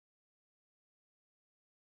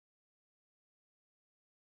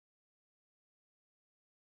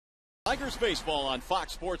Tigers baseball on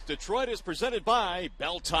Fox Sports Detroit is presented by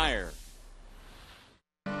Bell Tire.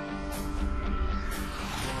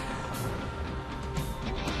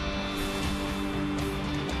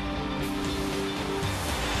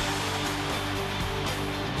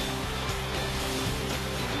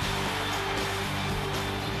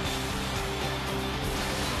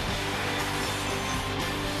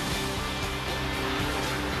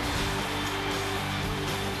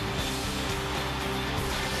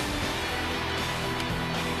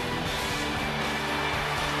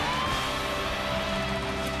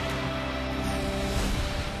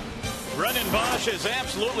 Brennan Bosch has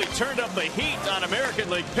absolutely turned up the heat on American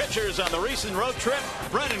League pitchers on the recent road trip.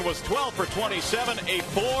 Brennan was 12 for 27, a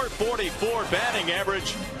 .444 batting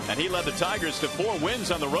average, and he led the Tigers to 4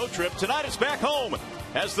 wins on the road trip. Tonight it's back home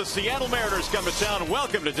as the Seattle Mariners come to town.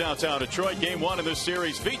 Welcome to downtown Detroit. Game 1 of this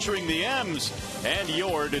series featuring the M's and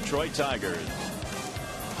your Detroit Tigers.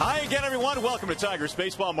 Hi again, everyone. Welcome to Tigers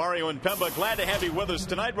Baseball. Mario and Pemba, glad to have you with us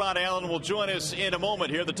tonight. Ron Allen will join us in a moment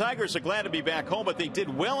here. The Tigers are glad to be back home, but they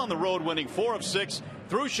did well on the road, winning 4 of 6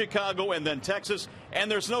 through Chicago and then Texas. And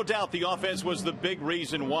there's no doubt the offense was the big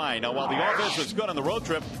reason why. Now, while the offense was good on the road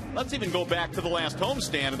trip, let's even go back to the last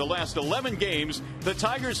homestand. In the last 11 games, the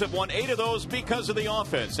Tigers have won 8 of those because of the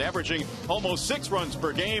offense, averaging almost 6 runs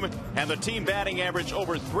per game, and the team batting average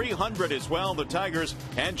over 300 as well. The Tigers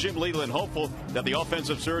and Jim Leyland hopeful that the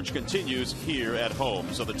offensive surge continues here at home.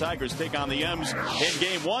 So the Tigers take on the M's in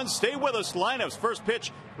Game 1. Stay with us. Lineups, first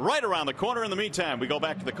pitch right around the corner. In the meantime, we go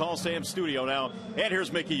back to the Call Sam studio now, and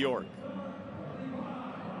here's Mickey York.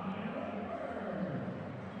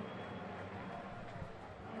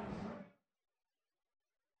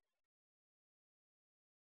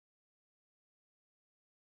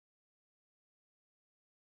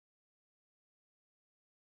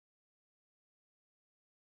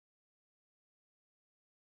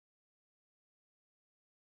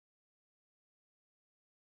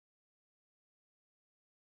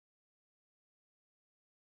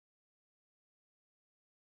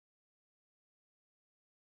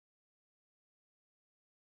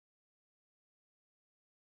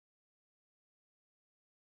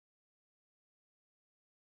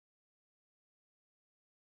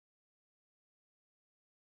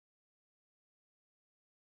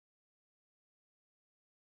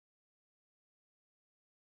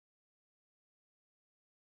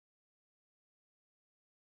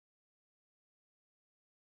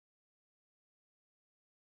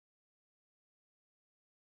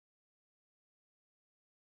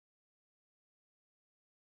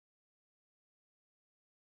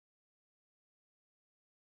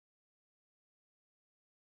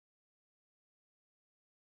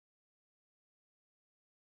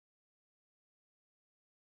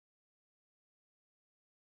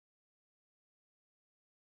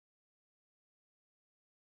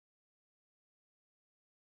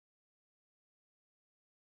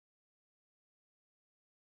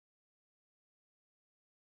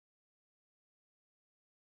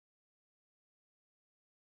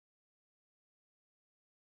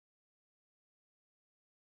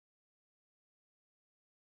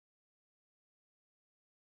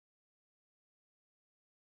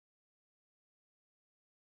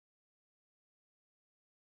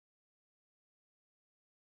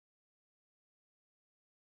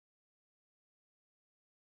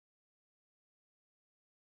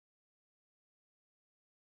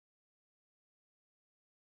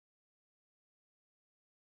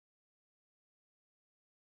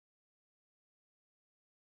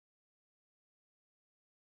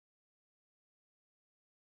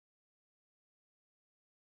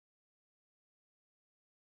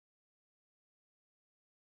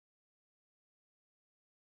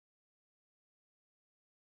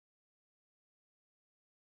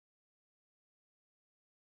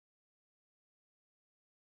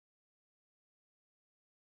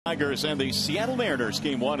 Tigers and the Seattle Mariners,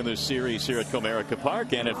 Game 1 of this series here at Comerica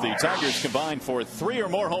Park. And if the Tigers combine for 3 or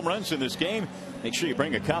more home runs in this game, make sure you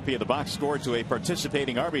bring a copy of the box score to a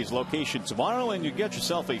participating Arby's location tomorrow, and you get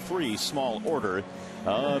yourself a free small order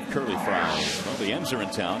of curly fries. Well, the M's are in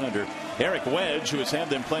town under Eric Wedge, who has had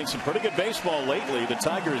them playing some pretty good baseball lately. The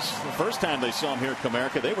Tigers, the first time they saw him here at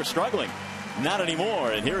Comerica, they were struggling. Not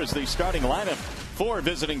anymore. And here is the starting lineup for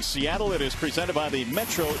visiting Seattle. It is presented by the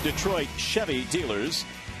Metro Detroit Chevy dealers.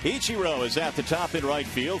 Ichiro is at the top in right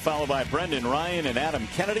field, followed by Brendan Ryan and Adam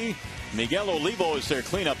Kennedy. Miguel Olivo is their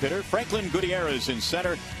cleanup hitter. Franklin Gutierrez in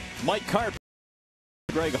center. Mike Carp.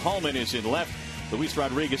 Greg Hallman is in left. Luis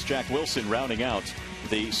Rodriguez, Jack Wilson rounding out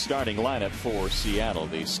the starting lineup for Seattle.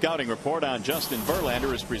 The scouting report on Justin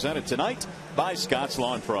Verlander is presented tonight by Scott's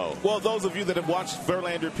Lawn Pro. Well, those of you that have watched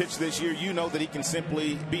Verlander pitch this year, you know that he can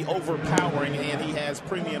simply be overpowering, and he has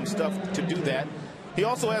premium stuff to do that. He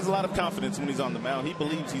also has a lot of confidence when he's on the mound. He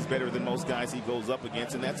believes he's better than most guys he goes up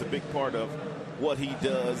against, and that's a big part of what he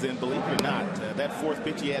does. And believe it or not, that fourth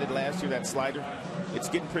pitch he added last year, that slider, it's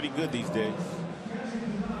getting pretty good these days.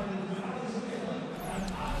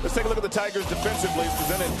 Let's take a look at the Tigers defensively,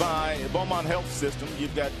 presented by Beaumont Health System.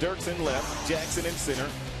 You've got Dirks in left, Jackson in center,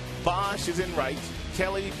 Bosch is in right,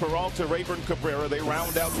 Kelly, Peralta, Rayburn, Cabrera. They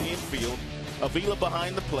round out the infield. Avila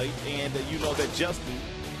behind the plate, and you know that Justin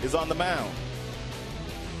is on the mound.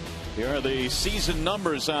 Here are the season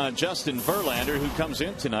numbers on Justin Verlander, who comes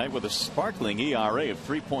in tonight with a sparkling ERA of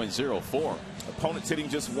 3.04. Opponents hitting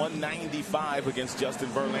just 195 against Justin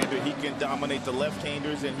Verlander. He can dominate the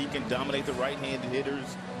left-handers, and he can dominate the right-handed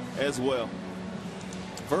hitters as well.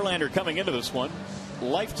 Verlander coming into this one,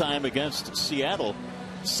 lifetime against Seattle,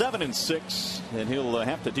 7-6, and he'll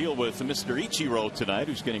have to deal with Mr. Ichiro tonight,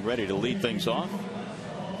 who's getting ready to lead things off.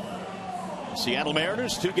 Seattle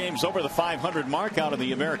Mariners 2 games over the 500 mark out in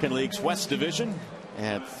the American League's West Division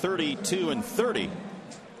at 32-30.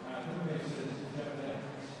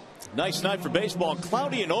 Nice night for baseball.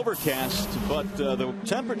 Cloudy and overcast, but the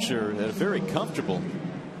temperature very comfortable.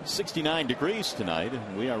 69 degrees tonight,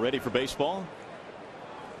 and we are ready for baseball.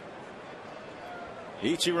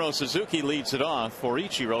 Ichiro Suzuki leads it off. For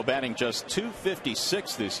Ichiro, batting just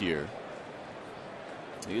 .256 this year.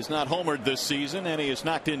 He has not homered this season, and he has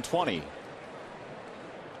knocked in 20.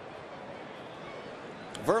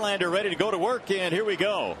 Verlander ready to go to work, and here we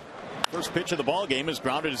go. First pitch of the ball game is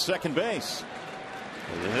grounded at second base.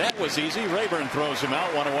 That was easy. Rayburn throws him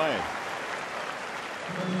out, 1 away.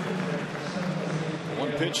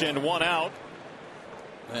 1 pitch and 1 out,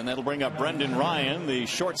 and that'll bring up Brendan Ryan, the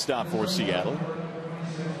shortstop for Seattle.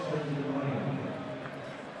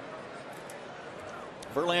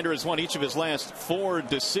 Verlander has won each of his last 4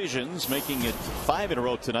 decisions, making it 5 in a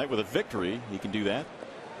row tonight with a victory. He can do that.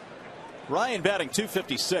 Ryan batting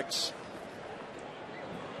 .256.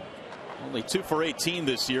 Only 2 for 18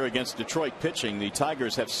 this year against Detroit pitching. The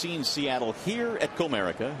Tigers have seen Seattle here at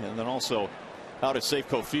Comerica and then also out at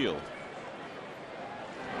Safeco Field.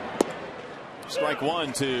 Strike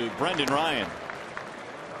 1 to Brendan Ryan.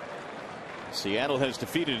 Seattle has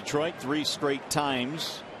defeated Detroit 3 straight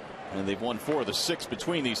times, and they've won 4 of the 6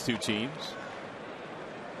 between these 2 teams.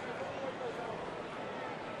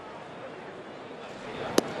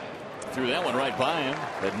 Threw that one right by him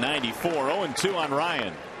at 94. 0-2 on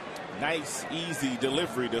Ryan. Nice, easy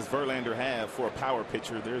delivery does Verlander have for a power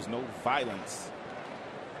pitcher. There's no violence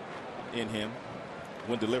in him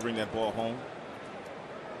when delivering that ball home.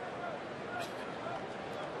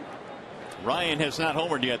 Ryan has not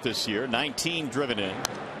homered yet this year. 19 driven in,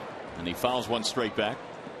 and he fouls 1 straight back.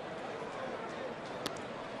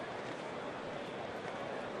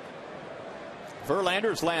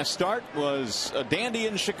 Verlander's last start was a dandy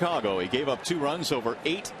in Chicago. He gave up 2 runs over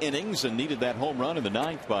 8 innings and needed that home run in the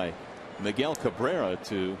 9th by Miguel Cabrera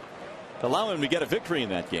to allow him to get a victory in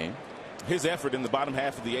that game. His effort in the bottom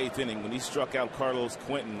half of the 8th inning when he struck out Carlos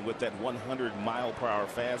Quentin with that 100-mile-per-hour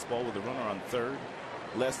fastball with a runner on third,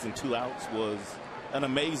 less than 2 outs, was an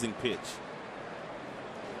amazing pitch.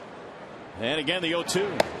 And again, the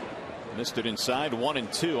 0-2. Missed it inside.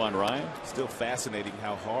 1-2 on Ryan. Still fascinating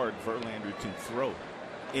how hard Verlander can throw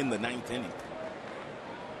in the 9th inning.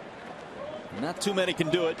 Not too many can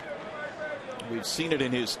do it. We've seen it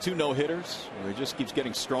in his 2 no-hitters where he just keeps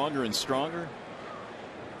getting stronger and stronger.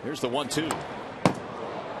 Here's the 1-2.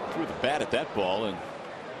 Threw the bat at that ball and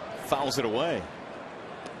fouls it away.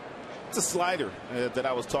 It's a slider that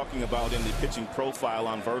I was talking about in the pitching profile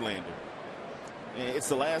on Verlander. It's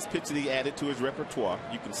the last pitch that he added to his repertoire.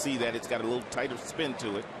 You can see that it's got a little tighter spin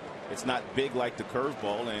to it. It's not big like the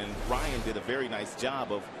curveball, and Ryan did a very nice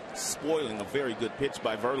job of spoiling a very good pitch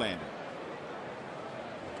by Verlander.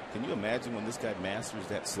 Can you imagine when this guy masters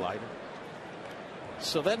that slider?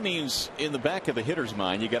 So that means in the back of the hitter's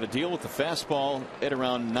mind, you got to deal with the fastball at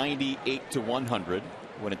around 98 to 100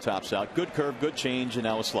 when it tops out. Good curve, good change, and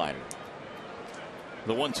now a slider.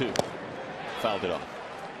 The 1-2. Fouled it off.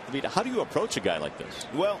 I mean, how do you approach a guy like this?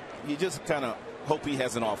 Well, you just kind of hope he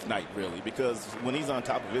has an off night, really, because when he's on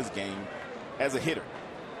top of his game as a hitter,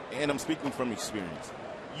 and I'm speaking from experience,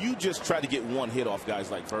 you just try to get 1 hit off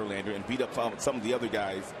guys like Verlander and beat up some of the other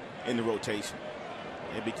guys in the rotation.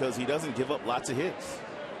 And because he doesn't give up lots of hits,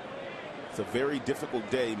 it's a very difficult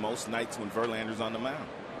day most nights when Verlander's on the mound.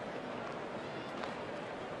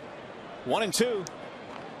 1-2.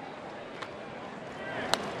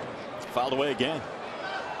 Fouled away again.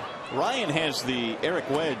 Ryan has the Eric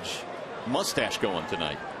Wedge mustache going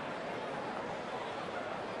tonight.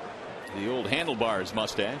 The old handlebars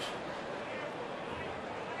mustache.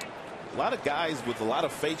 A lot of guys with a lot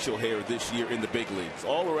of facial hair this year in the big leagues,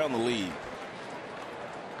 all around the league.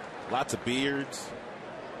 Lots of beards,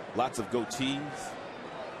 lots of goatees,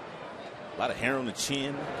 a lot of hair on the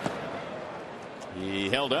chin. He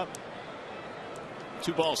held up.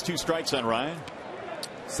 2 balls, 2 strikes on Ryan.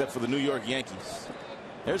 Except for the New York Yankees.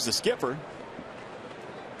 There's the skipper.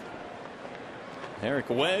 Eric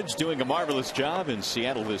Wedge doing a marvelous job in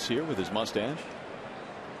Seattle this year with his mustache.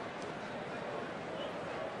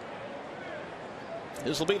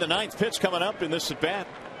 This will be the 9th pitch coming up in this at bat.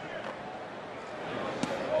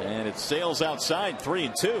 And it sails outside,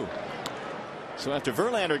 3-2. So after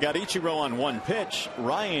Verlander got Ichiro on 1 pitch,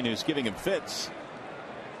 Ryan is giving him fits.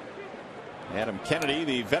 Adam Kennedy,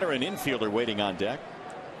 the veteran infielder, waiting on deck.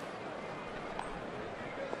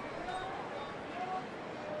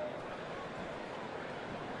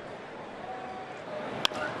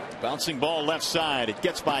 Bouncing ball left side. It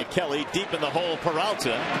gets by Kelly deep in the hole. Peralta.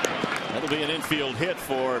 That'll be an infield hit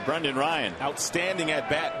for Brendan Ryan. Outstanding at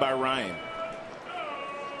bat by Ryan.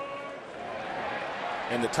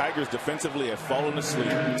 And the Tigers defensively have fallen asleep.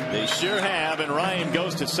 They sure have. And Ryan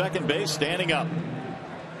goes to second base standing up.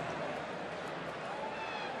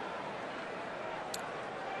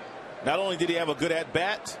 Not only did he have a good at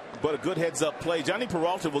bat, but a good heads up play. Johnny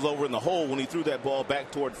Peralta was over in the hole when he threw that ball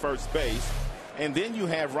back toward first base. And then you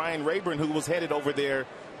have Ryan Rayburn, who was headed over there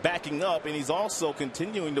backing up, and he's also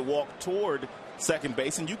continuing to walk toward second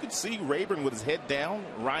base. And you could see Rayburn with his head down.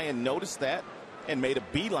 Ryan noticed that and made a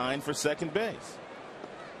beeline for second base.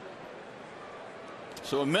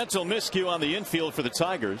 So a mental miscue on the infield for the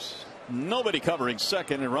Tigers. Nobody covering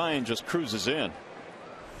second, and Ryan just cruises in.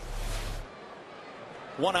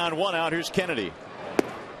 1 on 1 out. Here's Kennedy.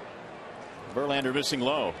 Verlander missing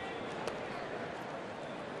low.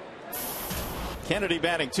 Kennedy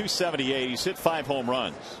batting .278. He's hit 5 home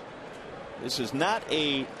runs. This is not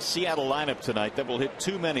a Seattle lineup tonight that will hit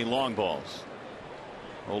too many long balls.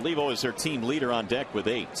 Olivo is their team leader on deck with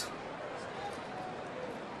 8.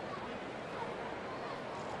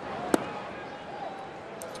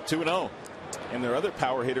 (2-0). And their other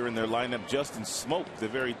power hitter in their lineup, Justin Smoke, the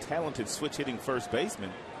very talented switch hitting first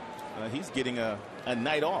baseman. He's getting a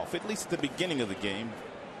night off, at least at the beginning of the game,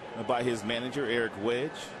 by his manager, Eric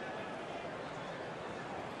Wedge.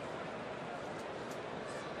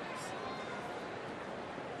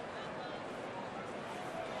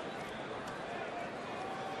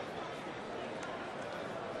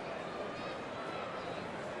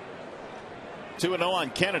 (2-0) on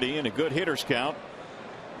Kennedy and a good hitter's count.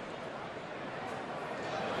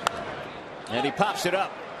 And he pops it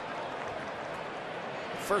up.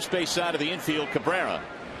 First base side of the infield, Cabrera.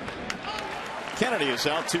 Kennedy is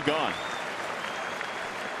out, 2 gone.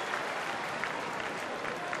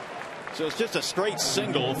 So it's just a straight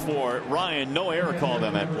single for Ryan. No error called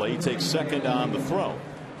on that play. He takes second on the throw,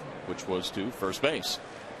 which was to first base.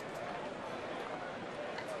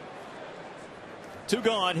 2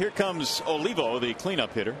 gone. Here comes Olivo, the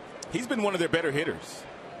cleanup hitter. He's been one of their better hitters.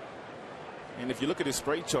 And if you look at his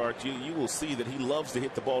straight chart, you will see that he loves to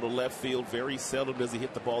hit the ball to left field. Very seldom does he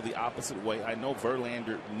hit the ball the opposite way. I know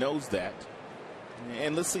Verlander knows that.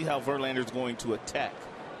 And let's see how Verlander is going to attack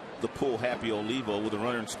the pull happy Olivo with a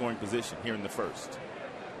runner in scoring position here in the first.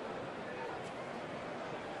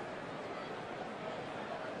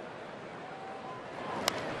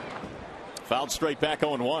 Fouled straight back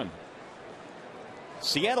 0-1.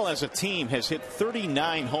 Seattle as a team has hit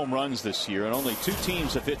 39 home runs this year, and only 2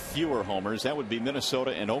 teams have hit fewer homers. That would be Minnesota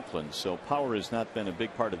and Oakland. So power has not been a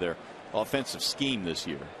big part of their offensive scheme this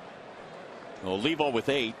year. Olivo with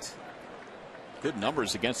 8. Good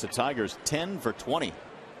numbers against the Tigers. 10 for 20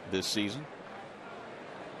 this season.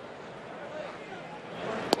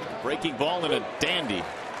 Breaking ball and a dandy.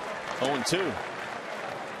 0-2.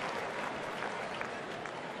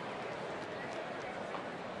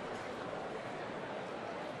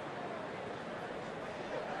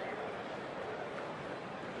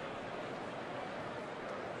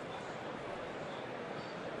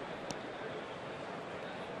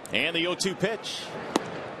 And the 0-2 pitch.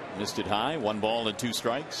 Missed it high. 1 ball and 2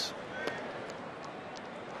 strikes.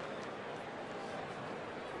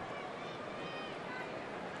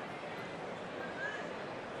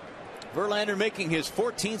 Verlander making his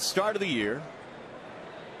 14th start of the year.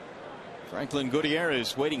 Franklin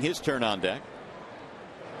Gutierrez waiting his turn on deck.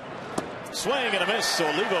 Swing and a miss.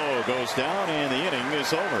 Olivo goes down and the inning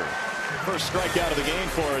is over. First strikeout of the game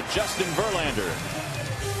for Justin Verlander.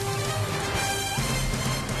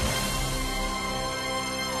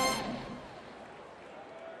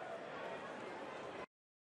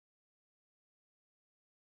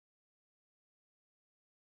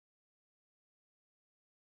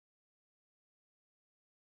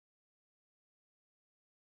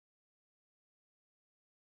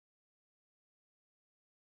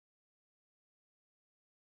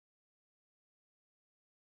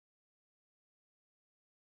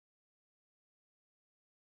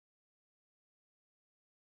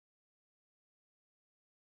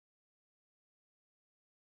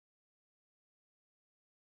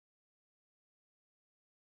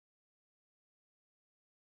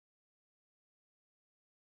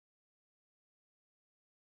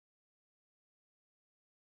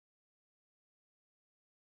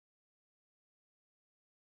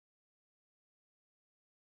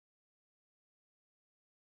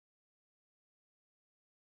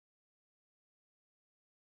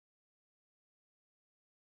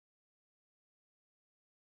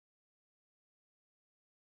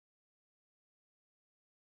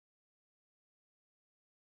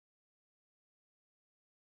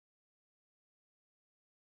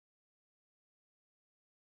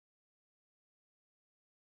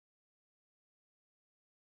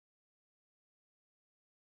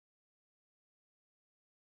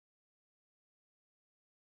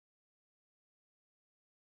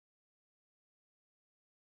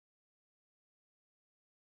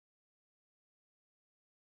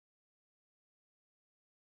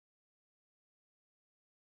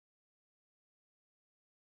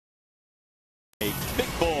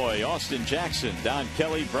 big boy Austin Jackson, Don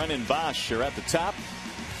Kelly, Brennan Bosch are at the top.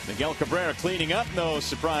 Miguel Cabrera cleaning up, no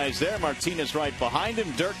surprise there. Martinez right behind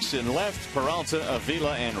him. Dirks in left, Peralta,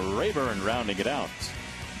 Avila, and Rayburn rounding it out.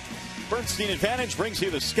 Bernstein Advantage brings you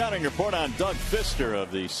the scouting report on Doug Fister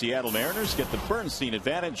of the Seattle Mariners. Get the Bernstein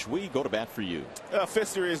Advantage. We go to bat for you.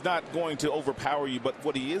 Fister is not going to overpower you, but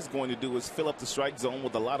what he is going to do is fill up the strike zone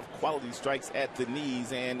with a lot of quality strikes at the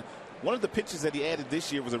knees. And one of the pitches that he added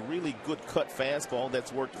this year was a really good cut fastball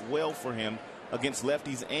that's worked well for him against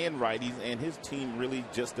lefties and righties, and his team really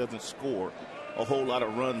just doesn't score a whole lot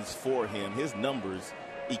of runs for him. His numbers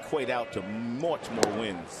equate out to much more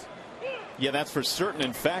wins. Yeah, that's for certain.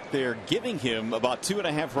 In fact, they're giving him about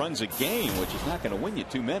 2.5 runs a game, which is not going to win you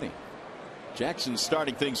too many. Jackson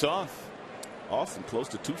starting things off. Austin close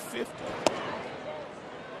to 250.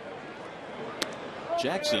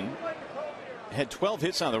 Jackson had 12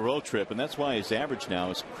 hits on the road trip, and that's why his average now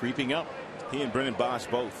is creeping up. He and Brennan Bosch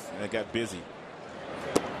both got busy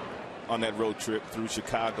on that road trip through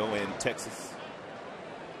Chicago and Texas.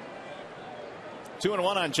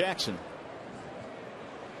 2-1 on Jackson.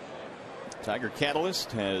 Tiger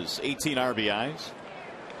Catalyst has 18 RBIs.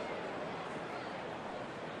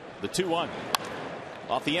 The 2-1.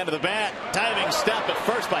 Off the end of the bat. Diving stop at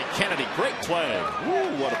first by Kennedy. Great play.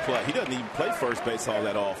 Ooh, what a play. He doesn't even play first base all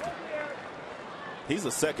that often. He's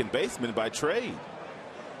a second baseman by trade.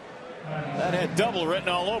 That had double written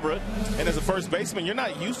all over it. And as a first baseman, you're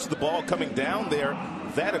not used to the ball coming down there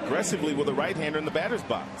that aggressively with a right-hander in the batter's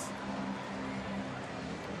box.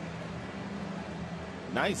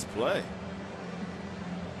 Nice play.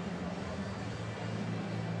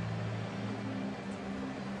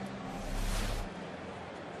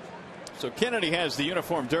 So Kennedy has the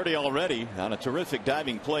uniform dirty already on a terrific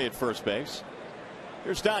diving play at first base.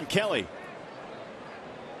 Here's Don Kelly.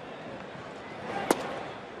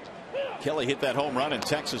 Kelly hit that home run in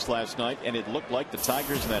Texas last night, and it looked like the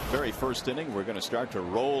Tigers in that very first inning were going to start to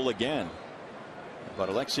roll again. But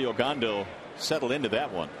Alexi Ogando settled into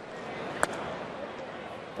that one.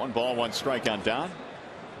 1 ball, 1 strike on Don.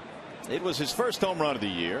 It was his first home run of the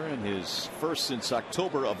year and his first since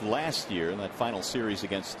October of last year in that final series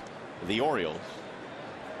against the Orioles.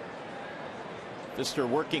 Fister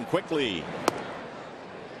working quickly.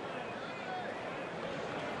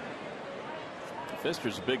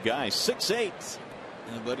 Fister's a big guy, 6'8",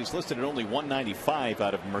 but he's listed at only 195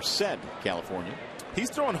 out of Merced, California.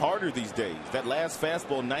 He's throwing harder these days. That last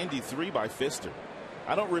fastball, 93 by Fister.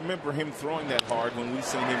 I don't remember him throwing that hard when we've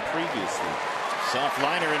seen him previously. Soft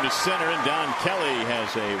liner into center, and Don Kelly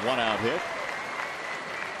has a 1-out hit.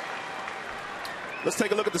 Let's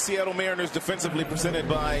take a look at the Seattle Mariners defensively, presented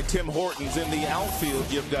by Tim Hortons. In the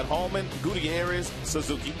outfield, you've got Hallman, Gutierrez,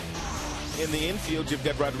 Suzuki. In the infield, you've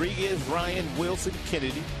got Rodriguez, Ryan, Wilson,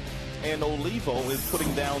 Kennedy, and Olivo is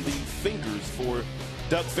putting down the fingers for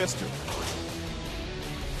Doug Fister.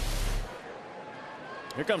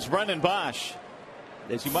 Here comes Brendan Bosch.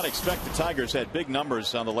 As you might expect, the Tigers had big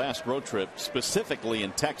numbers on the last road trip, specifically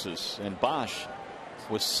in Texas, and Bosch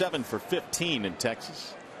was 7 for 15 in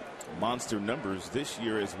Texas. Monster numbers this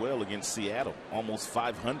year as well against Seattle, almost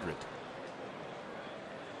 500.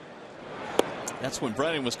 That's when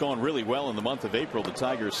Brennan was going really well in the month of April. The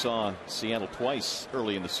Tigers saw Seattle twice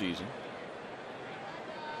early in the season.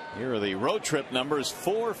 Here are the road trip numbers.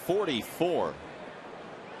 444.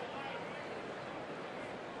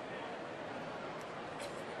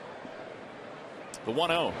 The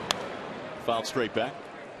 1-0. Fouled straight back.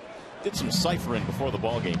 Did some ciphering before the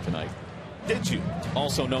ball game tonight. Did you?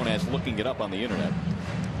 Also known as looking it up on the internet.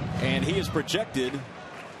 And he is projected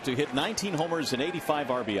to hit 19 homers and 85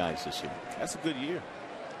 RBIs this year. That's a good year.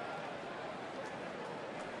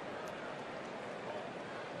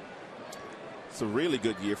 It's a really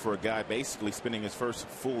good year for a guy basically spending his first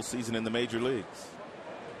full season in the major leagues.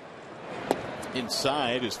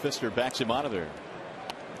 Inside as Fister backs him out of there.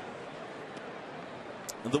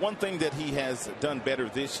 The one thing that he has done better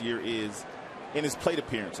this year is in his plate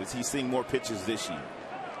appearances. He's seeing more pitches this year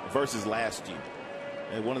versus last year.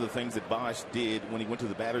 And one of the things that Bosch did when he went to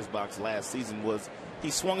the batter's box last season was he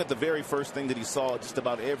swung at the very first thing that he saw just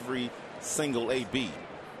about every single AB.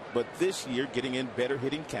 But this year getting in better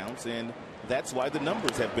hitting counts, and that's why the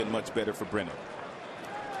numbers have been much better for Brennan.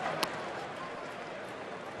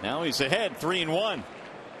 Now he's ahead 3-1.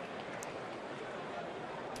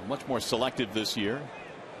 Much more selective this year.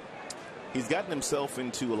 He's gotten himself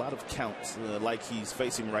into a lot of counts like he's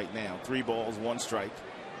facing right now. 3 balls, 1 strike.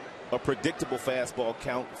 A predictable fastball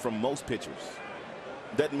count from most pitchers.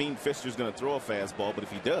 Doesn't mean Fister's going to throw a fastball, but if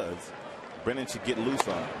he does, Brennan should get loose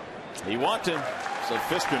on it. He walked him. So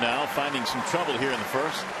Fister now finding some trouble here in the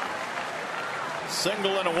first.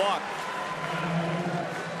 Single and a walk.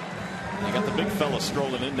 They got the big fella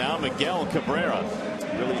strolling in now, Miguel Cabrera.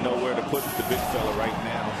 Really nowhere to put the big fella right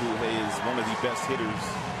now, who is one of the best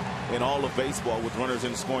hitters in all of baseball with runners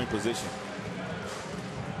in scoring position.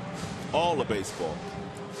 All of baseball.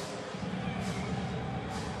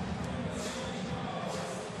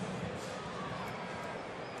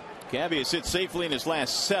 Cabbie has hit safely in his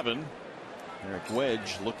last 7. Eric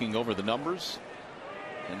Wedge looking over the numbers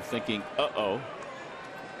and thinking, uh-oh.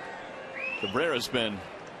 Cabrera's been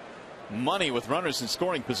money with runners in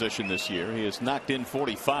scoring position this year. He has knocked in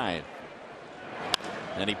 45.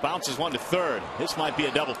 And he bounces one to third. This might be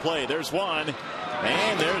a double play. There's one.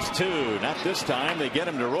 And there's 2. Not this time. They get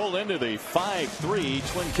him to roll into the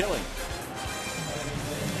 5-3 twin killing.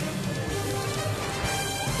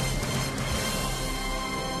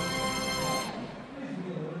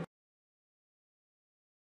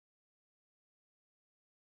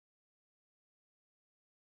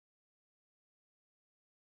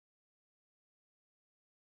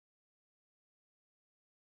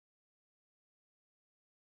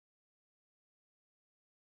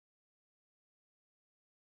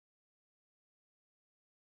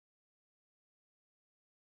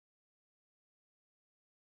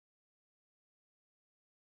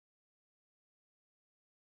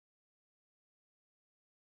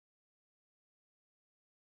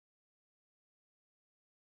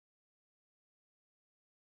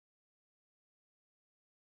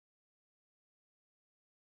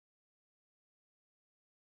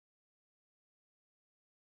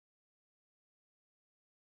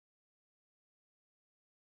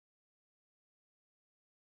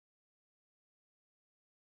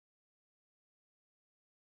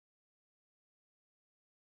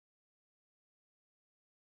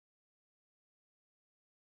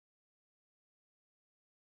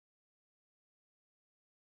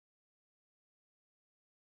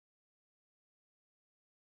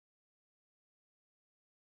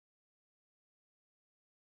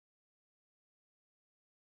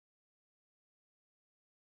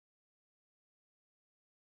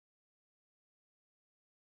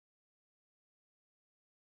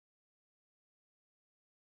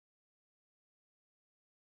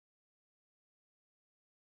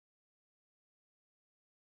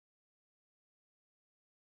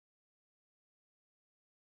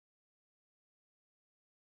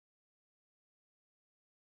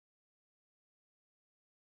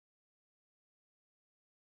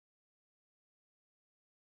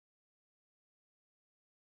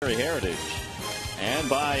 Heritage. And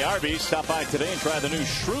by Arby's, stop by today and try the new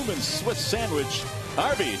Shrooman Swiss sandwich.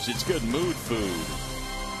 Arby's, it's good mood food.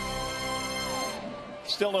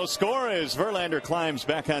 Still no score as Verlander climbs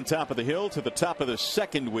back on top of the hill. To the top of the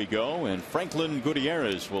second we go, and Franklin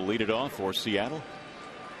Gutierrez will lead it off for Seattle.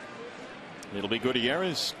 It'll be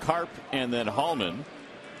Gutierrez, Karp, and then Hallman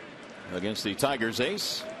against the Tigers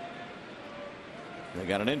ace. They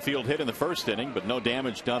got an infield hit in the first inning, but no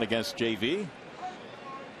damage done against JV.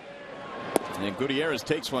 And Gutierrez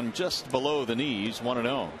takes one just below the knees,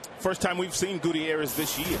 1-0. First time we've seen Gutierrez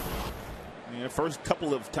this year. First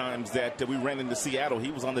couple of times that we ran into Seattle,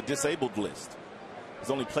 he was on the disabled list.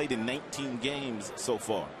 He's only played in 19 games so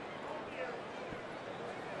far.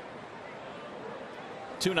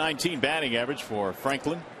 .219 batting average for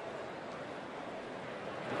Franklin.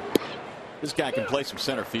 This guy can play some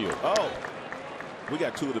center field. Oh, we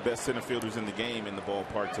got 2 of the best center fielders in the game in the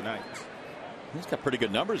ballpark tonight. He's got pretty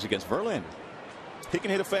good numbers against Verlander. He can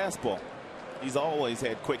hit a fastball. He's always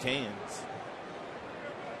had quick hands.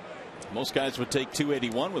 Most guys would take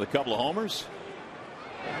 281 with a couple of homers.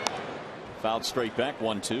 Fouled straight back,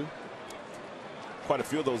 1-2. Quite a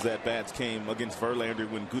few of those at-bats came against Verlander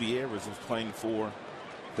when Gutierrez was playing for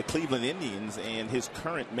the Cleveland Indians and his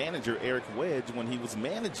current manager, Eric Wedge, when he was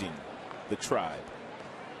managing the Tribe.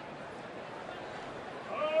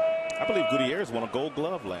 I believe Gutierrez won a Gold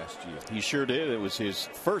Glove last year. He sure did. It was his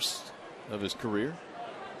first of his career.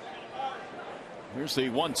 Here's the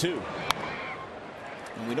 1-2.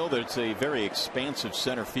 And we know that it's a very expansive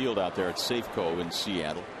center field out there at Safeco in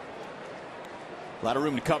Seattle. A lot of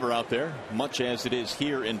room to cover out there, much as it is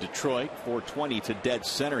here in Detroit. 420 to dead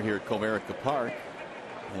center here at Comerica Park.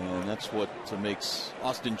 And that's what makes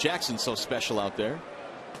Austin Jackson so special out there.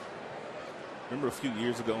 Remember a few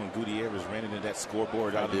years ago when Gutierrez ran into that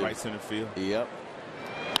scoreboard out in right center field? Yep.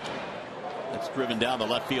 That's driven down the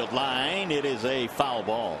left field line. It is a foul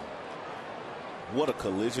ball. What a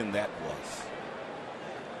collision that was.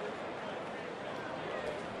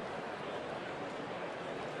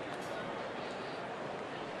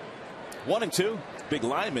 One and two. Big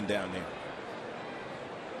lineman down there.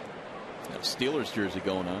 Steelers jersey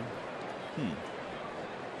going on.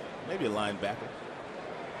 Maybe a linebacker.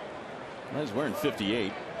 Well, he's wearing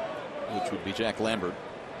 58, which would be Jack Lambert.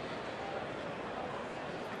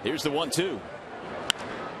 Here's the 1-2.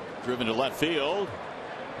 Driven to left field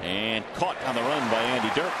and caught on the run by Andy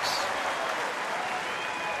Dirks.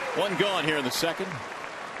 One gone here in the second.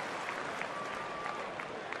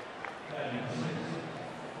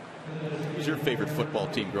 Who's your favorite football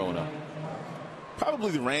team growing up?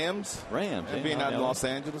 Probably the Rams. Rams. And being out in Los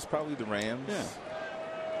Angeles, probably the Rams. Yeah.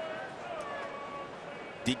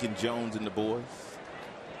 Deacon Jones and the boys.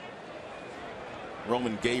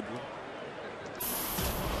 Roman Gabriel.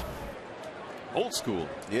 Old school.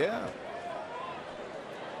 Yeah.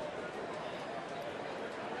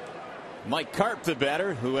 Mike Karp, the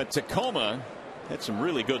batter, who at Tacoma had some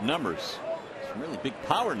really good numbers. Some really big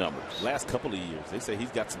power numbers. Last couple of years, they say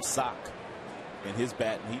he's got some sock in his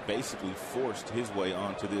bat, and he basically forced his way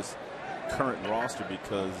onto this current roster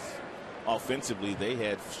because offensively they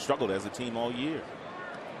had struggled as a team all year.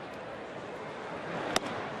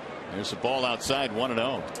 There's a ball outside, 1-0.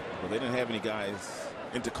 Well, they didn't have any guys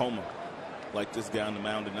in Tacoma like this guy on the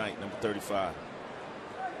mound tonight, number 35.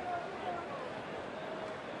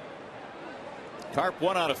 Karp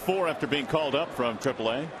 1 out of 4 after being called up from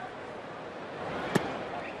AAA.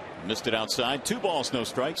 Missed it outside. 2 balls, no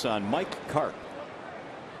strikes on Mike Karp.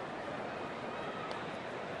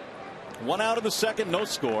 1 out of the second, no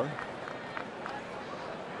score.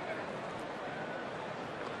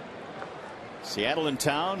 Seattle in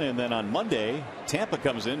town, and then on Monday, Tampa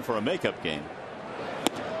comes in for a makeup game.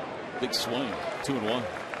 Big swing, 2-1.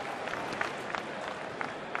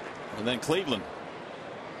 And then Cleveland.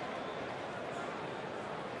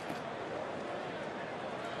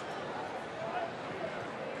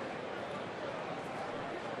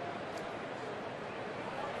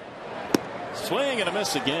 Swing and a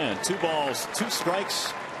miss again. 2 balls, 2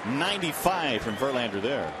 strikes, 95 from Verlander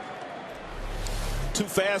there. 2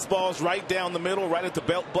 fastballs right down the middle, right at the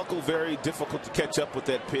belt buckle. Very difficult to catch up with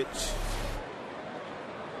that pitch.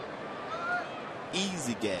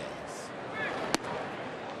 Easy gas.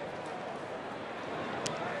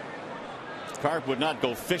 Karp would not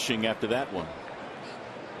go fishing after that one.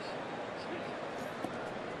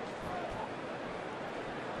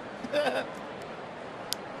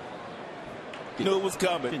 You knew it was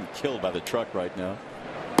coming. Getting killed by the truck right now.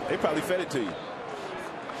 They probably fed it to you.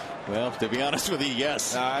 Well, to be honest with you,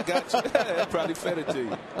 yes. Nah, I got you. They probably fed it to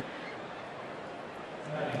you.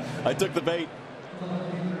 I took the bait.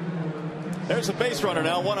 There's a base runner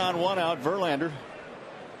now. 1 on, 1 out. Verlander.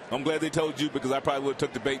 I'm glad they told you because I probably would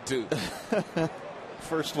have took the bait too.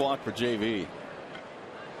 First walk for JV.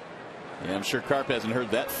 Yeah, I'm sure Karp hasn't heard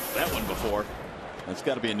that one before. That's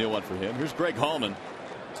got to be a new one for him. Here's Greg Hallman.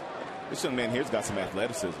 This young man here's got some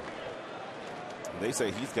athleticism. They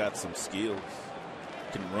say he's got some skills.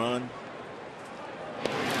 Can run.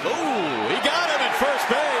 Oh, he got him at first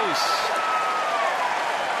base.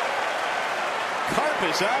 Karp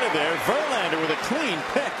is out of there. Verlander with a clean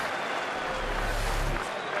pick.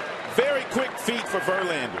 Very quick feet for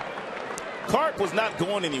Verlander. Karp was not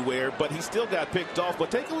going anywhere, but he still got picked off.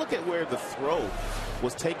 But take a look at where the throw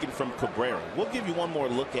was taken from Cabrera. We'll give you one more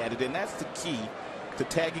look at it, and that's the key to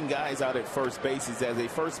tagging guys out at first base. Is as a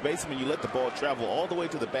first baseman, you let the ball travel all the way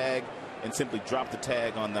to the bag and simply drop the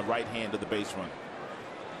tag on the right hand of the base runner.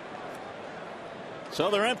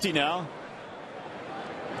 So they're empty now.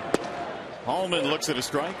 Hallman looks at a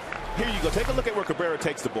strike. Here you go. Take a look at where Cabrera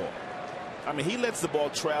takes the ball. I mean, he lets the ball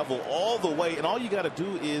travel all the way, and all you got to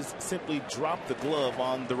do is simply drop the glove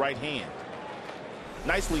on the right hand.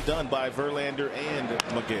 Nicely done by Verlander and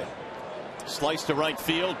Miguel. Slice to right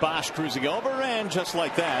field. Bosch cruising over, and just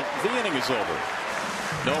like that, the inning is over.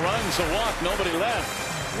 No runs, a walk, nobody left.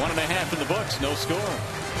 1.5 in the books, no score.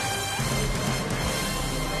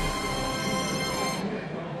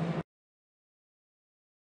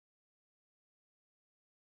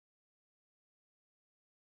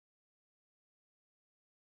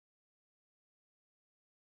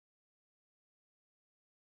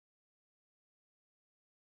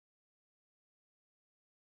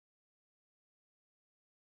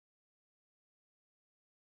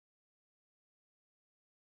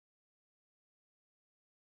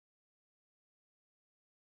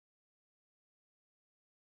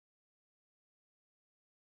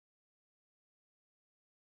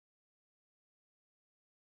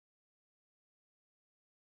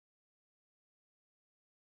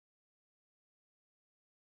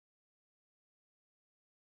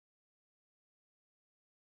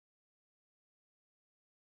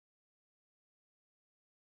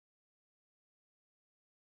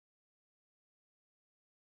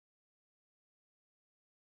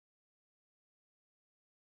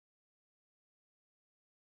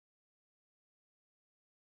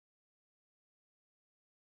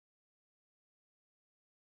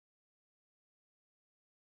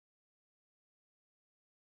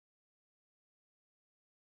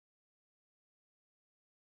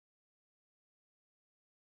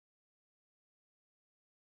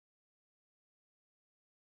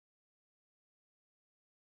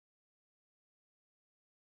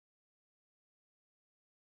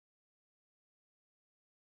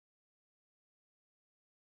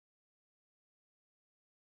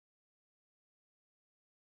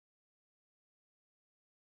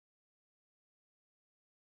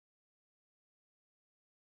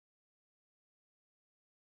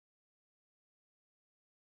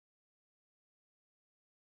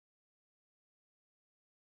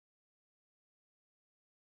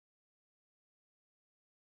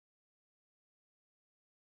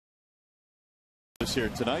 Here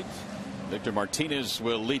tonight. Victor Martinez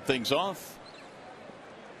will lead things off.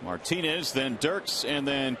 Martinez, then Dirks, and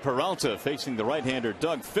then Peralta facing the right-hander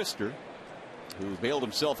Doug Fister, who bailed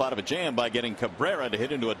himself out of a jam by getting Cabrera to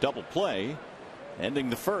hit into a double play,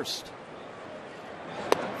 ending the first.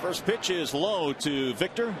 First pitch is low to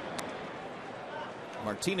Victor.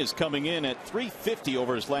 Martinez coming in at .350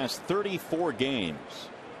 over his last 34 games.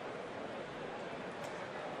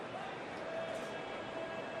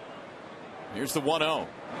 Here's the 1-0.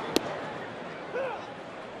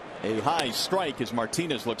 A high strike as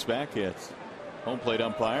Martinez looks back at home plate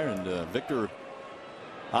umpire, and Victor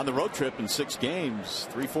on the road trip in 6 games,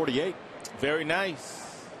 .348. Very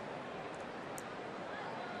nice.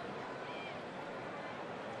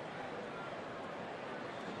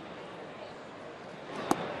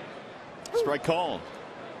 Strike called.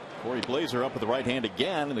 Corey Blazer up with the right hand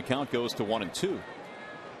again, and the count goes to 1-2.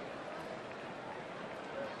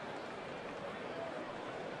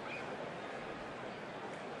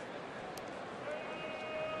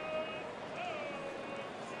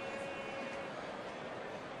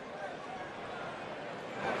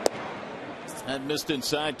 And missed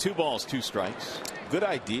inside. 2 balls, 2 strikes. Good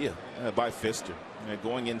idea by Fister.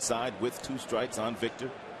 Going inside with 2 strikes on Victor.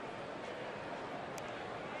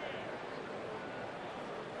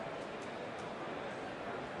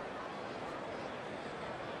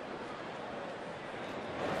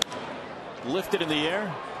 Lifted in the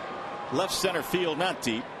air. Left center field, not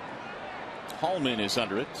deep. Hallman is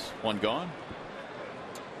under it. 1 gone.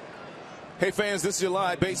 Hey fans, this is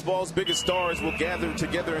July. Baseball's biggest stars will gather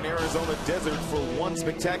together in Arizona desert for one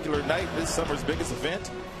spectacular night, this summer's biggest event,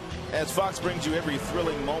 as Fox brings you every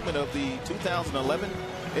thrilling moment of the 2011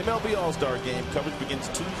 MLB All-Star Game. Coverage begins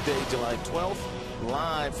Tuesday, July 12th,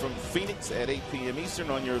 live from Phoenix at 8 p.m. Eastern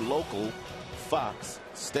on your local Fox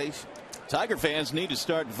station. Tiger fans need to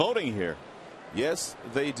start voting here. Yes,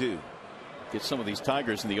 they do. Get some of these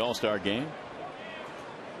Tigers in the All-Star Game.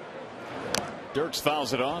 Dirks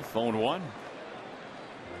fouls it off. 0-1.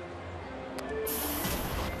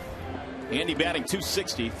 Andy batting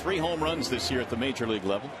 .260. 3 home runs this year at the major league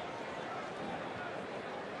level.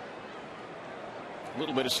 A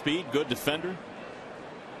little bit of speed. Good defender.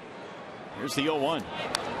 Here's the 0-1.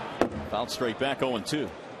 Fouled straight back. 0-2.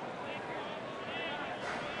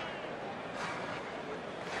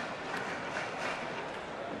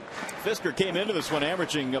 Fister came into this one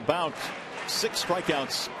averaging about 6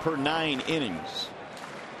 strikeouts per 9 innings.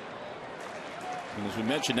 And as we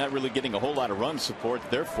mentioned, not really getting a whole lot of run support.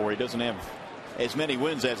 Therefore, he doesn't have as many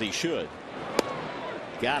wins as he should.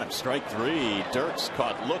 Got him. Strike 3. Dirks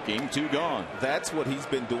caught looking. 2 gone. That's what he's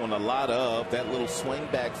been doing a lot of. That little swing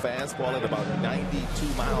back fastball at about 92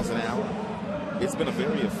 miles an hour. It's been a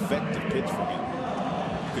very effective pitch for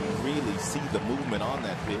him. You can really see the movement on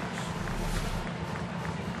that pitch.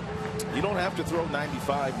 You don't have to throw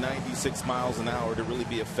 95, 96 miles an hour to really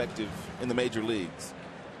be effective in the major leagues.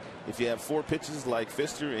 If you have 4 pitches like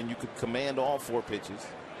Fister and you could command all 4 pitches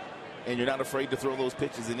and you're not afraid to throw those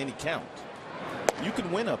pitches in any count, you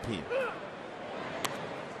can win up here.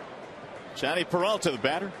 Johnny Peralta, the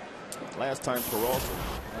batter. Last time Peralta,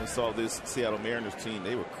 I saw this Seattle Mariners team,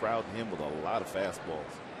 they were crowding him with a lot of fastballs.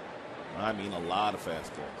 I mean, a lot of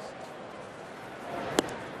fastballs.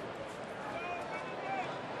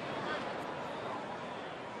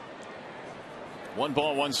 1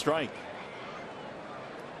 ball, 1 strike.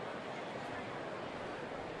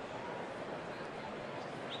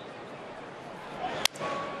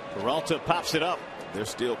 Peralta pops it up. They're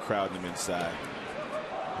still crowding him inside.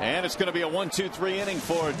 And it's going to be a 1-2-3 inning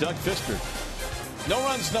for Doug Fister. No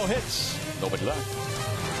runs, no hits, nobody left.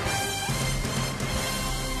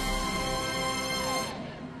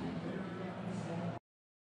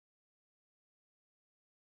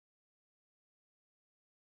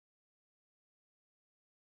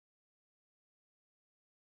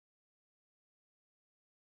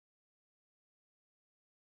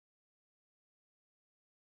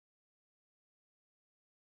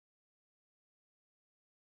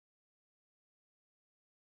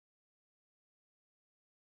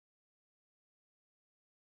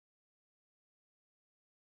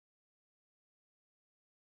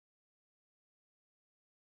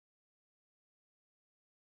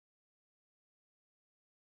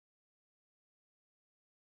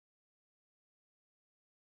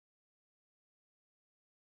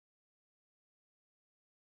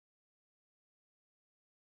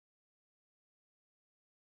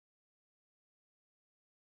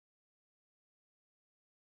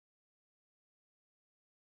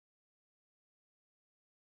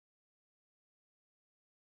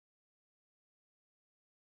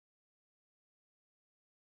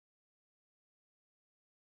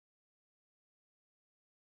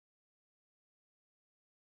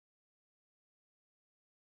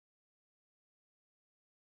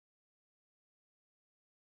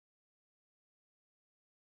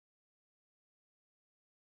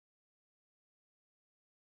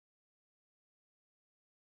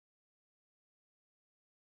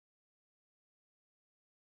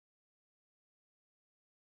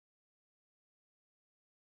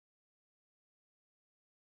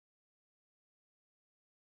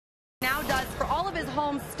 now does for all of his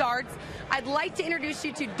home starts. I'd like to introduce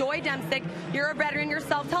you to Doy Demsick. You're a veteran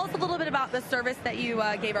yourself. Tell us a little bit about the service that you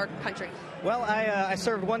gave our country. Well, I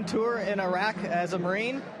served one tour in Iraq as a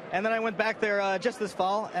Marine, and then I went back there just this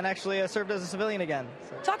fall and actually served as a civilian again.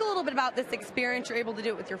 So. Talk a little bit about this experience. You're able to do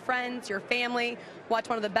it with your friends, your family, watch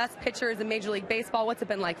one of the best pitchers in Major League Baseball. What's it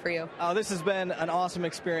been like for you? Oh, this has been an awesome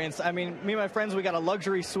experience. I mean, me and my friends, we got a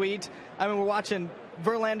luxury suite. I mean, we're watching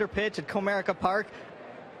Verlander pitch at Comerica Park.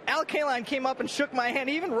 Al Kaline came up and shook my hand.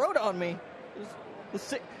 He even wrote on me.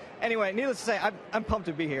 Anyway, needless to say, I'm pumped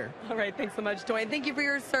to be here. All right, thanks so much, Doy. And thank you for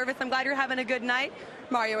your service. I'm glad you're having a good night.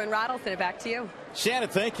 Mario and Rod, I'll send it back to you. Shannon,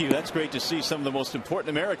 thank you. That's great to see some of the most important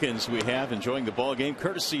Americans we have enjoying the ball game,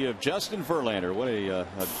 courtesy of Justin Verlander. What a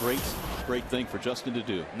great thing for Justin to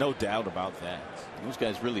do. No doubt about that. Those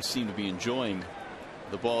guys really seem to be enjoying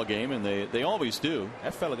the ball game, and they always do.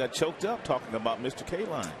 That fella got choked up talking about Mr.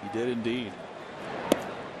 Kaline. He did indeed.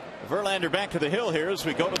 Verlander back to the hill here as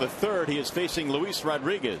we go to the third. He is facing Luis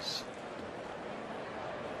Rodriguez.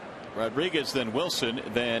 Rodriguez, then Wilson,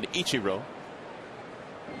 then Ichiro.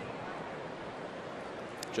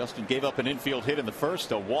 Justin gave up an infield hit in the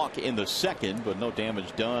first, a walk in the second, but no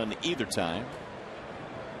damage done either time.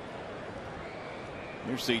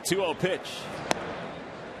 Here's the 2-0 pitch.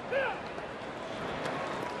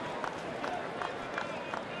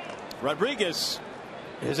 Rodriguez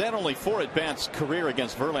has had only 4 at-bats career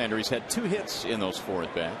against Verlander. He's had 2 hits in those 4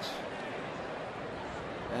 at-bats.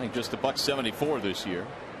 I think just $174 this year.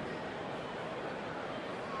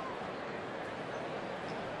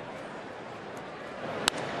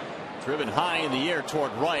 Driven high in the air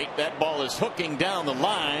toward right. That ball is hooking down the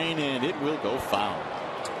line, and it will go foul.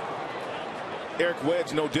 Eric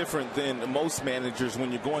Wedge, no different than most managers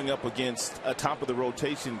when you're going up against a top of the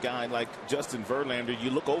rotation guy like Justin Verlander. You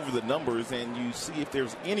look over the numbers and you see if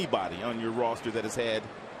there's anybody on your roster that has had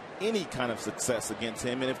any kind of success against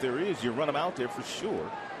him, and if there is, you run them out there for sure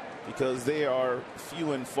because they are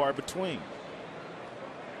few and far between.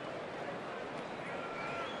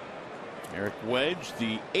 Eric Wedge,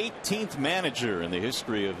 the 18th manager in the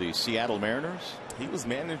history of the Seattle Mariners. He was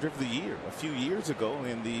manager of the year a few years ago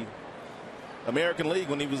in the American League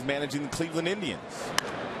when he was managing the Cleveland Indians.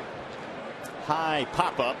 High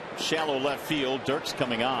pop up, shallow left field. Dirk's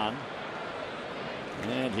coming on,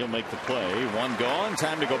 and he'll make the play. One gone.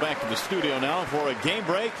 Time to go back to the studio now for a game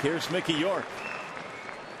break. Here's Mickey York.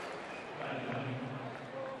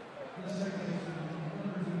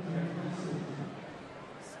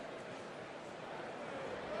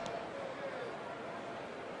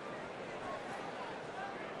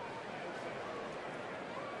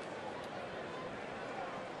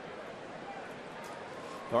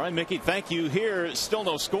 All right, Mickey, thank you. Here, still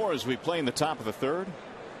no score as we play in the top of the third.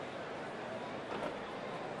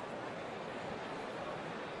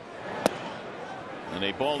 And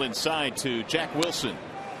a ball inside to Jack Wilson.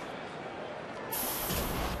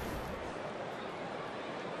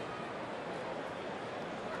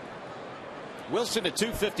 Wilson at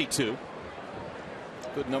 .252.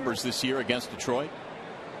 Good numbers this year against Detroit.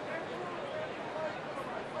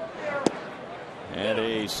 And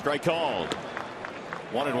a strike called.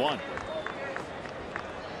 1-1.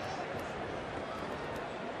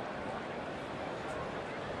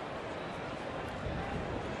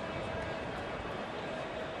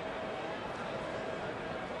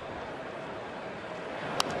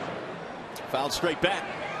 Fouled straight back.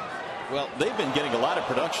 Well, they've been getting a lot of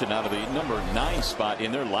production out of the number 9 spot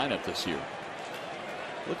in their lineup this year.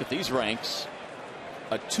 Look at these ranks.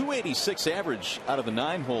 A .286 average out of the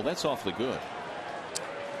 9 hole. That's awfully good.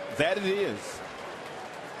 That it is.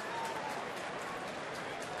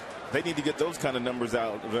 They need to get those kind of numbers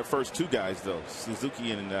out of their first 2 guys, though,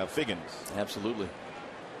 Suzuki and Figgins. Absolutely.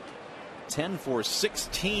 10 for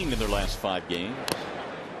 16 in their last 5 games.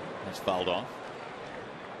 That's fouled off.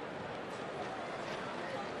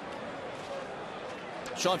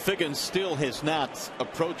 Sean Figgins still has not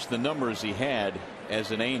approached the numbers he had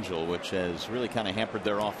as an Angel, which has really kind of hampered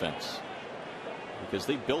their offense. Because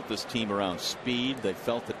they built this team around speed. They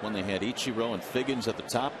felt that when they had Ichiro and Figgins at the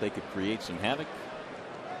top, they could create some havoc.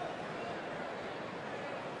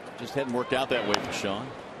 Just hadn't worked out that way for Sean.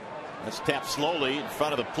 That's tapped slowly in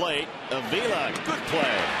front of the plate. Avila, good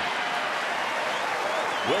play.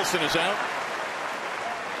 Wilson is out.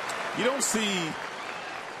 You don't see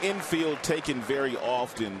infield taken very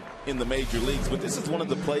often in the major leagues, but this is one of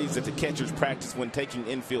the plays that the catchers practice when taking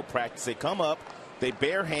infield practice. They come up, they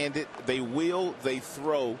barehand it, they wheel, they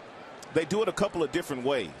throw. They do it a couple of different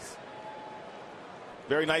ways.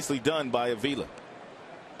 Very nicely done by Avila.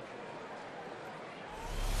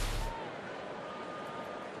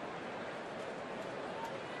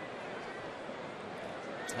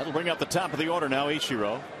 That'll bring up the top of the order now.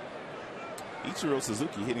 Ichiro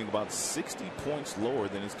Suzuki hitting about 60 points lower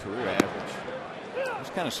than his career average. I was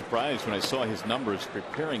kind of surprised when I saw his numbers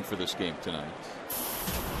preparing for this game tonight.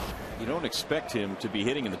 You don't expect him to be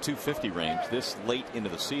hitting in the 250 range this late into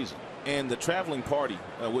the season. And the traveling party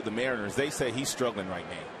with the Mariners, they say he's struggling right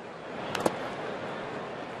now.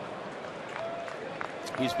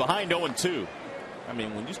 He's behind 0-2. I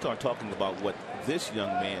mean, when you start talking about what this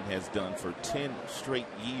young man has done for 10 straight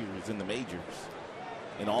years in the majors,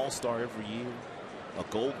 an all-star every year, a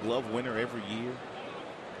Gold Glove winner every year,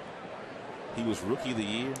 he was Rookie of the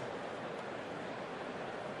Year.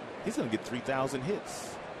 He's going to get 3,000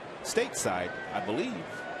 hits stateside, I believe.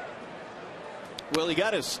 Well, he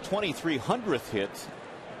got his 2,300th hit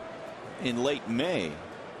in late May.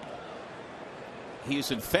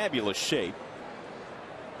 He's in fabulous shape.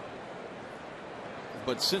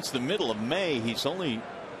 But since the middle of May, he's only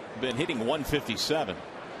been hitting 157.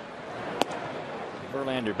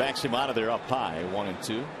 Verlander backs him out of there up high,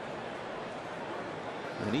 1-2.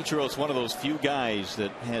 And Ichiro's one of those few guys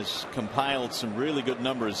that has compiled some really good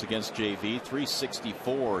numbers against JV.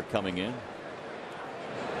 364 coming in.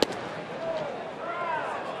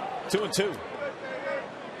 2-2.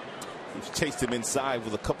 He's chased him inside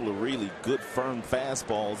with a couple of really good firm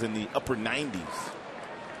fastballs in the upper 90s.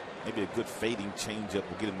 Maybe a good fading changeup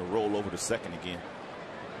will get him to roll over to second again.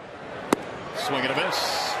 Swing and a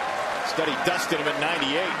miss. Steady dusted him at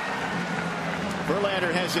 98.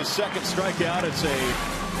 Verlander has his second strikeout. It's a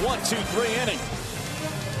 1-2-3 inning.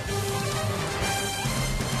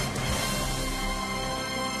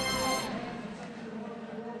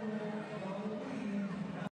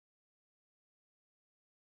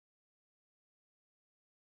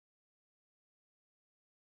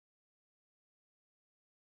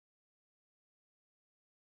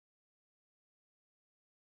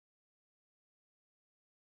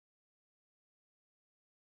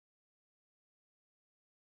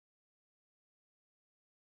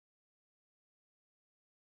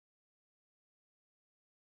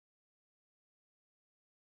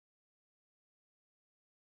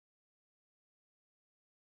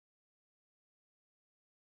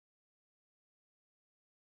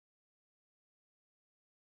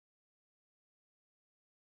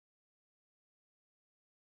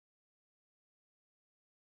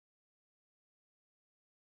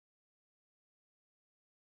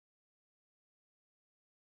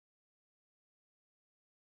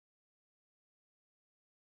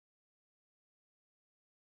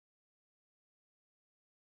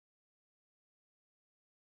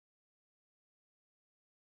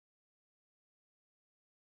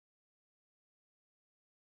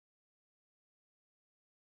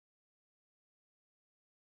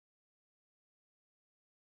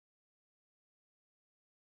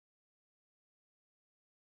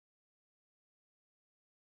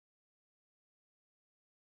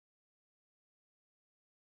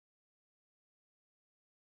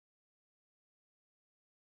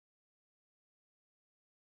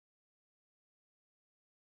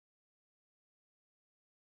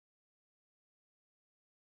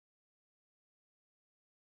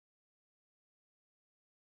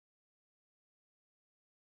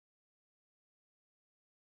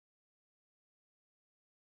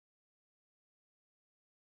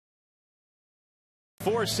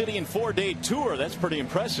 Four-city and four-day tour. That's pretty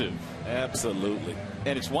impressive. Absolutely.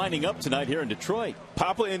 And it's winding up tonight here in Detroit.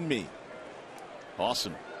 Papa and me.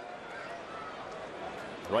 Awesome.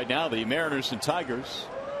 Right now, the Mariners and Tigers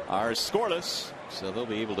are scoreless, so they'll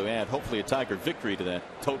be able to add hopefully a Tiger victory to that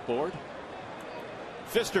tote board.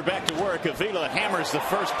 Fister back to work. Avila hammers the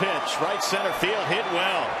first pitch. Right center field, hit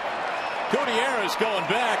well. Gutierrez going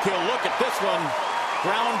back. He'll look at this one.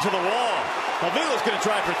 Ground to the wall. Avila's going to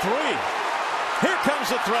try for three. Here comes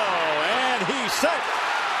the throw, and he's set.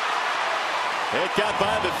 It got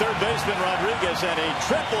by the third baseman Rodriguez, and a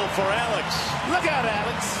triple for Alex. Look out,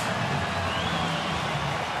 Alex.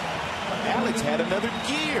 Alex had another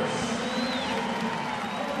gear.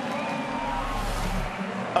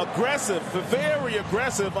 Aggressive, very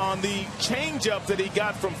aggressive on the changeup that he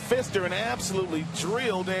got from Fister and absolutely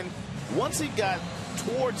drilled. And once he got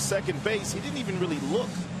towards second base, he didn't even really look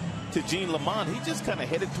to Gene Lamont. He just kind of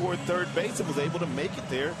headed toward third base and was able to make it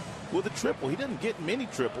there with a triple. He didn't get many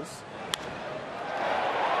triples.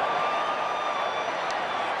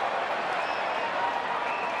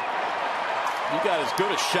 You got as good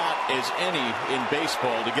a shot as any in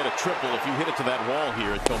baseball to get a triple if you hit it to that wall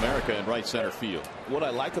here at Comerica in right center field. What I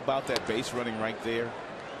like about that base running right there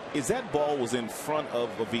is that ball was in front of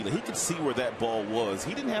Avila. He could see where that ball was.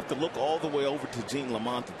 He didn't have to look all the way over to Gene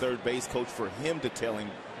Lamont, the third base coach, for him to tell him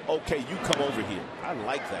okay, you come over here. I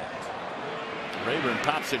like that. Rayburn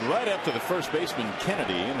pops it right up to the first baseman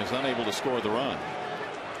Kennedy and is unable to score the run.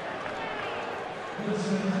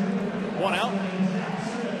 One out.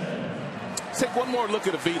 Let's take one more look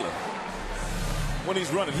at Avila. When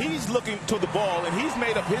he's running, he's looking to the ball, and he's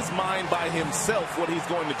made up his mind by himself what he's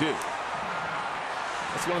going to do.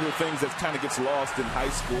 That's one of the things that kind of gets lost in high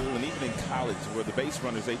school and even in college, where the base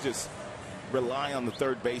runners, they just rely on the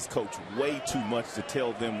third base coach way too much to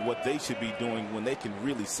tell them what they should be doing when they can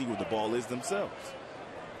really see where the ball is themselves.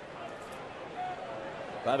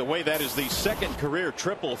 By the way, that is the second career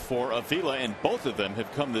triple for Avila, and both of them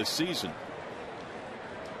have come this season.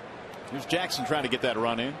 Here's Jackson trying to get that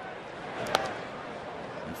run in.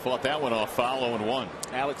 And fought that one off foul, 0-1.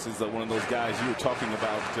 Alex is one of those guys you were talking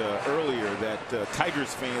about earlier that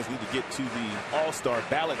Tigers fans need to get to the All-Star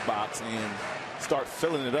ballot box and start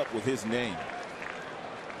filling it up with his name.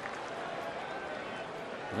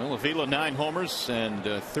 Well, Avila 9 homers and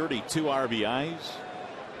 32 RBIs.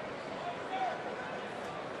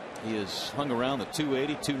 He has hung around the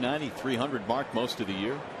 280, 290, 300 mark most of the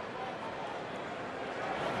year.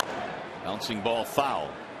 Bouncing ball foul.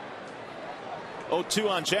 0-2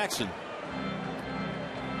 on Jackson.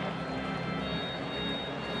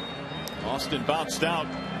 Austin bounced out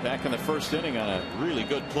back in the first inning on a really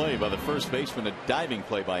good play by the first baseman, a diving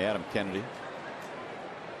play by Adam Kennedy.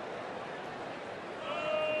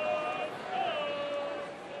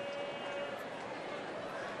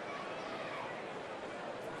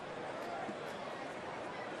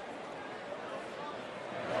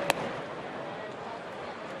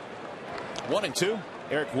 One and two.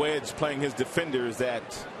 Eric Wedge playing his defenders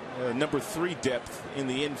at number 3 depth in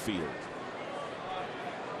the infield.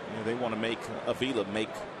 You know, they want to make Avila make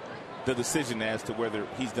the decision as to whether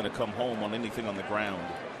he's going to come home on anything on the ground.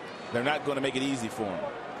 They're not going to make it easy for him.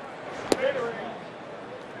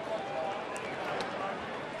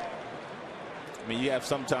 I mean, you have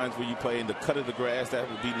sometimes where you play in the cut of the grass. That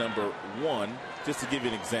would be number 1, just to give you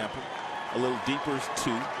an example. A little deeper is 2.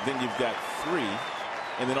 Then you've got 3.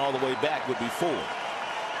 And then all the way back would be 4.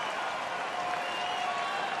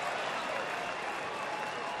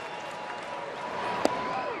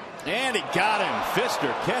 And he got him.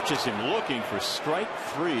 Pfister catches him looking for strike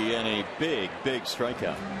 3 and a big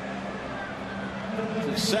strikeout.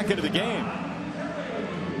 The second of the game.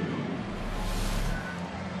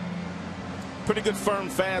 Pretty good firm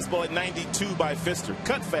fastball at 92 by Pfister.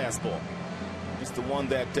 Cut fastball. It's the one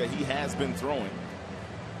that he has been throwing.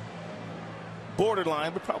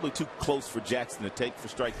 Borderline, but probably too close for Jackson to take for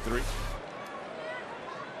strike 3.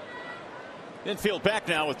 Infield back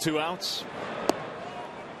now with 2 outs.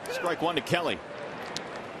 Strike 1 to Kelly.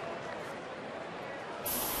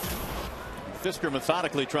 Pfister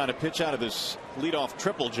methodically trying to pitch out of this leadoff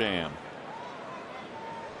triple jam.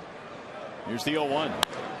 Here's the 0-1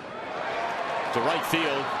 to right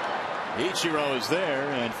field. Ichiro is there,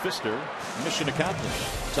 and Pfister, mission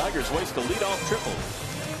accomplished. Tigers waste a leadoff triple.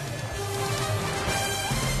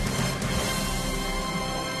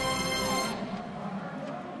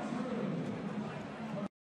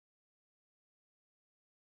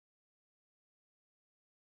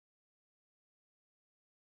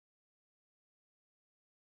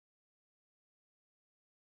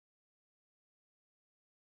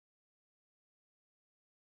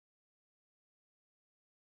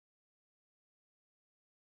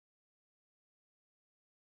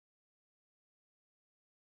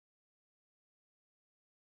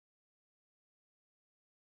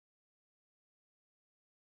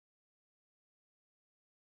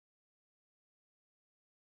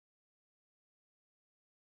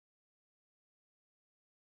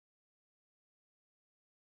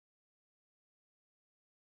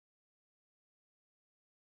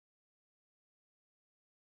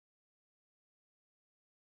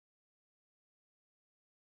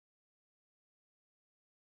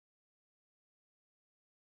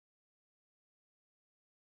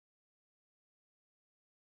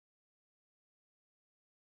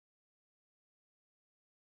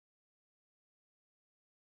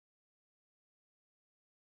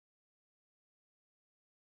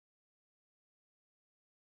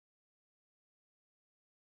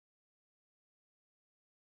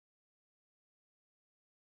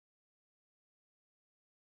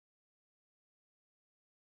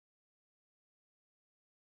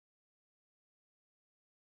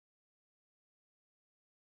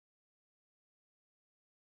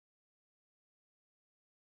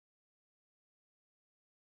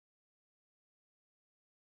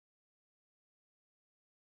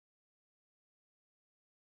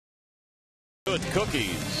 Good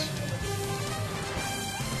cookies.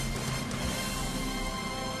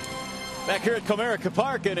 Back here at Comerica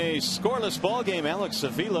Park in a scoreless ball game, Alex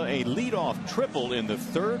Avila a leadoff triple in the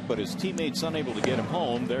third, but his teammates unable to get him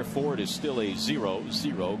home. Therefore, it is still a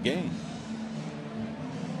 0-0 game.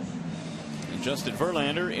 And Justin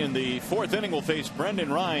Verlander in the fourth inning will face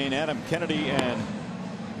Brendan Ryan, Adam Kennedy, and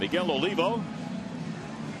Miguel Olivo.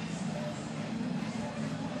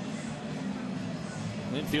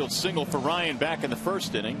 Infield single for Ryan back in the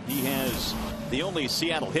first inning. He has the only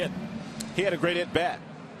Seattle hit. He had a great at bat.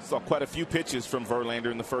 Saw quite a few pitches from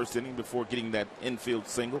Verlander in the first inning before getting that infield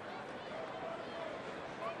single.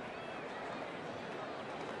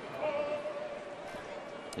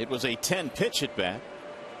 It was a 10-pitch at bat.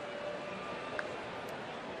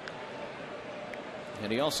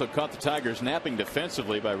 And he also caught the Tigers napping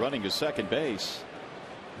defensively by running to second base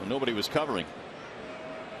when nobody was covering.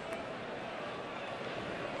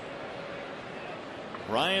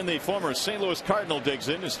 Ryan, the former St. Louis Cardinal, digs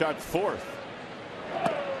in to start the fourth.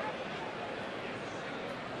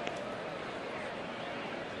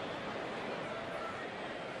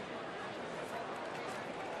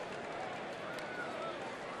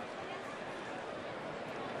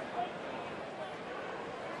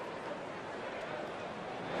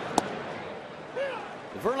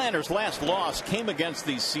 Verlander's last loss came against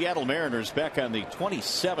the Seattle Mariners back on the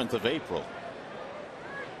 27th of April.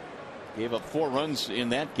 Gave up 4 runs in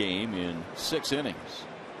that game in 6 innings.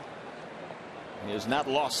 He has not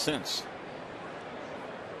lost since.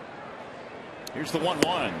 Here's the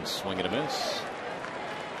 1-1. Swing and a miss.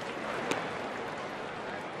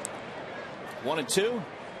 1-2.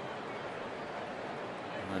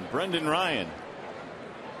 And Brendan Ryan.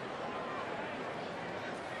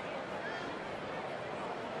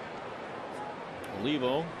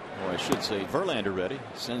 Olivo, or I should say Verlander, ready,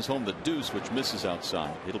 sends home the deuce, which misses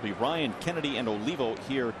outside. It'll be Ryan, Kennedy, and Olivo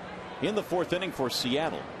here in the fourth inning for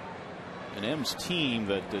Seattle. An M's team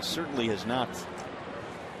that certainly has not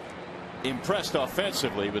impressed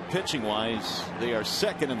offensively, but pitching wise they are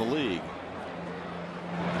second in the league.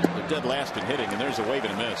 They're dead last in hitting, and there's a wave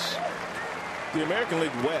and a miss. The American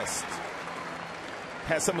League West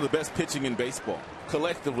has some of the best pitching in baseball,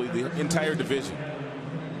 collectively the entire division.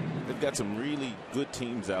 They've got some really good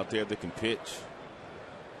teams out there that can pitch.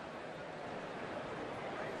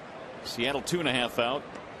 Seattle 2.5 out.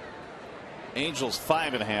 Angels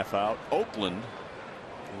 5.5 out. Oakland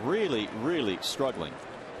really struggling.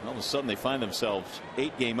 And all of a sudden they find themselves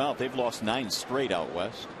 8 game out. They've lost 9 straight out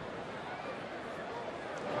west.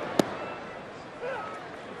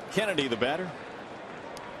 Kennedy the batter.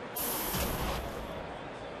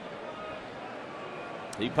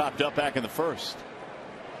 He popped up back in the first.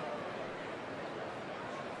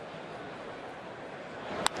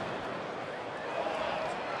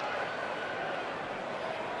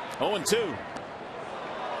 0-2.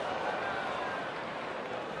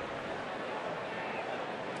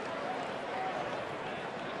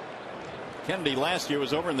 Kennedy last year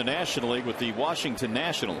was over in the National League with the Washington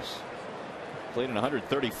Nationals. Played in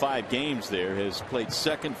 135 games there. Has played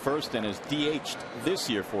second, first, and has DH'd this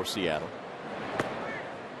year for Seattle.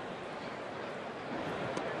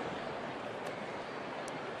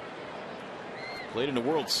 Played in the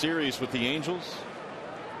World Series with the Angels.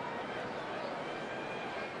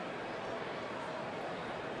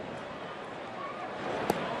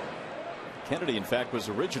 Kennedy, in fact, was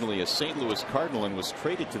originally a St. Louis Cardinal and was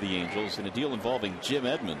traded to the Angels in a deal involving Jim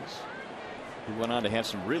Edmonds, who went on to have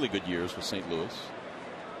some really good years with St. Louis.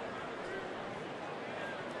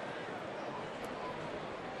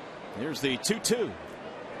 Here's the 2-2.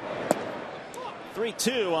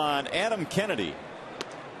 3-2 on Adam Kennedy.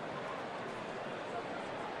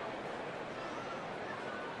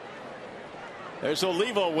 There's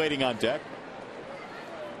Olivo waiting on deck.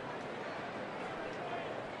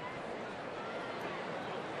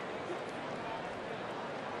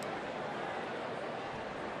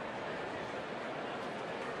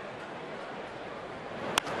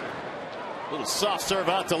 Little soft serve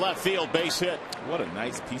out to left field, base hit. What a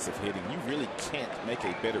nice piece of hitting. You really can't make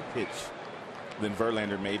a better pitch than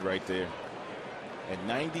Verlander made right there at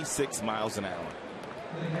 96 miles an hour.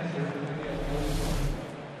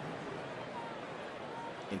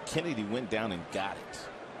 And Kennedy went down and got it.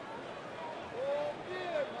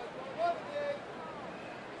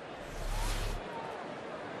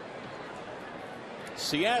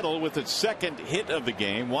 Seattle with its second hit of the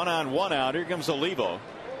game. 1-on-1 out. Here comes Olivo.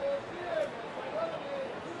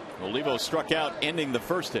 Olivo struck out ending the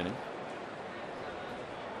first inning.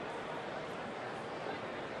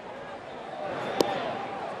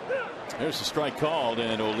 There's a strike called,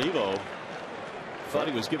 and Olivo thought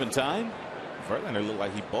he was given time. Verlander looked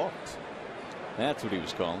like he balked. That's what he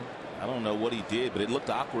was calling. I don't know what he did, but it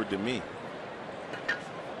looked awkward to me.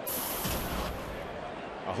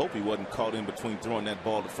 I hope he wasn't caught in between throwing that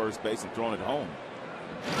ball to first base and throwing it home.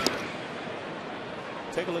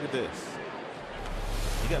 Take a look at this.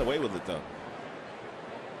 He got away with it, though.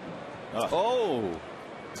 Oh,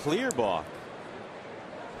 clear ball.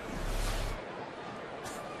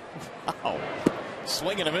 Wow.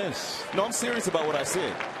 Swing and a miss. No, I'm serious about what I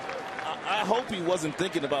said. I hope he wasn't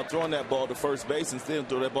thinking about throwing that ball to first base instead of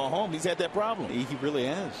throw that ball home. He's had that problem. He really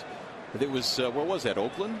has. But it was, where was that,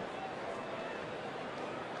 Oakland?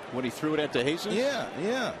 When he threw it at DeJesus? Yeah,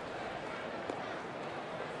 yeah.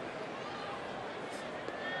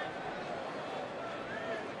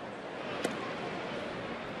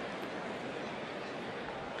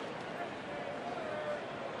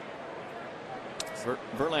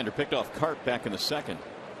 Verlander picked off Cart back in the second.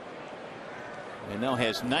 And now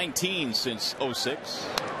has 19 since 06.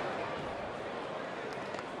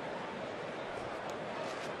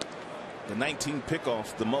 The 19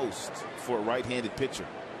 pickoffs, the most for a right-handed pitcher.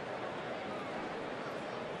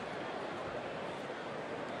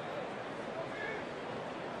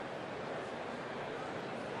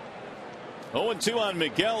 Oh, 2 on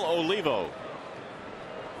Miguel Olivo.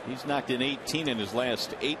 He's knocked in 18 in his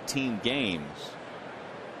last 18 games.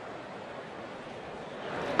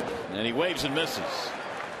 And he waves and misses.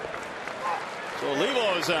 So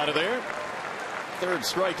Olivo is out of there. Third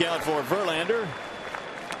strikeout for Verlander.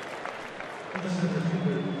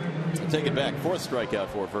 I'll take it back. Fourth strikeout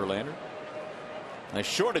for Verlander. I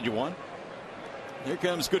shorted you one. Here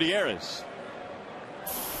comes Gutierrez.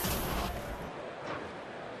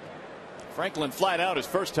 Franklin flat out his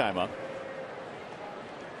first time up.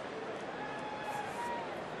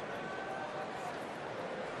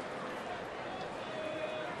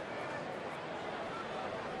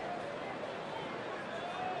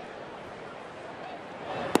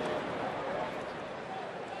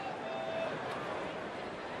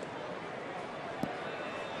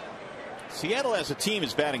 Seattle as a team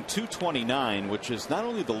is batting .229, which is not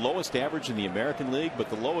only the lowest average in the American League, but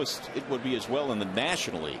the lowest it would be as well in the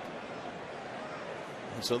National League.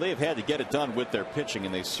 And so they have had to get it done with their pitching,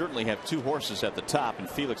 and they certainly have two horses at the top in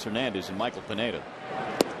Felix Hernandez and Michael Pineda.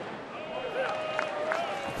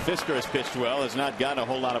 Fisker has pitched well, has not gotten a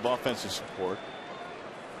whole lot of offensive support.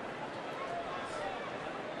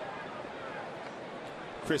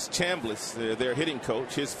 Chris Chambliss, their hitting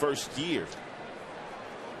coach, his first year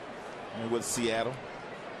with Seattle,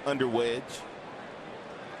 under Wedge.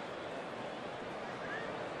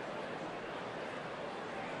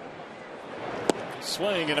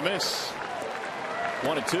 Swing and a miss.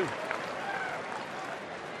 1-2.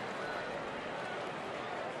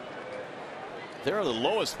 They're the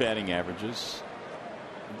lowest batting averages,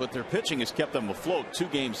 but their pitching has kept them afloat 2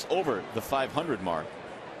 games over the 500 mark.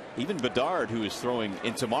 Even Bedard, who is throwing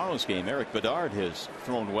in tomorrow's game, Eric Bedard has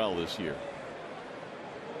thrown well this year.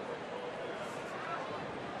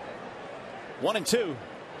 1-2,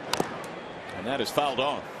 and that is fouled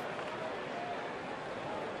off.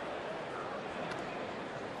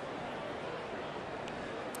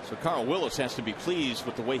 So Carl Willis has to be pleased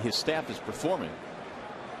with the way his staff is performing.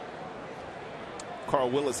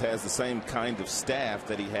 Carl Willis has the same kind of staff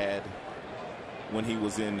that he had when he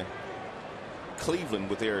was in Cleveland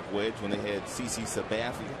with Eric Wedge, when they had CC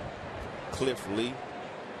Sabathia, Cliff Lee,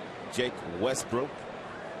 Jake Westbrook.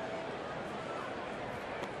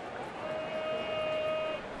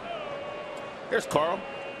 There's Carl,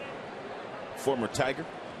 former Tiger.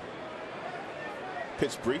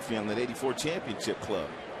 Pitched briefly on that '84 championship club.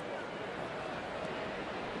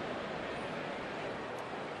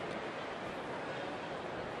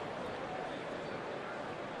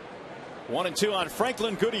 One and two on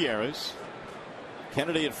Franklin Gutierrez.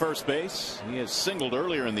 Kennedy at first base. He has singled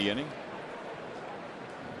earlier in the inning.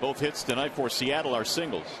 Both hits tonight for Seattle are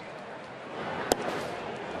singles.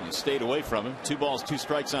 He stayed away from him. 2 balls, 2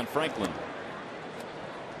 strikes on Franklin.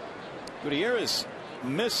 Gutierrez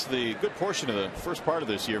missed the good portion of the first part of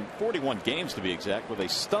this year, 41 games to be exact, with a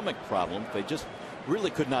stomach problem they just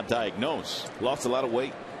really could not diagnose. Lost a lot of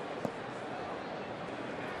weight.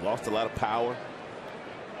 Lost a lot of power.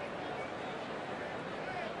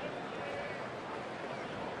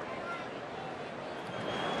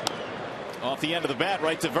 Off the end of the bat,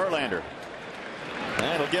 right to Verlander.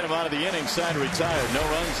 That'll get him out of the inning. Signed retired. No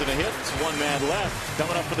runs and a hit. 1 man left.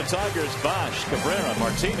 Coming up for the Tigers, Bosch, Cabrera,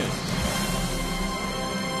 Martinez.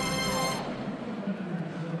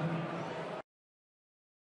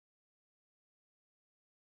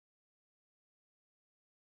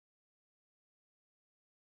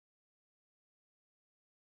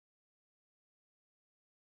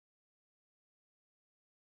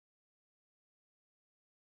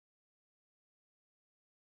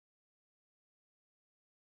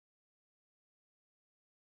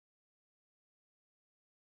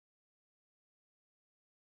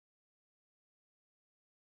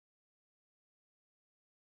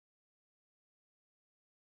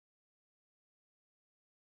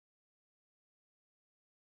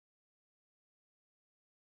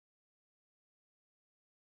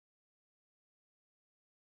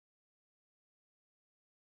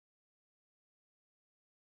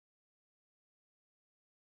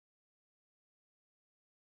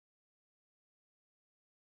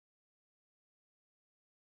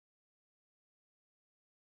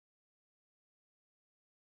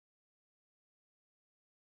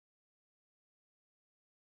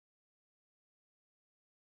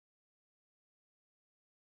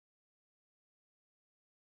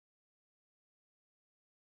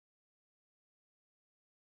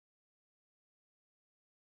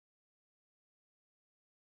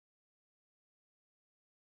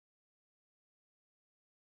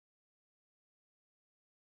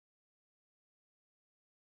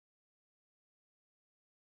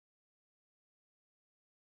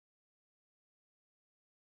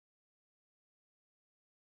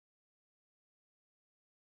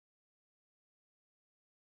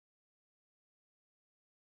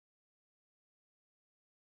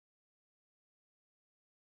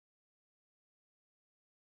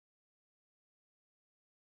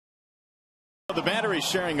 The Battery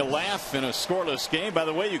sharing a laugh in a scoreless game. By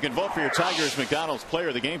the way, you can vote for your Tigers McDonald's player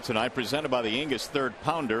of the game tonight, presented by the Angus Third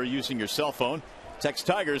Pounder, using your cell phone. Text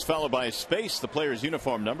Tigers followed by a space, the player's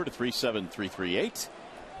uniform number, to 37338.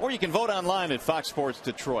 Or you can vote online at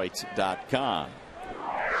foxsportsdetroit.com.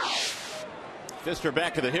 Pfister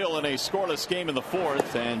back to the hill in a scoreless game in the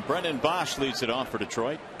fourth, and Brendan Bosch leads it off for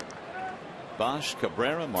Detroit. Bosch,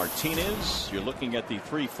 Cabrera, Martinez. You're looking at the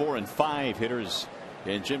 3, 4, and 5 hitters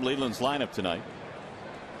in Jim Leland's lineup tonight.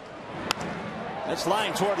 That's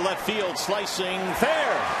line toward left field, slicing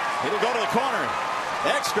fair. It'll go to the corner.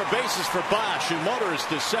 Extra bases for Bosch, who motors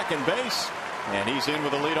to second base, and he's in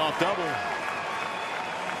with a leadoff double.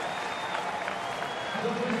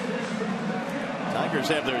 Tigers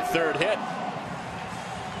have their third hit.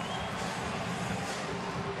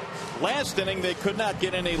 Last inning, they could not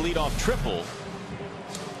get in a leadoff triple.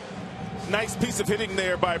 Nice piece of hitting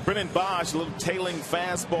there by Brennan Bosch. A little tailing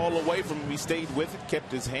fastball away from him. He stayed with it, kept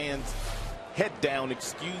his hands head down,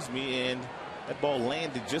 and that ball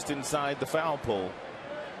landed just inside the foul pole.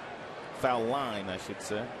 Foul line, I should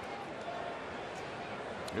say.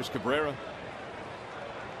 Here's Cabrera.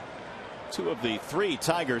 2 of the 3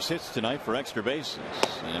 Tigers hits tonight for extra bases,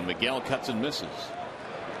 and Miguel cuts and misses.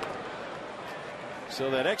 So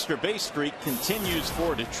that extra base streak continues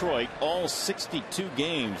for Detroit. All 62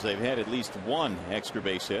 games they've had at least one extra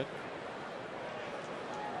base hit.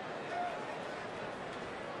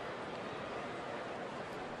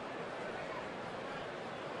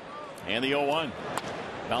 And the 0-1.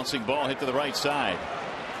 Bouncing ball hit to the right side.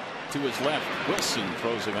 To his left. Wilson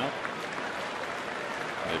throws him out.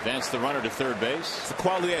 Advance the runner to third base. It's a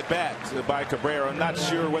quality at bat by Cabrera. I'm not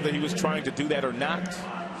sure whether he was trying to do that or not.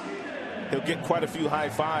 He'll get quite a few high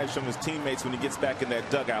fives from his teammates when he gets back in that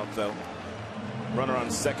dugout, though. Runner on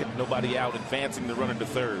second, nobody out, advancing the runner to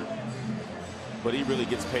third. But he really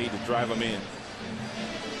gets paid to drive him in.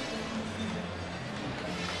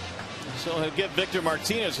 So he'll give Victor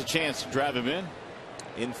Martinez a chance to drive him in.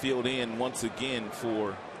 Infield in once again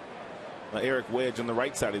for Eric Wedge on the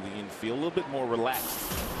right side of the infield. A little bit more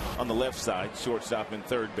relaxed on the left side. Shortstop and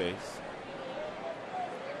third base.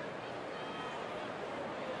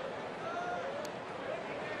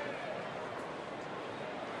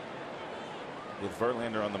 With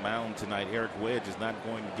Verlander on the mound tonight, Eric Wedge is not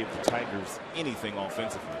going to give the Tigers anything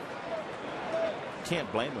offensively.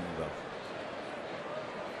 Can't blame him, though.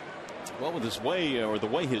 Well, with his way, or the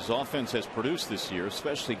way his offense has produced this year,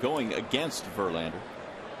 especially going against Verlander,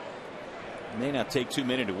 it may not take too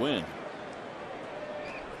many to win.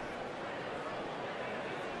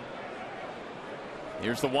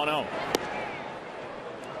 Here's the 1-0.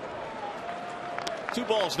 2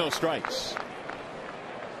 balls, no strikes.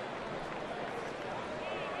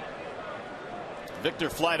 Victor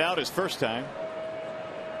flied out his first time.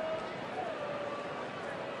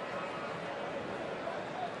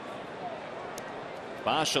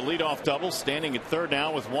 Bosch, a leadoff double, standing at third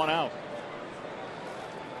now with 1 out.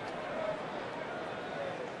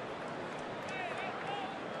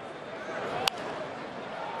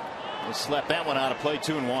 We'll slap that one out of play.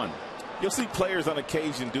 2-1. You'll see players on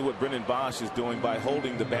occasion do what Brennan Bosch is doing by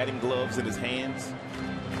holding the batting gloves in his hands.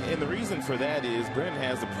 And the reason for that is Brennan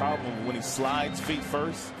has the problem when he slides feet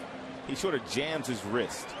first, he sort of jams his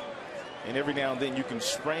wrist. And every now and then you can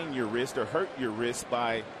sprain your wrist or hurt your wrist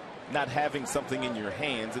by not having something in your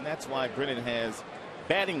hands. And that's why Brennan has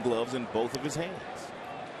batting gloves in both of his hands.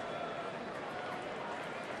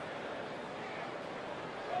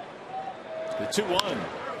 The 2-1.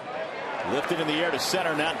 Lifted in the air to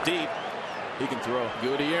center, not deep. He can throw.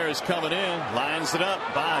 Gutierrez coming in, lines it up.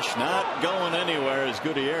 Bosch not going anywhere as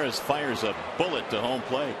Gutierrez fires a bullet to home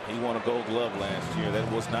plate. He won a Gold Glove last year.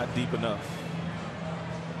 That was not deep enough.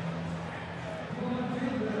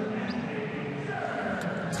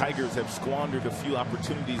 Tigers have squandered a few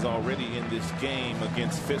opportunities already in this game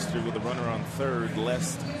against Pfister with a runner on third,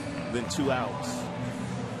 less than 2 outs.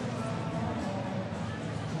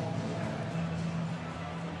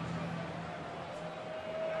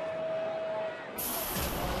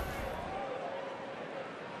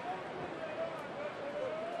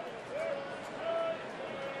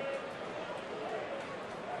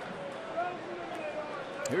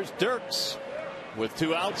 Here's Dirks with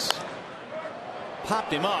 2 outs.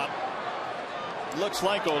 Popped him up. Looks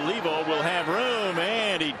like Olivo will have room,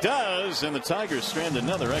 and he does. And the Tigers strand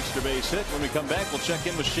another extra base hit. When we come back, we'll check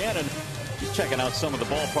in with Shannon. He's checking out some of the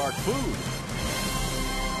ballpark food.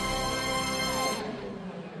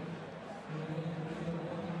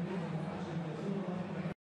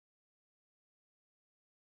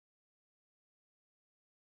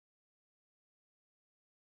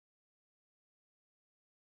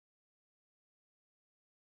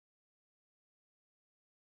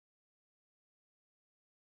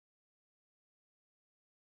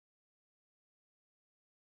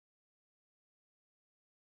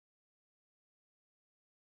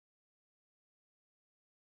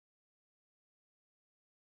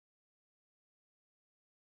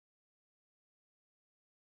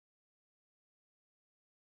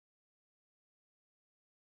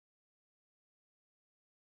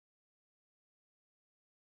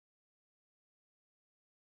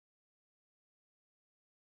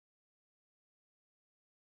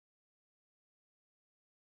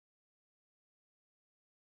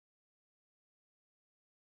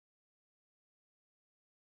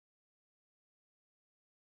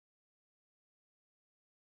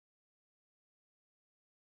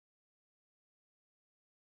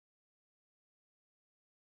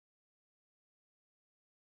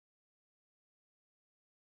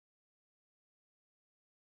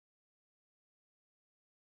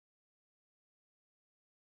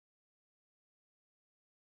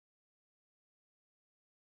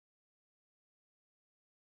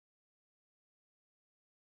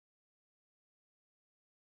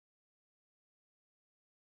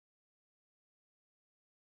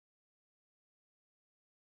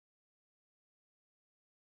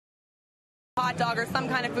 hot dog or some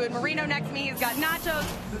kind of food. Marino next to me, he's got nachos.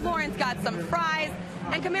 Lauren's got some fries.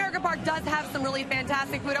 And Comerica Park does have some really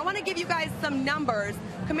fantastic food. I want to give you guys some numbers.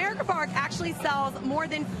 Comerica Park actually sells more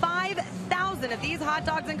than 5,000 of these hot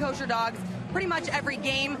dogs and kosher dogs pretty much every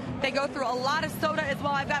game. They go through a lot of soda as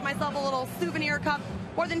well. I've got myself a little souvenir cup.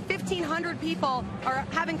 More than 1,500 people are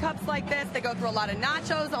having cups like this. They go through a lot of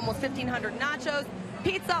nachos, almost 1,500 nachos.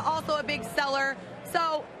 Pizza, also a big seller.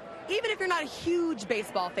 So even if you're not a huge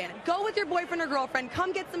baseball fan, go with your boyfriend or girlfriend.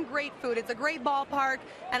 Come get some great food. It's a great ballpark,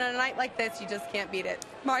 and on a night like this, you just can't beat it.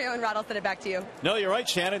 Mario and Rod, I'll send it back to you. No, you're right,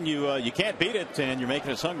 Shannon. You can't beat it, and you're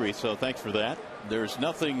making us hungry, so thanks for that. There's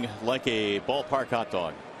nothing like a ballpark hot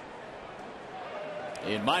dog.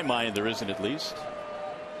 In my mind, there isn't, at least.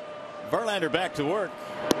 Verlander back to work,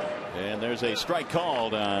 and there's a strike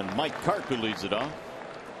called on Mike Karp, who leads it off.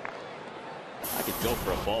 I could go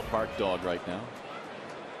for a ballpark dog right now.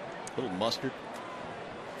 A little mustard,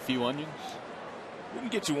 a few onions. We can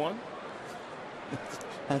get you one.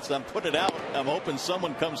 As I'm putting it out, I'm hoping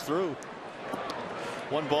someone comes through.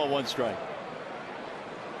 1 ball, 1 strike.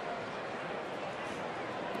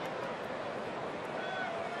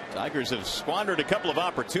 Tigers have squandered a couple of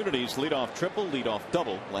opportunities. Leadoff triple, leadoff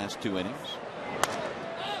double last 2 innings.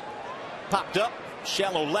 Popped up,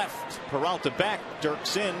 shallow left. Peralta back,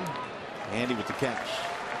 Dirks in. Andy with the catch.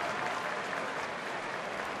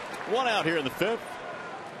 1 out here in the 5th.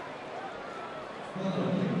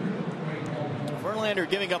 Verlander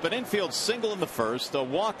giving up an infield single in the 1st, a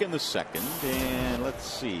walk in the 2nd, and let's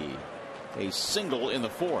see, a single in the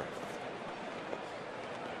 4th.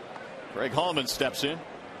 Greg Hallman steps in.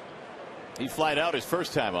 He flied out his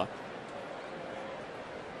first time up.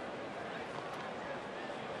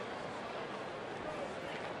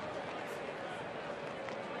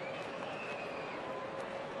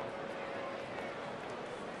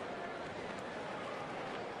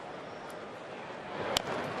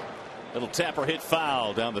 Little tapper hit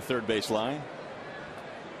foul down the third base line.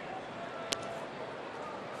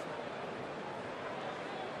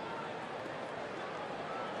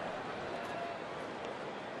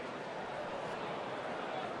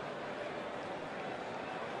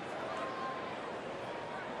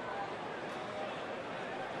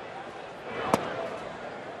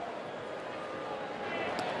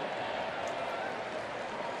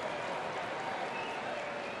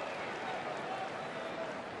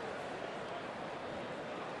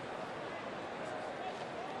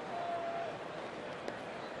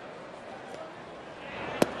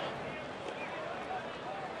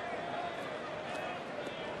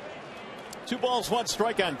 Two balls, 1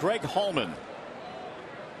 strike on Greg Hallman.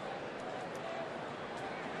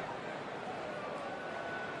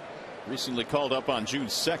 Recently called up on June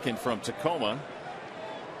 2nd from Tacoma.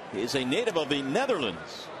 He is a native of the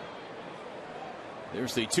Netherlands.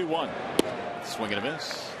 There's the 2-1. Swing and a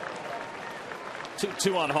miss.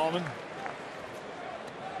 2-2 on Hallman.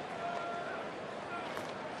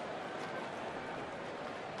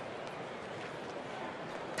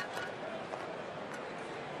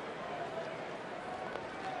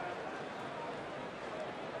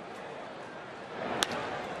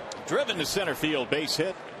 Driven to center field, base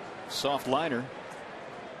hit, soft liner.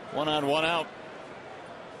 1 on, 1 out.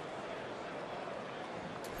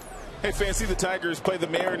 Hey fans, see the Tigers play the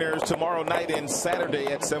Mariners tomorrow night and Saturday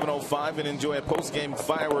at 7:05 and enjoy a post-game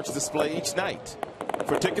fireworks display each night.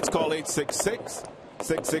 For tickets, call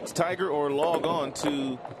 866-66-TIGER or log on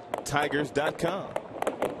to tigers.com.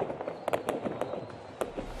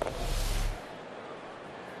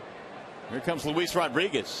 Here comes Luis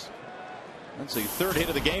Rodriguez. That's the 3rd hit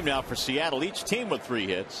of the game now for Seattle. Each team with 3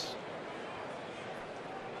 hits.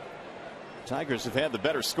 Tigers have had the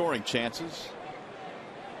better scoring chances.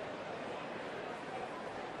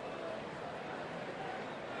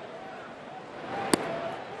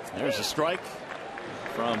 There's a strike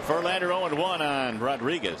from Verlander. 0-1 on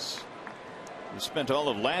Rodriguez. He spent all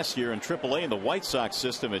of last year in AAA in the White Sox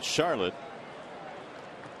system at Charlotte.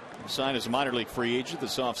 He signed as a minor league free agent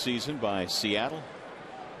this offseason by Seattle.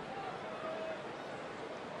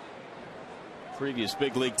 Previous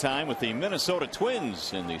big league time with the Minnesota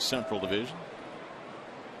Twins in the Central Division.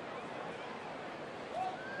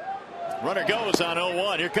 Runner goes on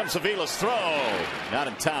 0-1. Here comes Avila's throw. Not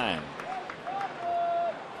in time.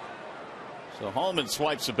 So Hallman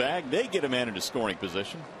swipes a bag. They get a man into scoring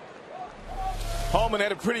position. Hallman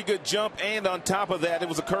had a pretty good jump, and on top of that, it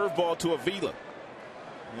was a curveball to Avila,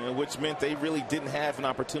 which meant they really didn't have an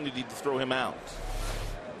opportunity to throw him out.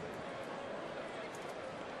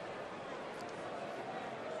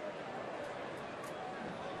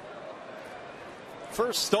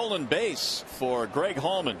 First stolen base for Greg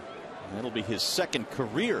Hallman. That'll be his 2nd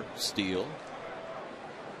career steal.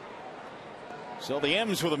 So the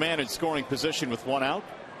M's with a man in scoring position with one out.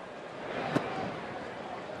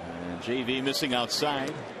 And JV missing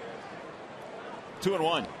outside.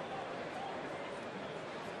 2-1.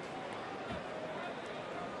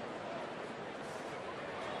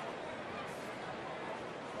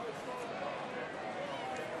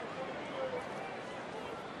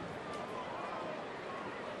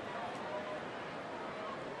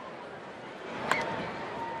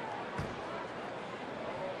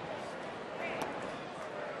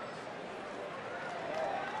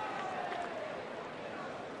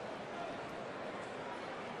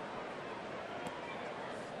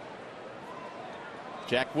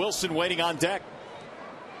 Jack Wilson waiting on deck.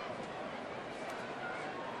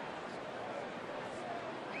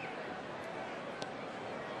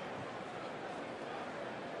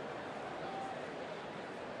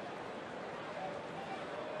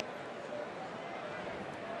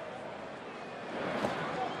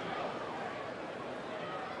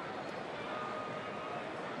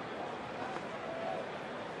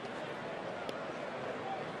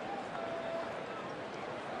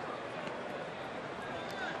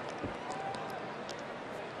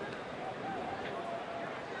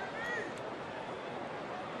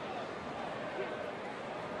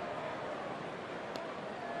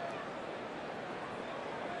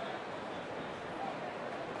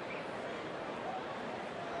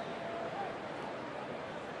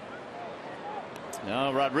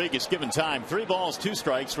 Now Rodriguez given time. 3 balls, 2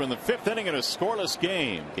 strikes. We're in the 5th inning in a scoreless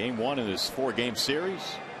game. Game 1 in this 4-game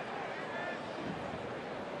series.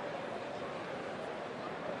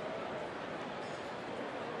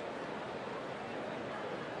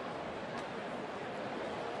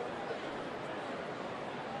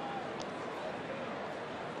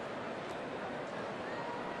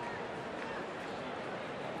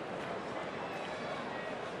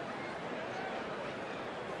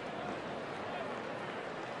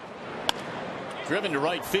 Driven to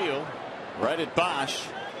right field, right at Bosch.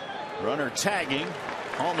 Runner tagging.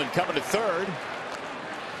 Hallman coming to third.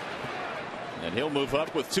 And he'll move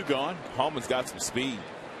up with 2 gone. Hallman's got some speed.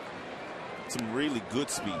 Some really good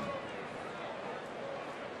speed.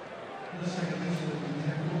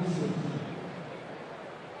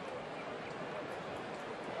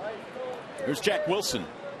 Here's Jack Wilson.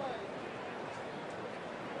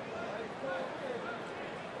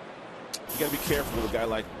 You got to be careful with a guy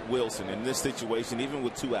like Wilson in this situation. Even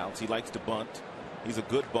with 2 outs, he likes to bunt. He's a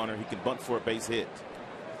good bunter. He can bunt for a base hit.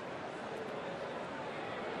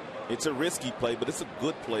 It's a risky play, but it's a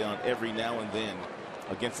good play on every now and then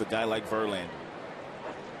against a guy like Verlander.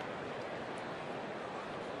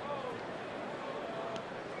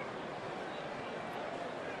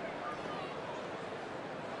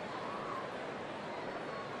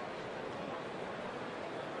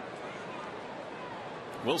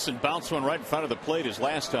 Wilson bounced one right in front of the plate his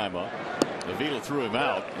last time up. Avila threw him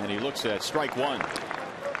out, and he looks at strike 1.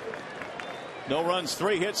 No runs,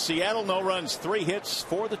 3 hits. Seattle, no runs, 3 hits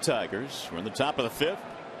for the Tigers. We're in the top of the 5th.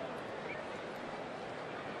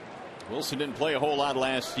 Wilson didn't play a whole lot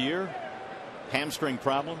last year. Hamstring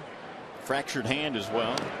problem, fractured hand as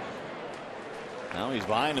well. Now he's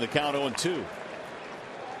behind in the count 0-2.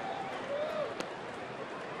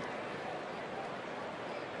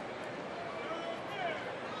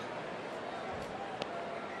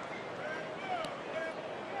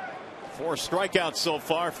 Four strikeouts so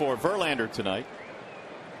far for Verlander tonight.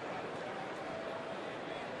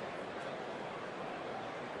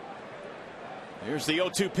 Here's the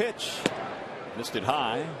 0-2 pitch. Missed it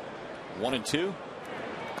high. 1-2.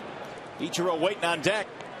 Ichiro waiting on deck.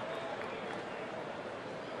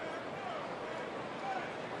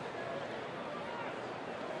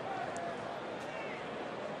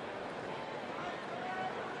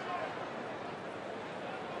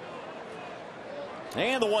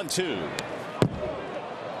 And the 1-2.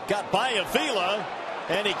 Got by Avila,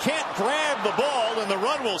 and he can't grab the ball, and the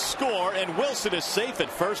run will score, and Wilson is safe at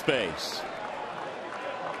first base.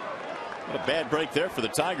 What a bad break there for the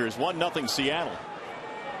Tigers. 1-0 Seattle.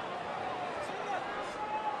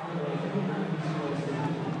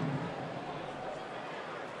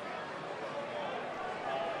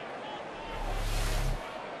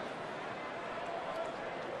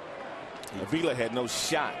 Avila had no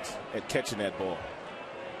shot at catching that ball.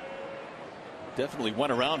 Definitely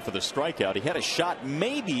went around for the strikeout. He had a shot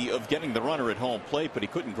maybe of getting the runner at home plate, but he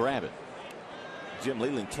couldn't grab it. Jim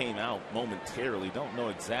Leyland came out momentarily. Don't know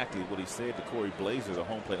exactly what he said to Corey Blazer, the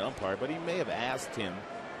home plate umpire, but he may have asked him,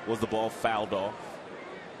 was the ball fouled off?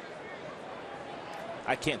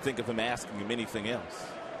 I can't think of him asking him anything else.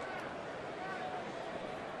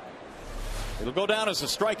 It'll go down as a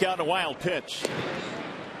strikeout and a wild pitch.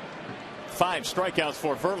 5 strikeouts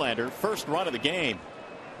for Verlander. First run of the game.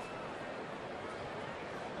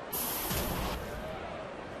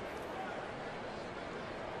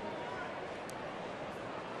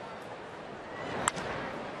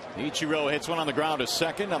 Ichiro hits one on the ground to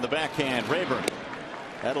second on the backhand. Rayburn.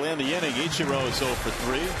 That'll end the inning. Ichiro is 0 for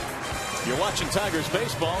 3. You're watching Tigers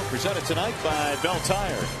baseball, presented tonight by Bell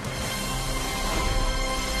Tire.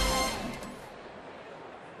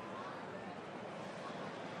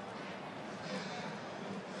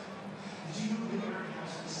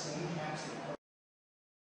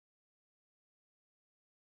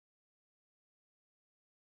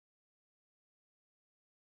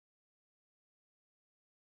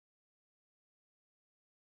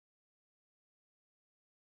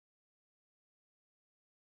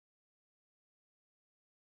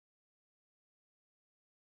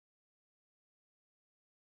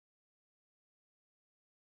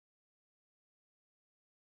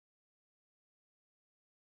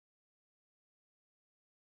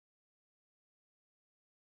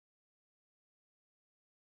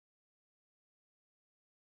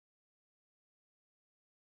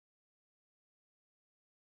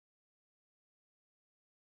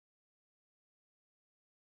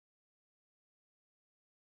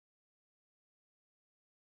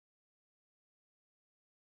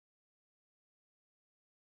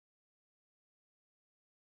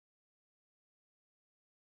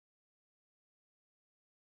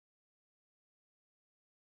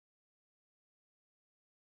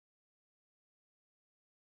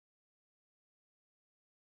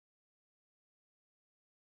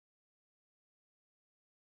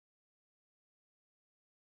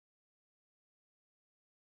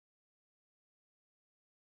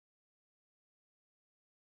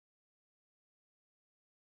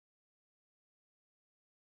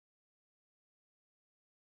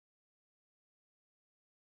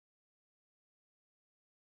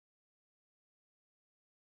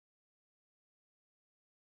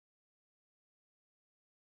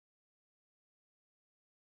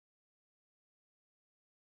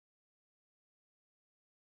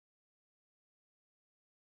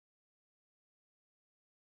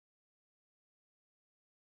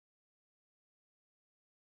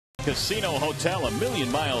 Casino Hotel a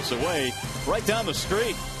million miles away, right down the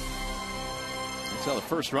street. That's how the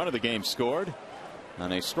first run of the game scored.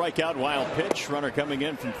 On a strikeout wild pitch, runner coming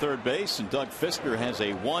in from third base, and Doug Fisker has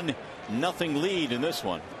a 1-0 lead in this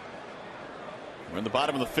one. We're in the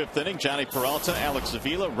bottom of the fifth inning. Johnny Peralta, Alex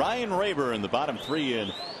Avila, Ryan Rayburn in the bottom three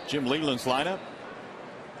in Jim Leyland's lineup.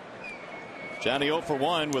 Johnny 0 for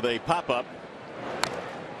 1 with a pop-up.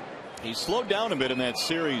 He slowed down a bit in that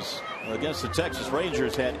series against the Texas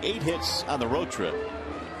Rangers, had 8 hits on the road trip.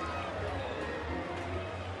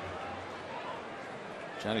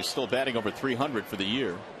 Johnny's still batting over 300 for the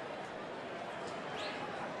year.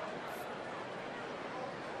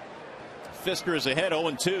 Fisker is ahead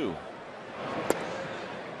 0-2.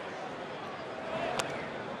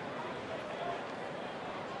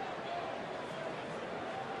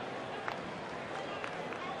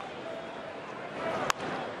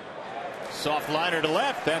 Soft liner to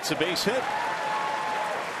left. That's a base hit.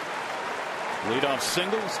 Leadoff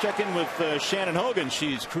singles. Check in with Shannon Hogan.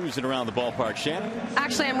 She's cruising around the ballpark. Shannon?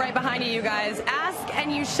 Actually, I'm right behind you guys. Ask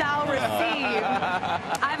and you shall receive.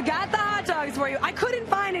 I've got the hot dogs for you. I couldn't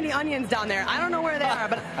find any onions down there. I don't know where they are,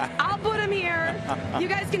 but I'll put them here. You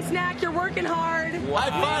guys can snack. You're working hard. High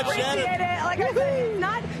five, Appreciate Shannon. it. Like I said,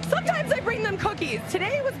 not. Sometimes I bring them cookies.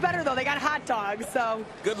 Today was better though. They got hot dogs. So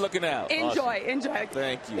good looking out. Enjoy. Enjoy.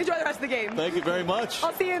 Thank you. Enjoy the rest of the game. Thank you very much.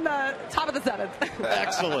 I'll see you in the top of the 7th.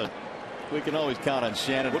 Excellent. We can always count on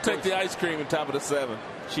Shannon. We'll take the ice cream on top of the 7.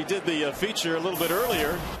 She did the feature a little bit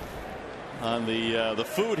earlier on the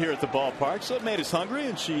food here at the ballpark, so it made us hungry,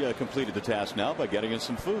 and she completed the task now by getting us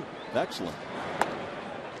some food. Excellent.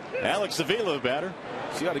 Alex Avila, the batter.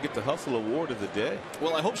 She ought to get the Hustle Award of the day.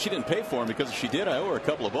 Well, I hope she didn't pay for him, because if she did, I owe her a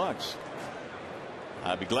couple of bucks.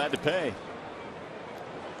 I'd be glad to pay.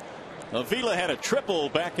 Avila had a triple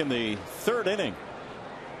back in the 3rd inning.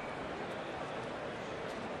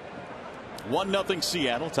 1-0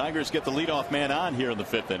 Seattle. Tigers get the leadoff man on here in the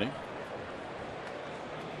 5th inning.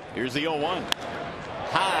 Here's the 0-1.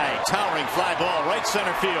 High, towering fly ball, right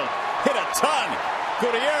center field. Hit a ton.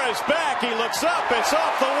 Gutierrez back. He looks up. It's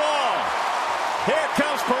off the wall. Here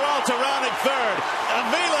comes Peralta rounding third.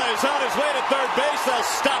 Avila is on his way to third base. They'll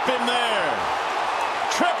stop him there.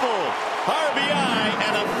 Triple RBI,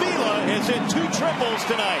 and Avila is in 2 triples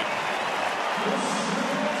tonight.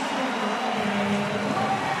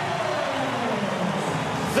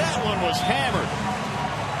 That one was hammered.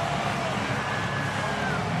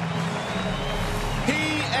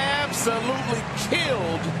 He absolutely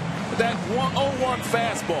killed that 1-0-1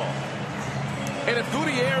 fastball. And if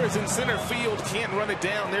Gutierrez in center field can't run it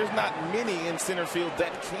down, there's not many in center field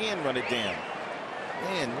that can run it down.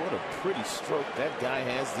 Man, what a pretty stroke that guy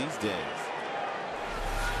has these days.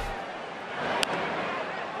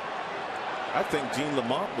 I think Gene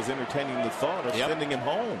Lamont was entertaining the thought of sending him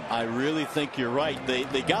home. I really think you're right.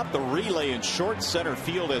 They got the relay in short center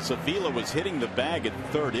field as Avila was hitting the bag at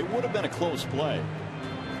third. It would have been a close play.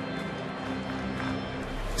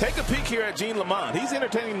 Take a peek here at Gene Lamont. He's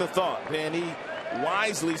entertaining the thought, and he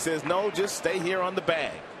wisely says, no, just stay here on the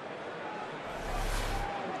bag.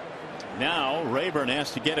 Now Rayburn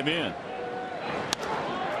has to get him in.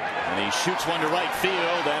 And he shoots one to right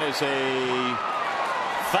field. That is a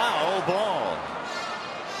foul ball.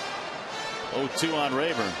 0-2 on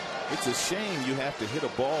Rayburn. It's a shame you have to hit a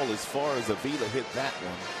ball as far as Avila hit that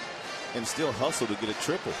one and still hustle to get a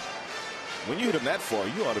triple. When you hit him that far,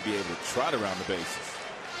 you ought to be able to trot around the bases.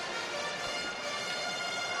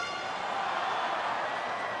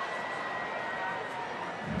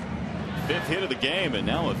 Fifth hit of the game, and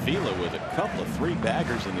now Avila with a couple of three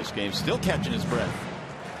baggers in this game, still catching his breath.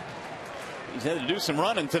 He's had to do some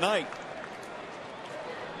running tonight.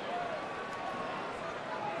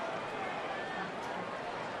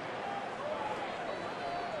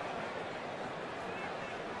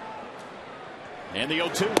 And the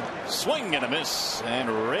 0-2 swing and a miss, and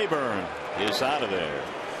Rayburn is out of there.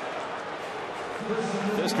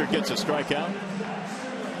 Fister gets a strikeout.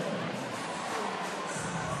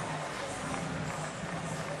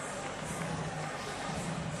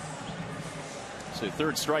 The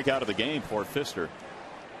third strikeout of the game for Fister.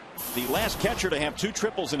 The last catcher to have 2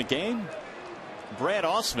 triples in a game, Brad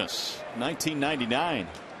Ausmus, 1999.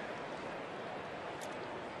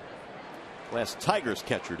 Last Tigers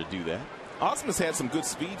catcher to do that. Ausmus had some good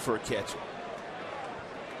speed for a catcher.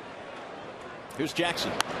 Here's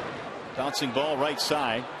Jackson. Bouncing ball right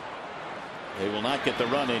side. They will not get the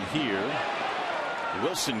run in here.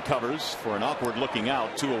 Wilson covers for an awkward looking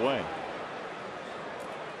out, 2 away.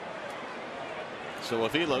 So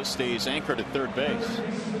Avila stays anchored at third base.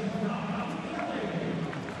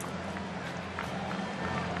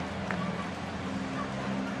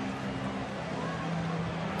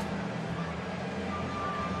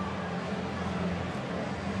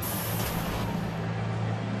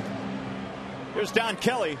 Here's Don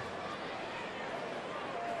Kelly.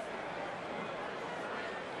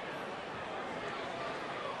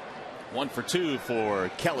 One for 2 for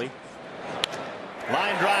Kelly.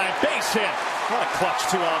 Line drive, base hit. What a clutch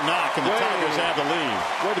 2-out knock, and the Tigers have the lead.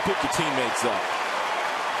 Way to pick your teammates up.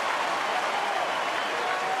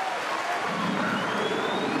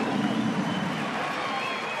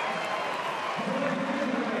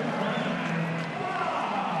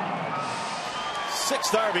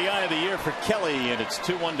 Sixth RBI of the year for Kelly, and it's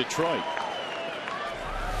 2-1 Detroit.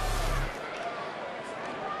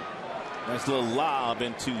 Nice little lob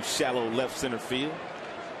into shallow left center field.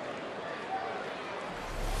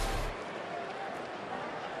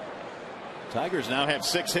 Tigers now have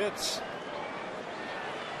 6 hits.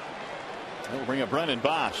 They'll bring up Brennan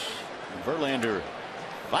Bosch. Verlander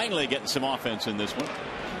finally getting some offense in this one.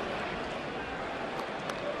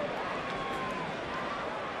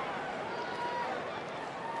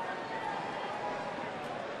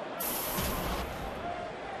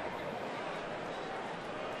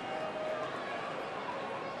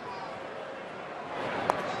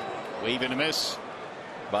 Wave and a miss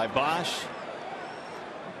by Bosch.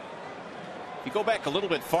 If you go back a little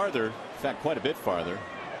bit farther, in fact quite a bit farther,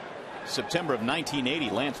 September of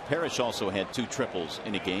 1980, Lance Parrish also had 2 triples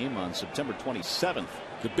in a game on September 27th.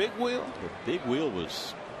 The big wheel? The big wheel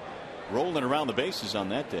was rolling around the bases on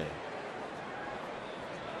that day.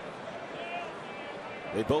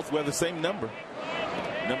 They both wear the same number.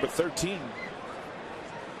 Number 13.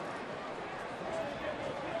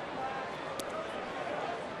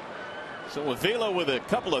 So Avila with a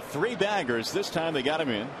couple of 3 baggers. This time they got him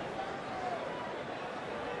in.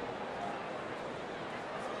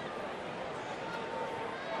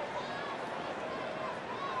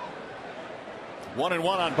 One and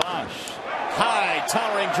one on Bosch. High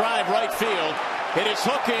towering drive right field. It is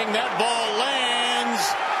hooking. That ball lands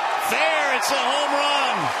there. It's a home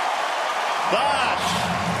run. Bosch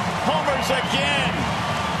homers again.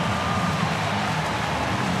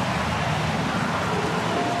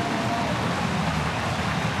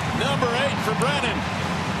 Number 8 for Brennan.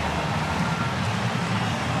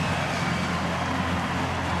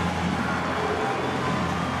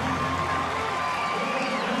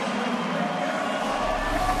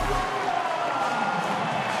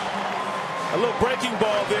 A little breaking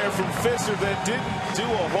ball ball there from Fisher that didn't do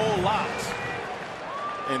a whole lot.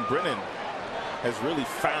 And Brennan has really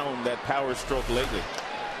found that power stroke lately.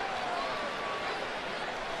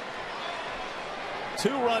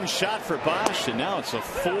 2-run shot for Bosch, and now it's a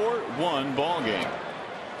 4-1 ball game.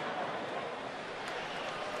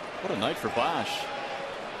 What a night for Bosch.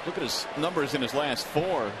 Look at his numbers in his last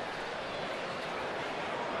 4.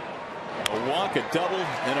 A walk, a double,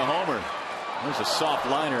 and a homer. There's a soft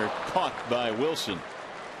liner caught by Wilson.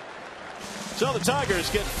 So the Tigers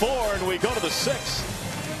get 4, and we go to the 6th.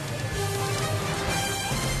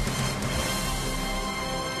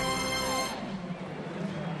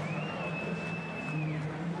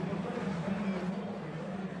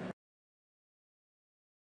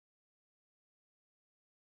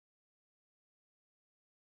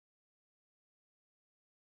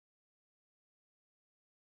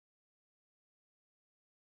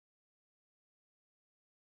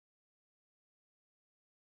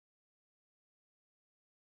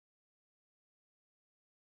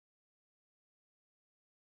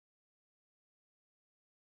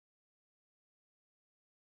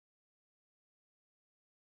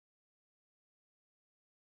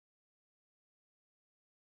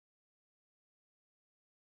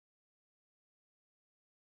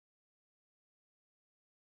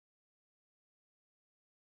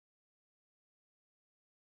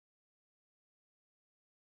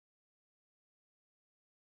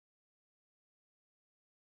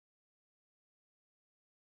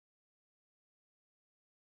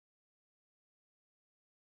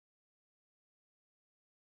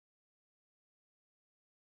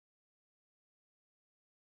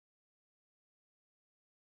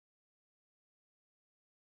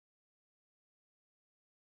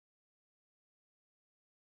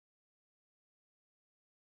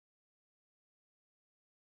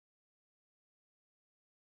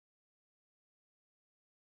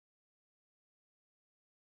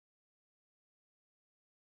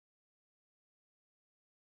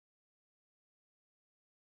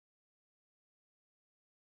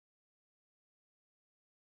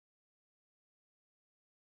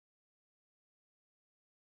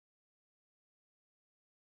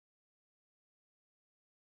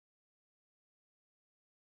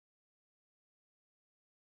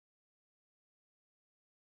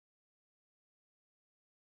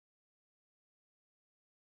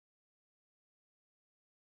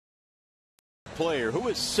 Player who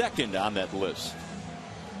is second on that list.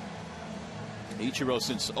 Ichiro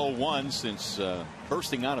since 01, since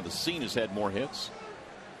bursting out of the scene, has had more hits.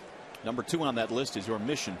 Number 2 on that list is your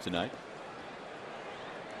mission tonight.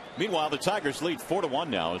 Meanwhile, the Tigers lead 4-1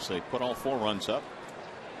 now as they put all 4 runs up.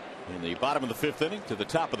 In the bottom of the 5th inning, to the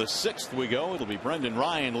top of the 6th we go. It'll be Brendan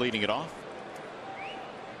Ryan leading it off.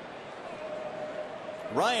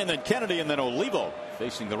 Ryan, then Kennedy, and then Olivo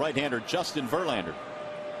facing the right-hander Justin Verlander.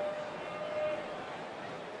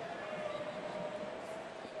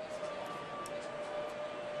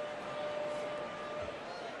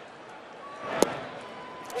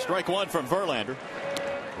 Strike 1 from Verlander.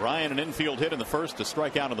 Ryan, an infield hit in the first to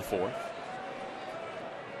strike out in the 4th.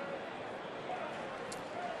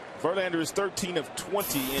 Verlander is 13 of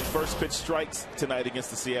 20 in first pitch strikes tonight against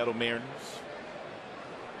the Seattle Mariners.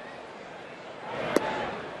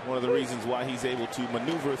 One of the reasons why he's able to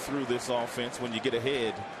maneuver through this offense. When you get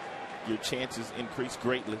ahead, your chances increase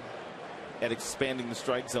greatly at expanding the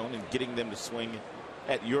strike zone and getting them to swing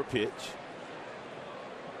at your pitch.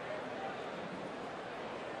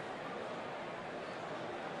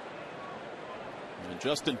 And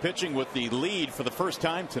Justin pitching with the lead for the first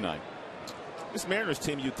time tonight. This Mariners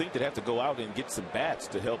team, you'd think they'd have to go out and get some bats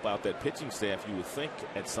to help out that pitching staff. You would think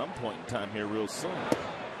at some point in time here real soon.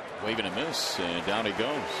 Waving a miss, and down he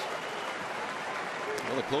goes.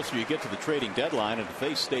 Well, the closer you get to the trading deadline, and if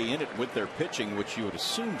they stay in it with their pitching, which you would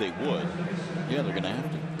assume they would, yeah, they're going to have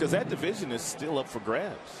to. Because that division is still up for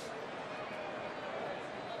grabs.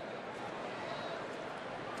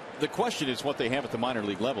 The question is what they have at the minor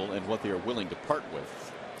league level and what they are willing to part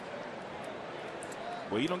with.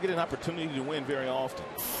 Well, you don't get an opportunity to win very often.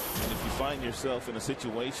 And if you find yourself in a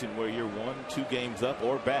situation where you're 1-2 games up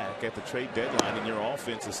or back at the trade deadline and your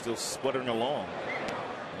offense is still sputtering along,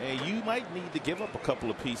 you might need to give up a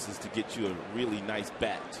couple of pieces to get you a really nice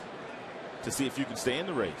bat to see if you can stay in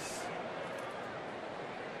the race.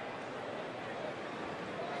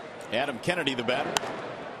 Adam Kennedy, the batter,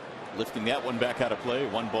 lifting that one back out of play.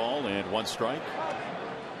 1 ball and 1 strike.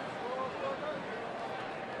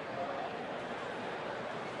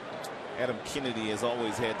 Adam Kennedy has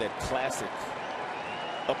always had that classic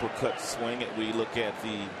uppercut swing. We look at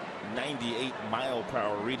the 98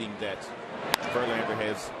 mile-per-hour reading that Verlander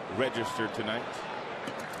has registered tonight.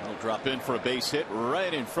 He'll drop in for a base hit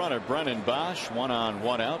right in front of Brennan Bosch. 1 on,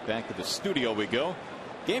 1 out. Back to the studio we go.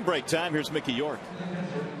 Game break time. Here's Mickey York.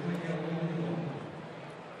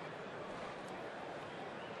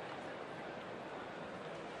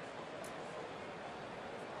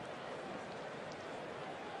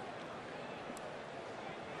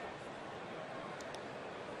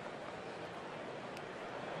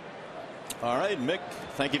 All right, Mick,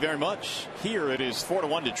 thank you very much. Here it is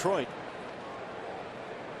 4-1 Detroit.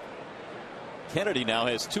 Kennedy now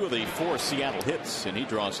has 2 of the 4 Seattle hits, and he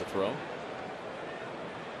draws a throw.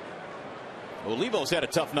 Olivo's had a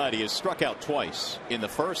tough night. He has struck out twice in the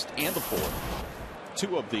first and the fourth.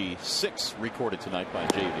 2 of the 6 recorded tonight by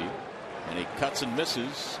JV. And he cuts and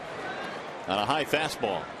misses on a high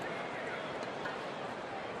fastball.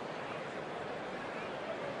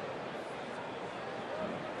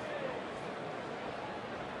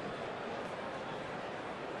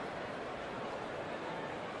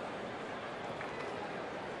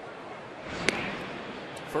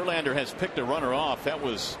 Verlander has picked a runner off. That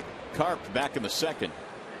was Carp back in the second.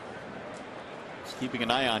 He's keeping an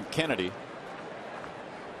eye on Kennedy,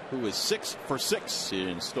 who is 6 for 6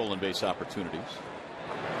 in stolen base opportunities.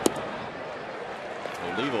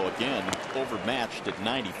 Olivo again overmatched at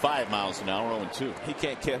 95 miles an hour, 0-2. He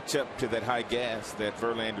can't catch up to that high gas that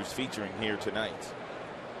Verlander's featuring here tonight.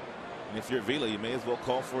 And if you're Vila, you may as well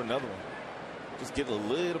call for another one. Just get a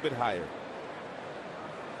little bit higher.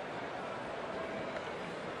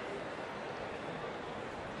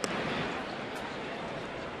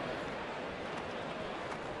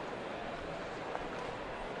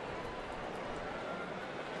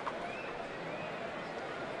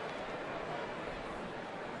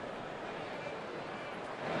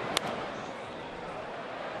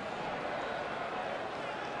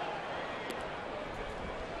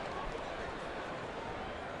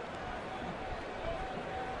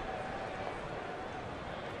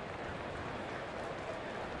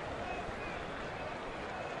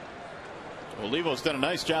 Olivo's done a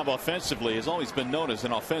nice job offensively. Has always been known as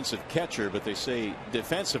an offensive catcher, but they say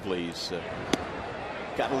defensively he's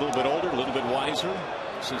gotten a little bit older, a little bit wiser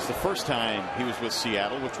since the first time he was with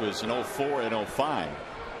Seattle, which was in 04 and 05.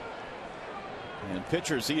 And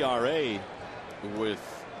pitcher's ERA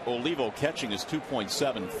with Olivo catching is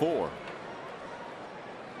 2.74.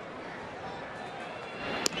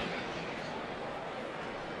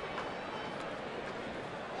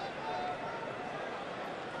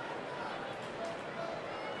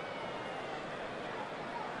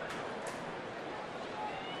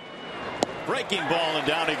 Breaking ball, and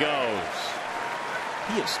down he goes.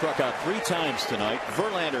 He has struck out 3 times tonight.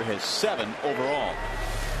 Verlander has 7 overall.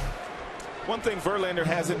 One thing Verlander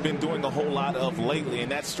hasn't been doing a whole lot of lately,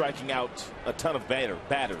 and that's striking out a ton of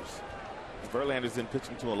batters. Verlander's been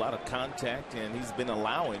pitching to a lot of contact, and he's been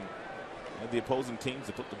allowing the opposing teams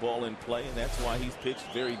to put the ball in play, and that's why he's pitched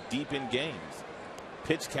very deep in games.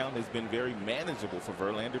 Pitch count has been very manageable for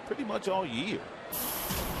Verlander pretty much all year.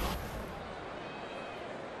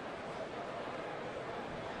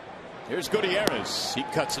 Here's Gutierrez. He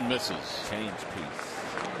cuts and misses. Change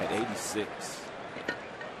piece at 86.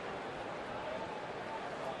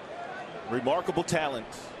 Remarkable talent.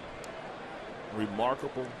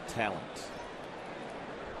 Remarkable talent.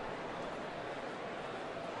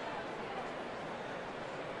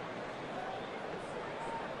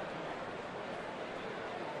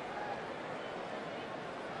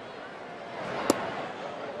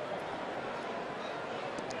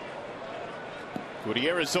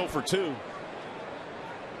 Gutierrez 0 for 2.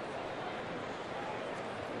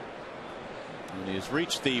 And he has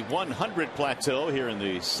reached the 100 plateau here in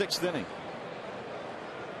the 6th inning.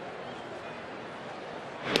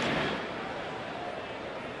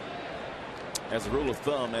 As a rule of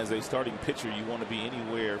thumb, as a starting pitcher, you want to be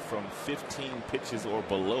anywhere from 15 pitches or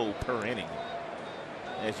below per inning.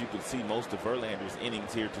 As you can see, most of Verlander's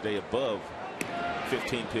innings here today above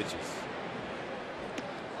 15 pitches.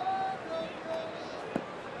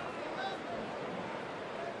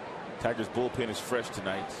 Tigers bullpen is fresh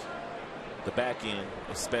tonight. The back end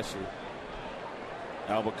especially.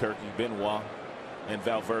 Albuquerque, Benoit, and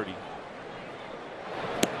Valverde.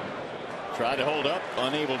 Tried to hold up,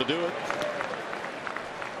 unable to do it.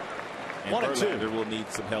 And 1 and 2. Verlander will need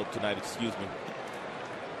some help tonight, excuse me.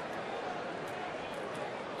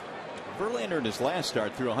 Verlander in his last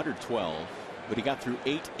start threw 112, but he got through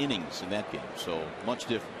 8 innings in that game, so much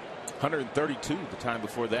different. 132 the time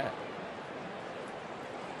before that.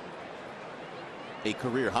 A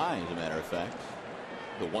career high, as a matter of fact.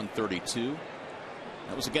 The 132.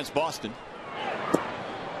 That was against Boston.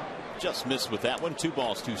 Just missed with that one. 2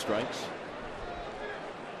 balls, 2 strikes.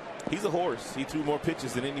 He's a horse. He threw more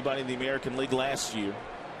pitches than anybody in the American League last year.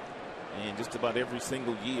 And just about every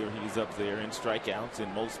single year he's up there in strikeouts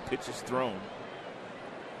and most pitches thrown.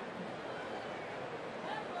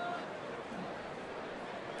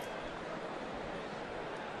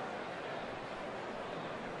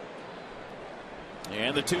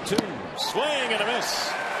 And the 2-2. Swing and a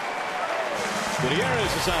miss.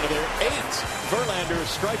 Gutierrez is out of there. 8 Verlander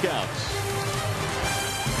strikeouts.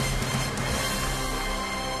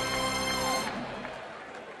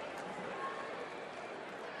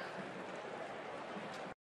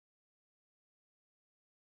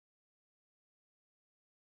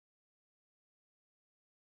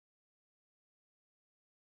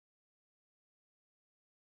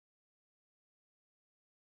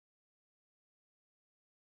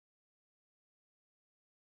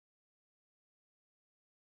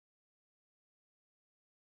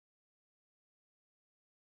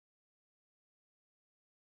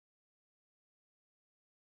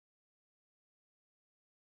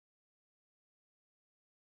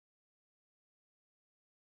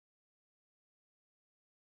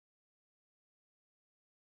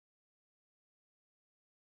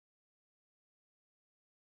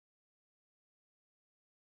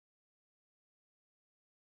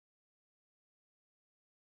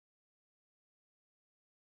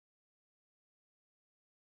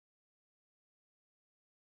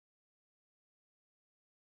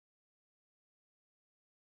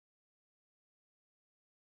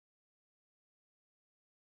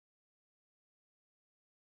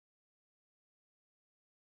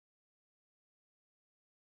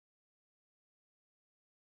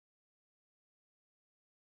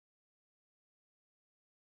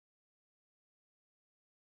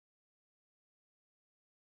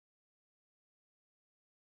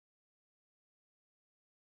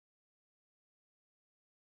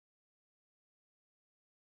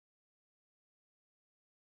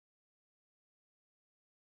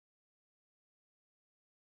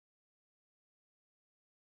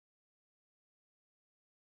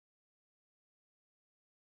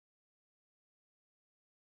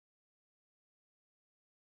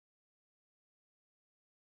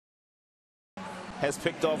 Has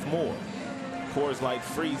picked off more. Coors Light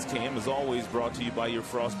Freeze Cam is always brought to you by your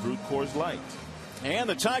Frost Brewed Coors Light. And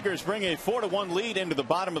the Tigers bring a 4-1 lead into the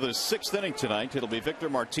bottom of the 6th inning tonight. It'll be Victor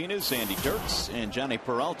Martinez, Andy Dirks, and Johnny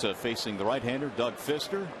Peralta facing the right-hander Doug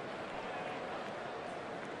Fister.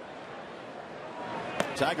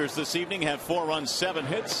 Tigers this evening have 4 runs, 7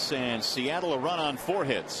 hits, and Seattle a run on 4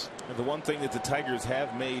 hits. And the one thing that the Tigers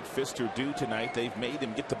have made Fister do tonight, they've made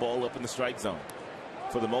him get the ball up in the strike zone.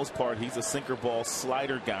 For the most part, he's a sinker ball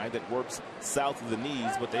slider guy that works south of the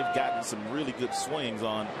knees, but they've gotten some really good swings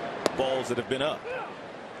on balls that have been up.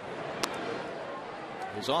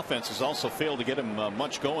 His offense has also failed to get him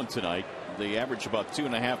much going tonight. They average about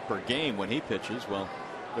 2.5 per game when he pitches. Well,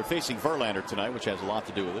 they're facing Verlander tonight, which has a lot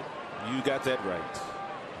to do with it. You got that right.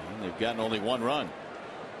 And they've gotten only 1 run.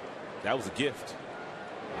 That was a gift.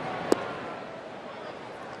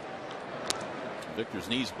 Victor's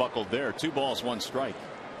knees buckled there. 2 balls, 1 strike.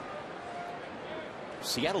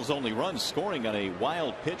 Seattle's only run scoring on a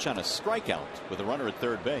wild pitch on a strikeout with a runner at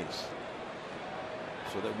third base.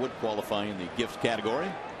 So that would qualify in the gift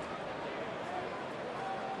category.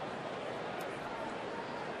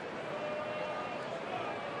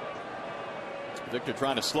 Victor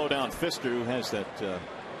trying to slow down Fister, who has that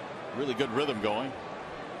really good rhythm going.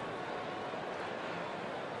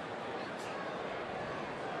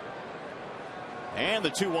 And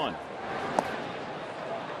the 2-1.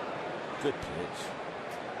 Good pitch.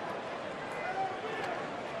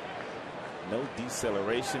 No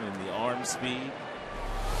deceleration in the arm speed.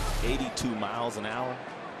 82 miles an hour.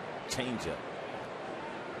 Changeup.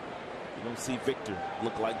 You don't see Victor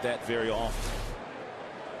look like that very often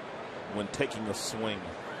when taking a swing.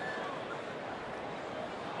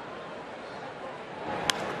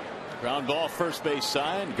 Ground ball, first base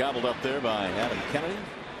side, gobbled up there by Adam Kennedy.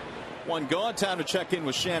 1 gone. Time to check in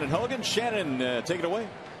with Shannon Hogan. Shannon, take it away.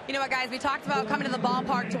 You know what, guys, we talked about coming to the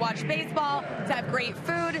ballpark to watch baseball, to have great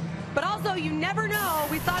food, but also you never know.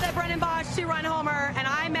 We saw that Brennan Bosch 2-run homer, and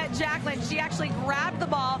I met Jacqueline. She actually grabbed the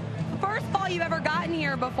ball. First ball you've ever gotten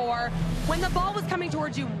here before. When the ball was coming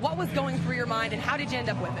towards you, what was going through your mind, and how did you end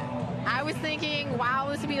up with it? I was thinking, wow,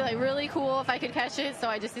 this would be like really cool if I could catch it, so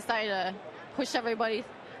I just decided to push everybody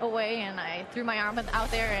away, and I threw my arm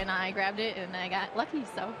out there, and I grabbed it, and I got lucky.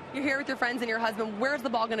 So You're here with your friends and your husband. Where's the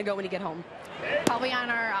ball going to go when you get home? probably on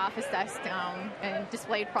our office desk and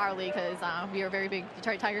displayed proudly because we are very big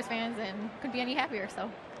Detroit Tigers fans and couldn't be any happier. So.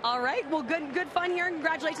 All right, well, good fun here.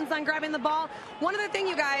 Congratulations on grabbing the ball. One other thing,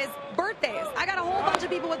 you guys, birthdays. I got a whole bunch of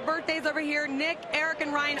people with birthdays over here. Nick, Eric,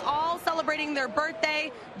 and Ryan all celebrating their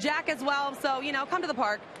birthday. Jack as well. So, you know, come to the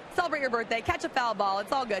park, celebrate your birthday, catch a foul ball.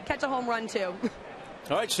 It's all good. Catch a home run, too.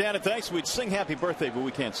 All right, Shannon, thanks. We'd sing happy birthday, but we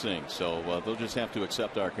can't sing. So they'll just have to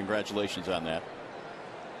accept our congratulations on that.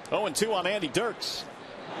 0-2 on Andy Dirks.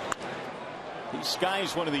 He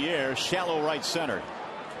skies one in the air, shallow right center.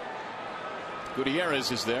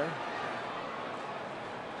 Gutierrez is there.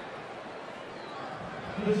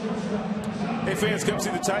 Hey fans, come see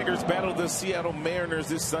the Tigers battle the Seattle Mariners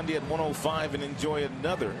this Sunday at 1:05 and enjoy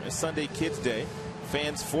another Sunday Kids Day.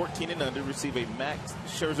 Fans 14 and under receive a Max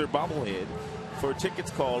Scherzer bobblehead. For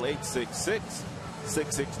tickets, call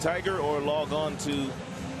 866-66-TIGER or log on to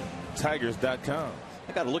tigers.com.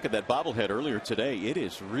 I got to look at that bobblehead earlier today. It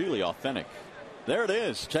is really authentic. There it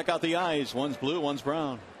is. Check out the eyes. One's blue, one's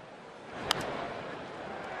brown.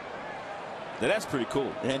 Now that's pretty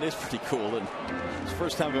cool. Yeah, it is pretty cool. And it's the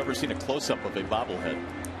first time I've ever seen a close-up of a bobblehead.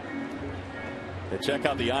 They check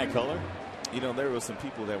out the eye color. You know, there were some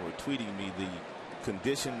people that were tweeting me the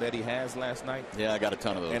condition that he has last night. Yeah, I got a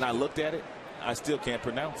ton of those. And I looked at it. I still can't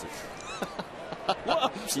pronounce it.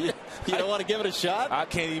 Well, you don't want to give it a shot? I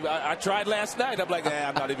can't even. I tried last night. I'm like,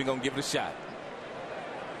 I'm not even going to give it a shot.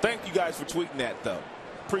 Thank you guys for tweeting that, though.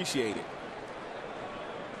 Appreciate it.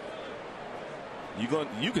 You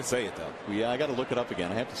can say it, though. Yeah, I got to look it up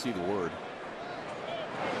again. I have to see the word.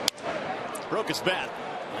 Broke his bat.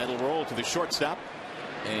 That'll roll to the shortstop,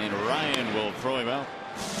 and Ryan will throw him out.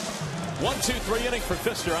 1-2-3 inning for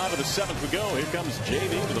Pfister. Out of the seventh we go. Here comes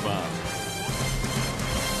JV to the mound.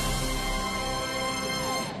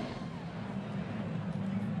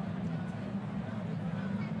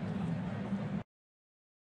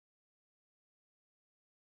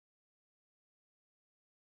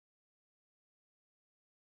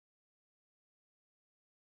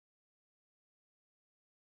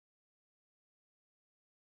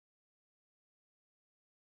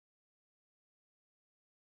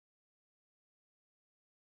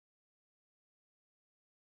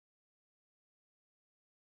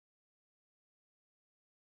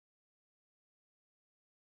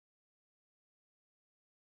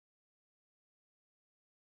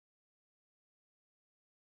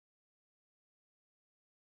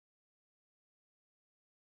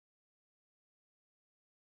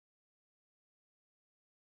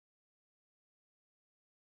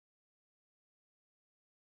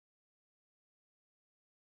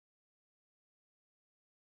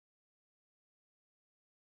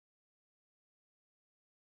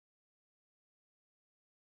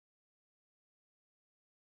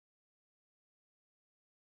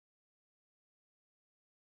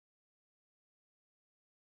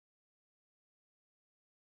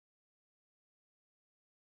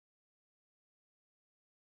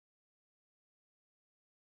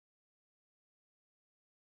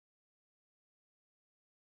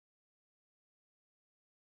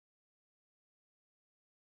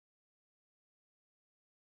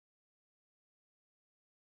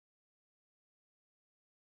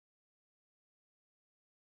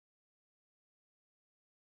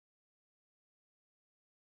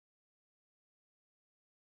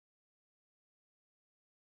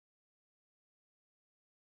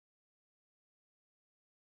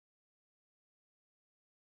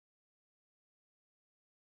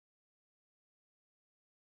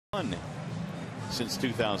 Since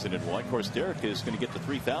 2001. Of course, Derek is going to get to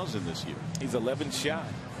 3,000 this year. He's 11 shy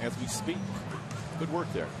as we speak. Good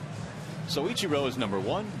work there. So Ichiro is number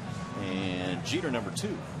 1 and Jeter number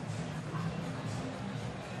 2.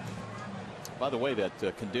 By the way,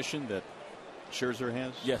 that condition that Scherzer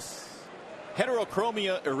has? Yes.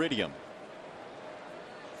 Heterochromia iridium.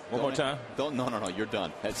 One more time? No. You're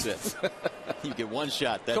done. That's it. You get one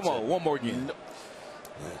shot. That's Come on, it. one more again. No.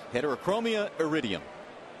 Heterochromia iridium.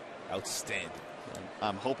 Outstanding.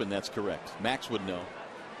 I'm hoping that's correct. Max would know.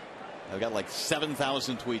 I've got like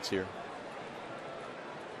 7,000 tweets here.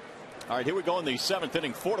 All right, here we go in the 7th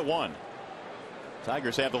inning, 4-1.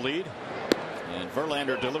 Tigers have the lead. And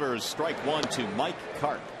Verlander delivers strike 1 to Mike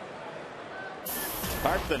Karp.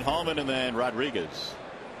 Karp, then Hallman, and then Rodriguez.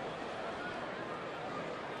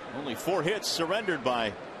 Only 4 hits surrendered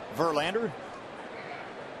by Verlander.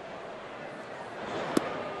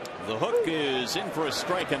 The hook is in for a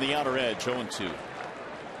strike on the outer edge, 0-2.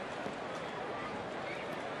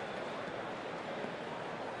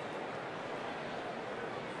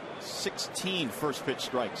 16 first pitch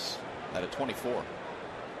strikes out of 24.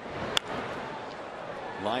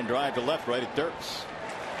 Line drive to left, right at Dirks.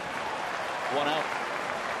 1 out.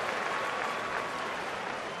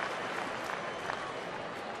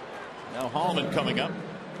 Now Hallman coming up.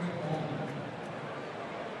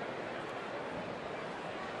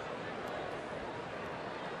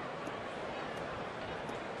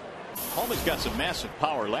 Hallman's got some massive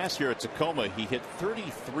power. Last year at Tacoma, he hit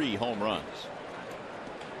 33 home runs.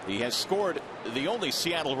 He has scored the only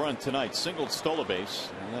Seattle run tonight, singled, stole a base,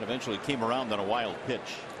 and that eventually came around on a wild pitch.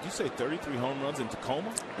 Did you say 33 home runs in Tacoma?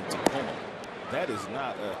 In Tacoma. That is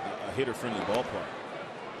not a hitter-friendly ballpark.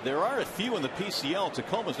 There are a few in the PCL.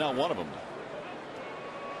 Tacoma's not one of them.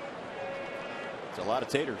 It's a lot of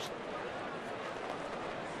taters.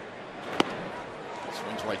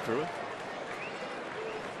 Swings right through it.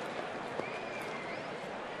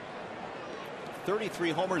 33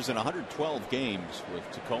 homers in 112 games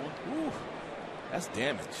with Tacoma. Ooh, that's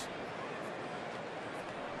damage.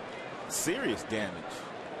 Serious damage.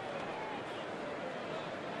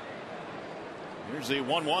 Here's the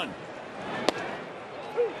 1-1.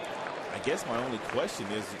 I guess my only question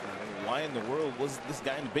is, why in the world was this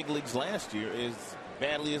guy in the big leagues last year as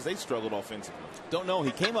badly as they struggled offensively? Don't know. He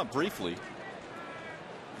came up briefly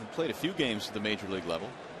and played a few games at the major league level,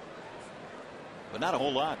 but not a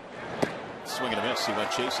whole lot. Swing and a miss. He went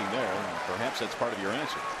chasing there, and perhaps that's part of your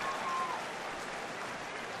answer.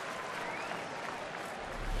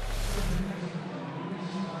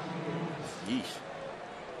 Yeesh.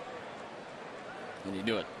 And he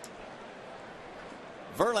knew it.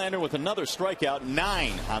 Verlander with another strikeout,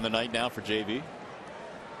 9 on the night now for JV,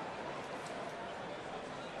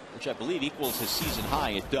 which I believe equals his season high.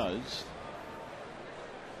 It does.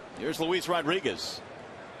 Here's Luis Rodriguez.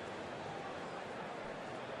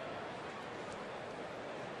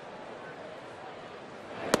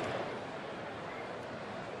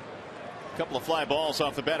 A couple of fly balls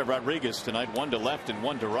off the bat of Rodriguez tonight, one to left and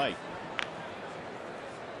one to right.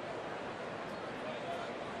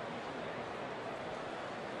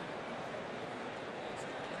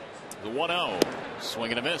 The 1-0.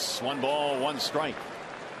 Swing and a miss. 1 ball, 1 strike.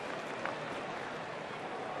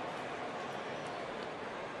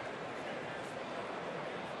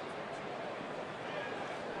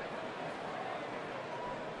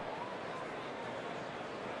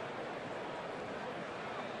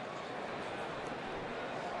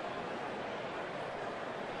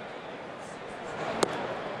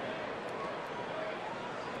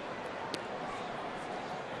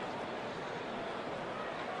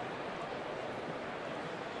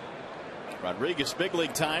 Rodriguez big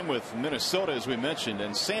league time with Minnesota, as we mentioned,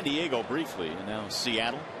 and San Diego briefly, and now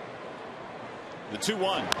Seattle. The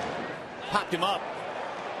 2-1 popped him up.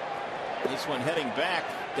 This one heading back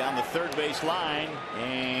down the third base line,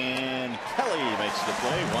 and Kelly makes the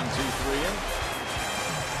play. 1-2-3 in.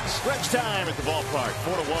 Stretch time at the ballpark.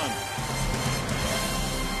 4-1.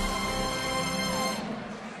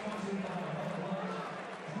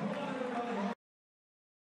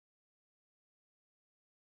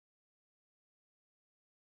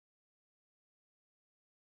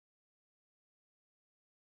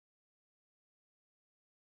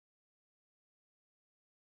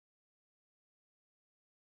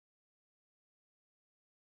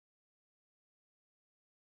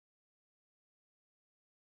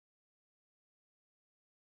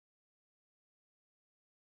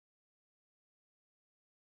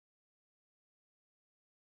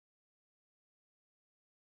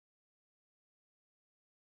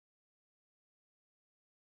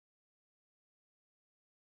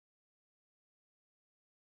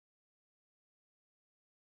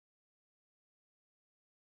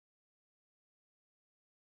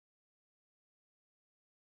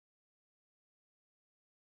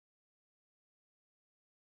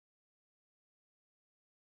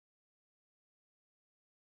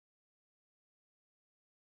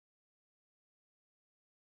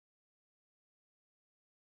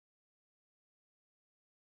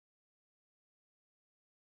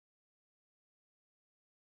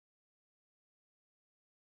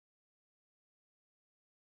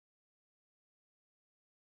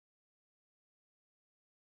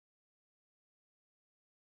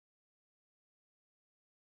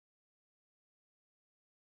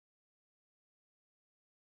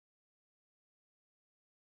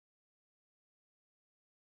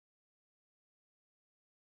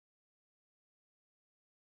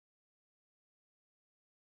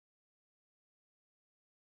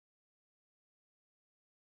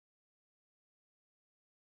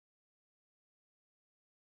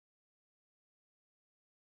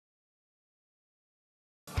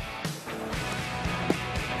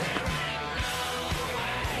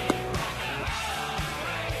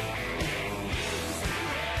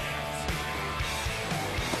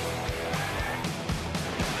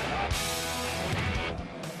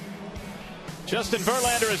 Justin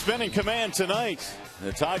Verlander has been in command tonight.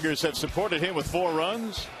 The Tigers have supported him with 4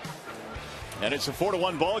 runs. And it's a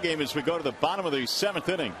 4-1 ball game as we go to the bottom of the 7th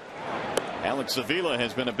inning. Alex Avila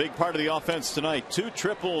has been a big part of the offense tonight. 2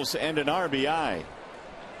 triples and an RBI.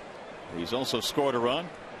 He's also scored a run.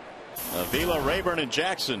 Avila, Rayburn, and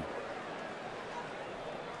Jackson.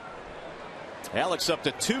 Alex up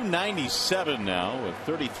to 297 now with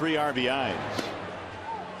 33 RBIs.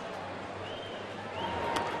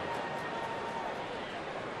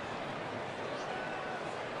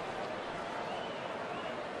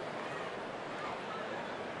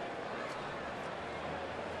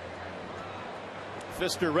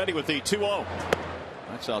 Fister ready with the 2-0.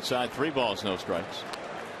 That's outside. 3 balls, no strikes.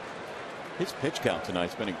 His pitch count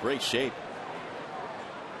tonight's been in great shape.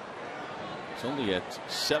 It's only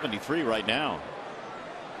at 73 right now.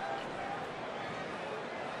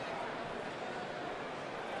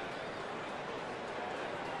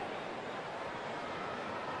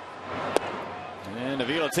 And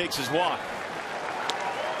Avila takes his walk.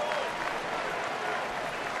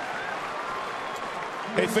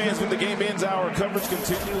 Hey fans, when the game ends, our coverage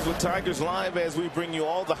continues with Tigers Live as we bring you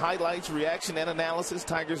all the highlights, reaction, and analysis.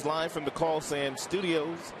 Tigers Live from the Call Sam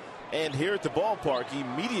Studios and here at the ballpark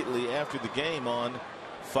immediately after the game on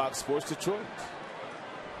Fox Sports Detroit.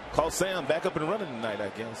 Call Sam back up and running tonight, I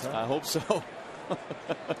guess. Huh? I hope so.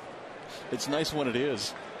 It's nice when it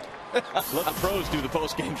is. Let the pros do the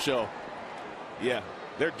post-game show. Yeah,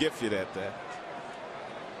 they're gifted at that.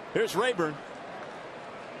 Here's Rayburn.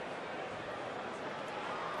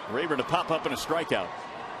 Rayburn to pop up in a strikeout.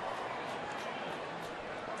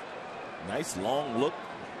 Nice long look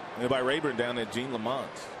by Rayburn down at Gene Lamont.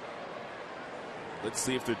 Let's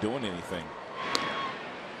see if they're doing anything.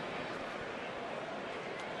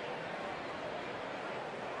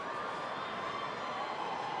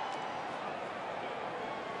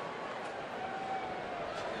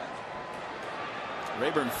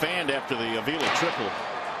 Rayburn fanned after the Avila triple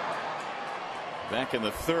back in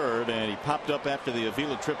the 3rd, and he popped up after the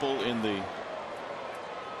Avila triple in the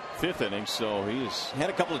 5th inning, so he's had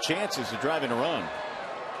a couple of chances of driving a run.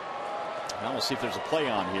 Now we'll see if there's a play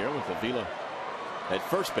on here with Avila at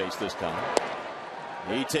first base this time.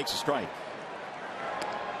 He takes a strike.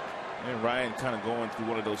 And Ryan kind of going through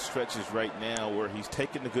one of those stretches right now where he's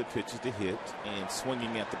taking the good pitches to hit and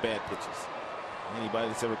swinging at the bad pitches. Anybody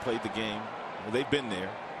that's ever played the game, well, they've been there.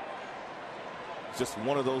 It's just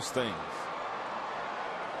one of those things.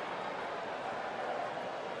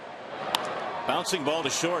 Bouncing ball to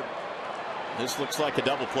short. This looks like a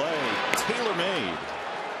double play. Taylor made.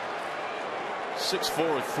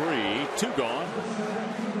 6-4-3. 2 gone.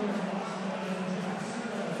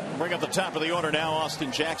 Bring up the top of the order now,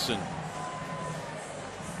 Austin Jackson.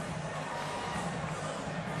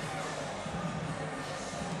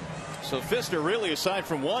 So Fister, really, aside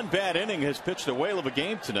from one bad inning, has pitched a whale of a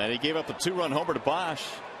game tonight. He gave up a 2-run homer to Bosch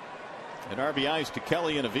and RBIs to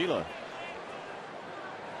Kelly and Avila.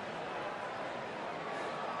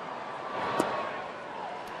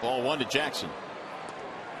 Ball 1 to Jackson.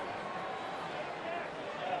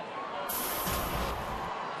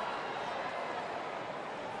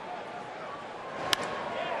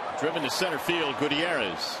 Driven to center field,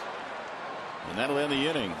 Gutierrez. And that'll end the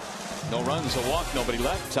inning. No runs, a walk, nobody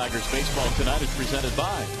left. Tigers baseball tonight is presented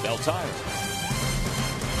by Bell Tire.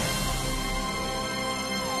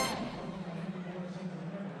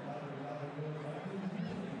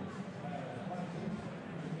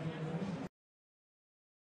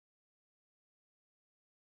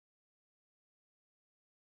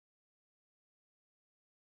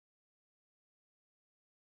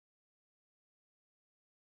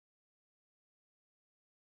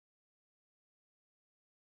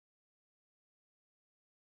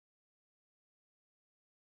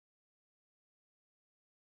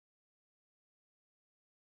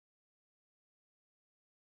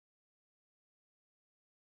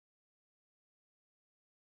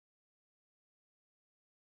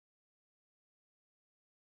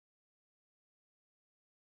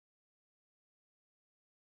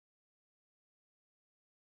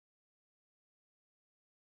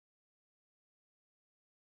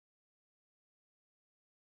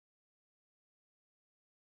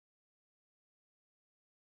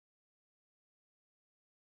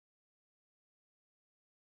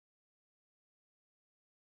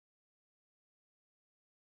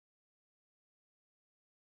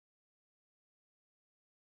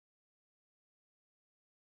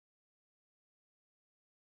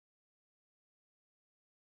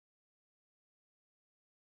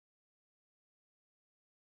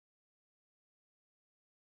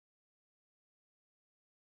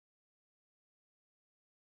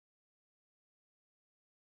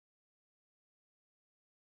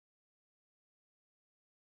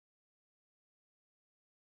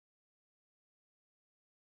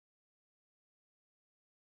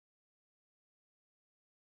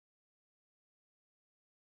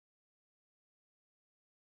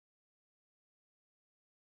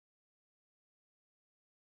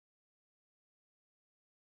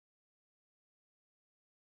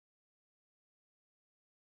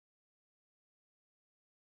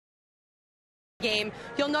 game,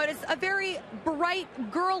 you'll notice a very bright,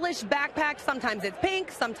 girlish backpack. Sometimes it's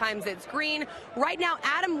pink, sometimes it's green. Right now,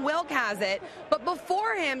 Adam Wilk has it, but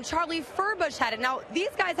before him, Charlie Furbush had it. Now, these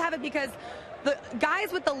guys have it because the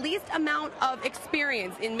guys with the least amount of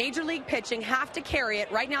experience in Major League pitching have to carry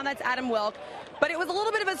it. Right now, that's Adam Wilk. But it was a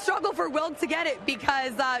little bit of a struggle for Wilk to get it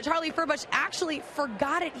because Charlie Furbush actually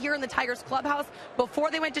forgot it here in the Tigers clubhouse before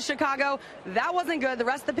they went to Chicago. That wasn't good. The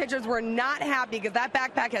rest of the pitchers were not happy because that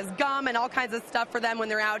backpack has gum and all kinds of stuff for them when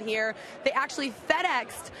they're out here. They actually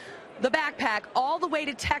FedExed the backpack all the way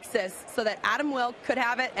to Texas so that Adam Wilk could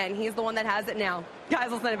have it, and he's the one that has it now.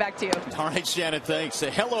 Guys, I'll send it back to you. All right, Shannon, thanks. A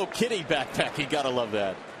Hello Kitty backpack. You got to love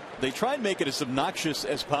that. They try and make it as obnoxious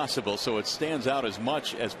as possible so it stands out as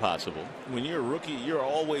much as possible. When you're a rookie, you're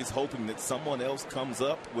always hoping that someone else comes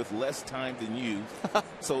up with less time than you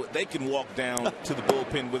so they can walk down to the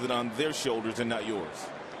bullpen with it on their shoulders and not yours.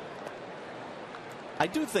 I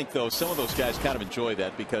do think, though, some of those guys kind of enjoy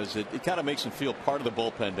that because it kind of makes them feel part of the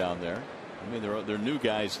bullpen down there. I mean, they're new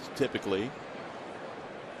guys typically.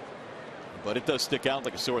 But it does stick out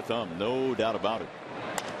like a sore thumb, no doubt about it.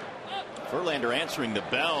 Verlander answering the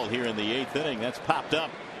bell here in the 8th inning. That's popped up.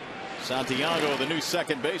 Santiago, the new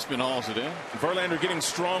second baseman, hauls it in. Verlander getting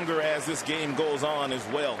stronger as this game goes on as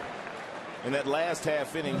well. In that last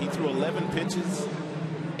half inning, he threw 11 pitches,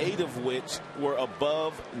 8 of which were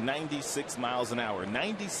above 96 miles an hour.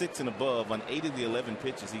 96 and above on 8 of the 11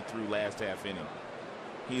 pitches he threw last half inning.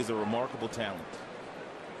 He is a remarkable talent.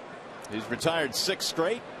 He's retired 6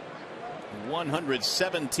 straight.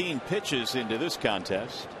 117 pitches into this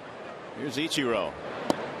contest. Here's Ichiro.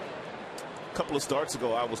 A couple of starts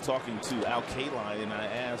ago, I was talking to Al Kaline, and I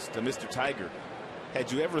asked Mr. Tiger,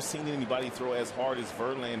 had you ever seen anybody throw as hard as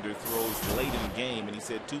Verlander throws late in the game? And he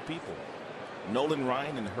said 2 people, Nolan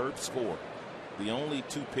Ryan and Herb Score, the only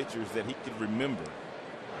 2 pitchers that he could remember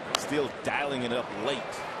still dialing it up late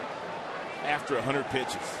after 100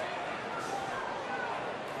 pitches.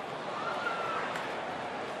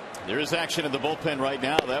 There is action in the bullpen right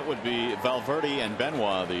now. That would be Valverde and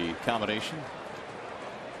Benoit, the combination.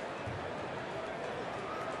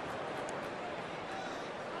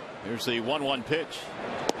 Here's the 1-1 pitch.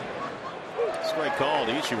 Strike called.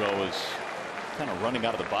 Ichiro was kind of running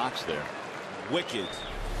out of the box there. Wicked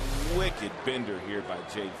bender here by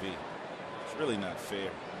JV. It's really not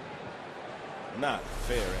fair. Not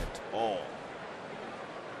fair at all.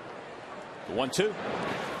 The 1-2.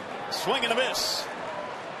 Swing and a miss.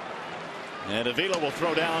 And Avila will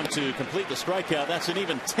throw down to complete the strikeout. That's an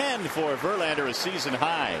even 10 for Verlander, a season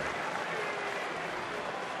high.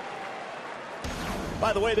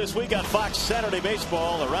 By the way, this week on Fox Saturday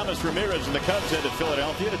Baseball, Aramis Ramirez and the Cubs head to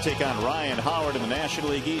Philadelphia to take on Ryan Howard and the National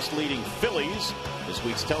League East leading Phillies. This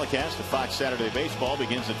week's telecast of Fox Saturday Baseball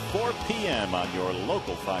begins at 4 p.m. on your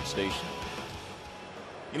local Fox station.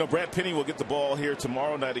 You know, Brad Penny will get the ball here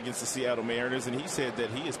tomorrow night against the Seattle Mariners, and he said that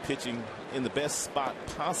he is pitching in the best spot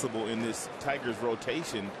possible in this Tigers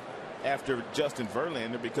rotation after Justin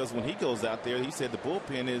Verlander, because when he goes out there, he said the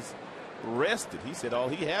bullpen is rested. He said all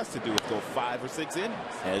he has to do is go 5 or 6 innings.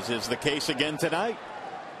 As is the case again tonight,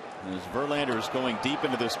 as Verlander is going deep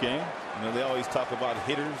into this game. You know, they always talk about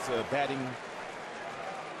hitters batting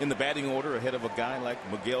in the batting order ahead of a guy like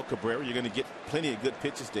Miguel Cabrera. You're going to get plenty of good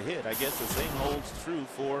pitches to hit. I guess the same holds true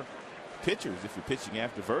for pitchers if you're pitching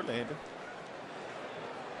after Verlander.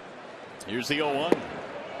 Here's the 0-1.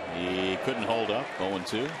 He couldn't hold up.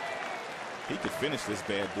 0-2. He could finish this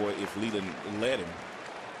bad boy if Leland let him.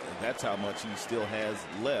 And that's how much he still has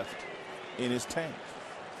left in his tank.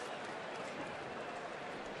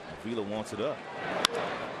 Avila wants it up.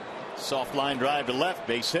 Soft line drive to left,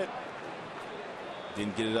 base hit.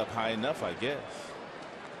 Didn't get it up high enough, I guess.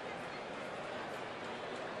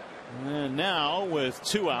 And now with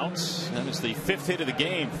 2 outs, that is the 5th hit of the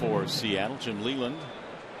game for Seattle. Jim Leland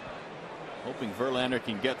hoping Verlander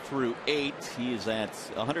can get through 8. He is at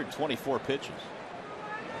 124 pitches.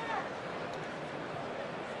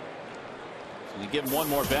 So you give him one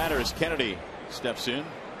more batter as Kennedy steps in.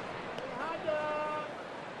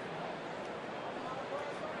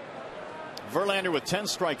 Verlander with 10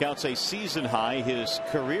 strikeouts, a season high. His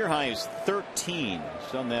career high is 13.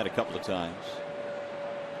 He's done that a couple of times.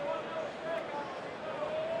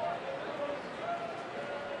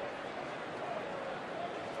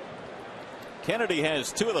 Kennedy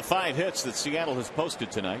has 2 of the 5 hits that Seattle has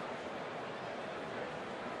posted tonight.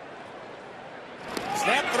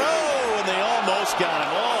 Snap throw, and they almost got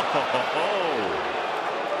him. Oh.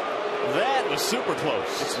 That was super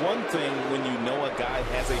close. It's one thing when you know a guy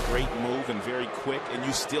has a great move and very quick, and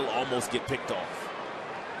you still almost get picked off.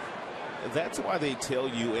 That's why they tell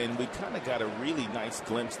you, and we kind of got a really nice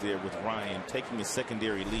glimpse there with Ryan taking a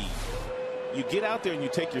secondary lead. You get out there and you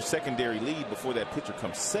take your secondary lead before that pitcher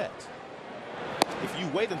comes set. If you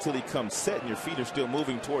wait until he comes set and your feet are still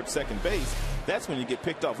moving towards second base, that's when you get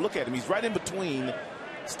picked off. Look at him. He's right in between,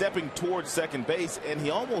 stepping towards second base, and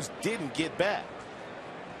he almost didn't get back.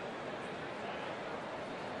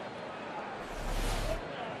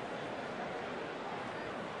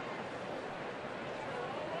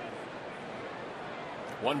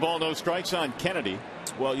 One ball, no strikes on Kennedy.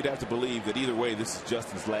 Well, you'd have to believe that either way, this is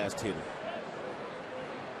Justin's last hitter.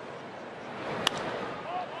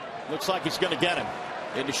 Looks like he's going to get him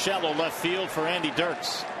into shallow left field for Andy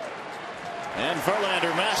Dirks. And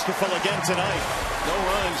Verlander masterful again tonight. No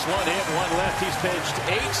runs, 1 hit, 1 left. He's pitched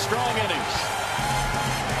 8 strong innings.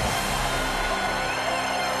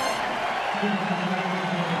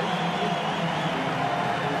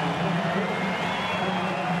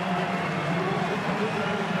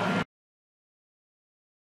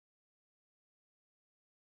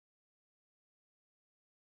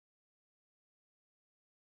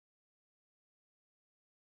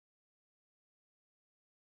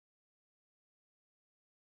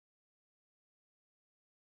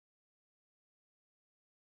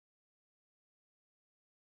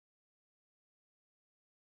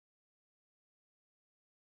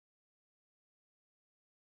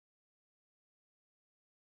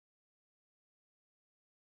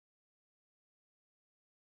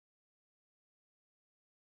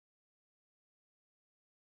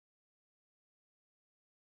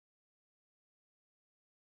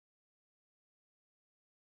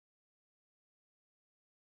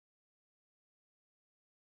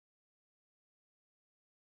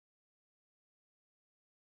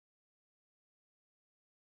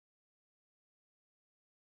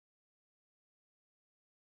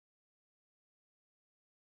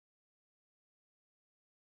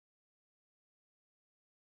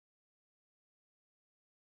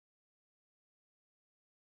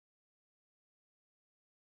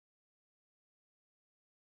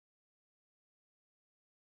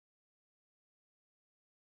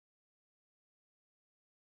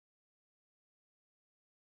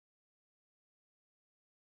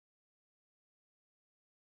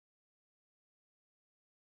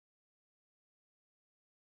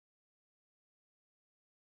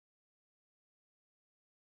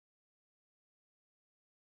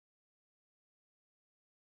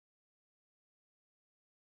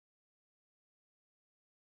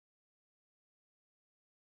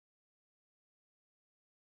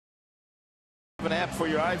 An app for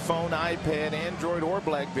your iPhone, iPad, Android, or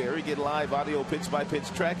BlackBerry. Get live audio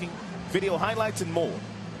pitch-by-pitch tracking, video highlights, and more.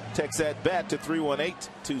 Text at BAT to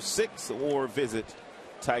 31826 or visit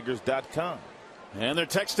Tigers.com. And they're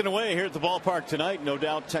texting away here at the ballpark tonight. No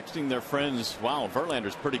doubt texting their friends. Wow,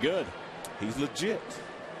 Verlander's pretty good. He's legit.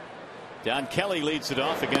 Don Kelly leads it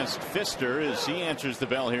off against Pfister as he answers the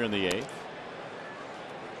bell here in the 8th.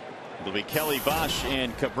 It'll be Kelly, Bosch,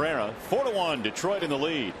 and Cabrera. 4-1, Detroit in the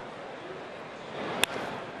lead.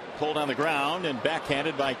 Pulled on the ground and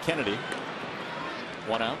backhanded by Kennedy.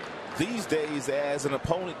 1 out. These days, as an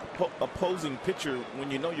opposing pitcher,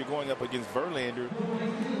 when you know you're going up against Verlander,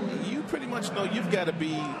 you pretty much know you've got to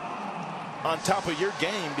be on top of your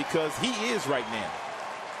game because he is right now.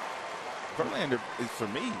 Verlander is, for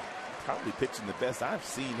me, probably pitching the best I've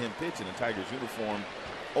seen him pitch in a Tigers uniform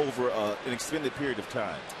over an extended period of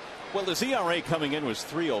time. Well, his ERA coming in was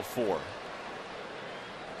 3.04.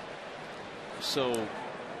 So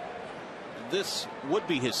this would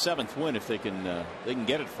be his 7th win if they can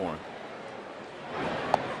get it for him.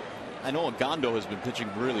 I know Agondo has been pitching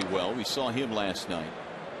really well. We saw him last night.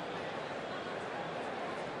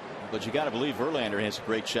 But you got to believe Verlander has a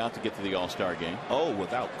great shot to get to the All-Star game. Oh,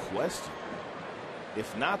 without question.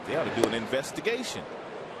 If not, they ought to do an investigation.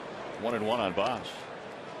 1-1 on Bosch.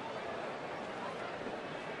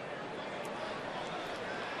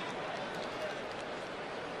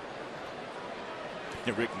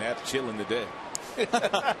 Rick Knapp chilling today.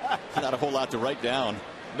 Not a whole lot to write down.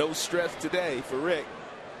 No stress today for Rick.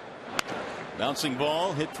 Bouncing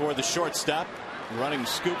ball hit toward the shortstop. Running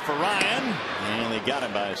scoop for Ryan. And they got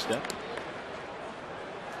him by a step.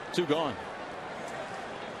 2 gone.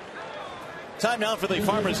 Time now for the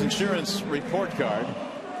Farmers Insurance report card.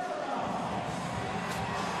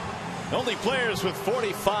 Only players with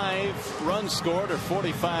 45 runs scored or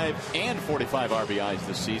 45 and 45 RBIs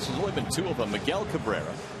this season. There's only been 2 of them. Miguel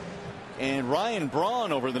Cabrera and Ryan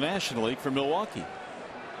Braun over the National League for Milwaukee.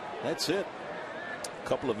 That's it. A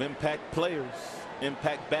couple of impact players,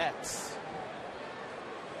 impact bats.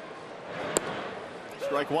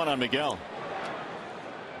 Strike 1 on Miguel.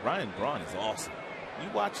 Ryan Braun is awesome. You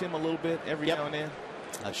watch him a little bit every now and then.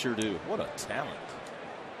 I sure do. What a talent.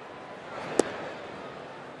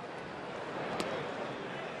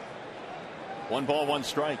 One ball, one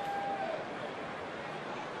strike.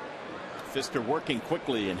 Fister working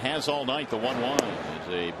quickly and has all night. The 1-1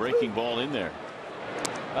 is a breaking ball in there.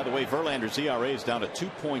 By the way, Verlander's ERA is down to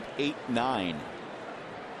 2.89.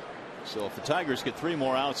 So if the Tigers get 3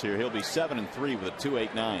 more outs here, he'll be 7-3 with a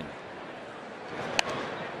 2.89.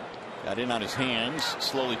 Got in on his hands,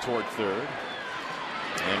 slowly toward third.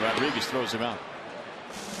 And Rodriguez throws him out.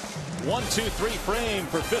 1-2-3 frame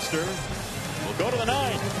for Fister. We'll go to the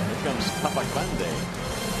 9th. Here comes Capagrande.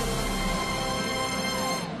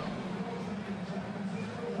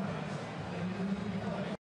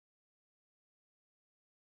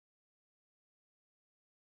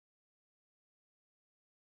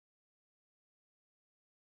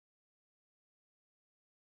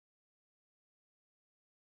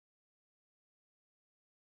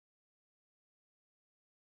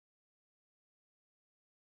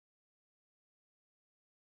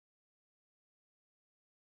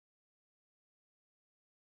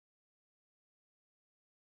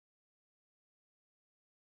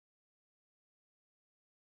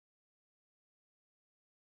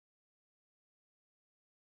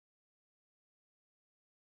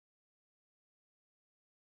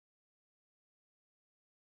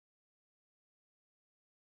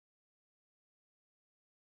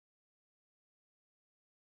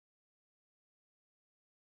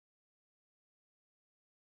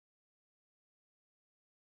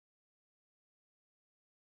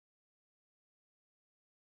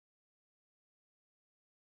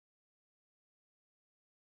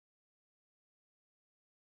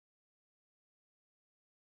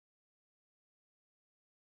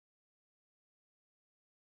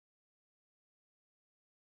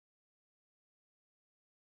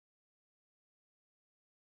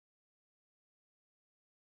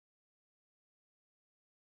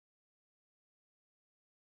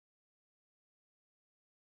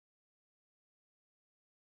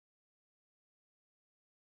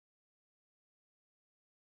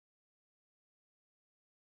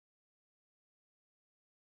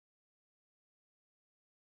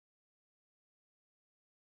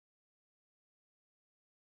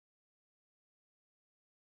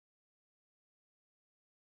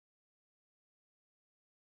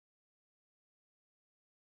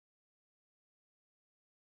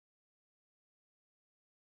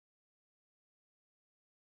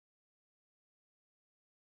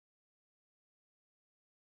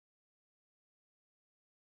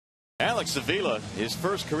 Alex Avila, his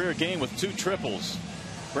first career game with 2 triples.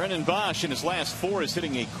 Brennan Bosch in his last 4 is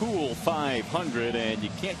hitting a cool .500, and you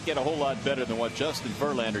can't get a whole lot better than what Justin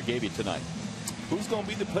Verlander gave you tonight. Who's going to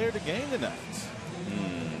be the player of the game tonight?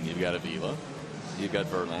 You've got Avila, you've got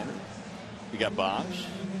Verlander, you got Bosch,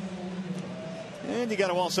 and you got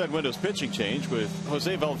a Wallside Windows pitching change with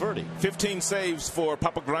Jose Valverde. 15 saves for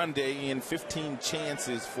Capagrande and 15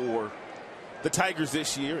 chances for the Tigers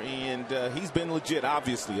this year, and he's been legit,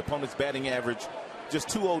 obviously. Opponent's batting average just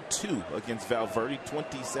 .202 against Valverde,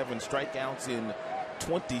 27 strikeouts in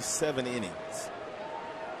 27 innings.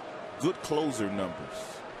 Good closer numbers.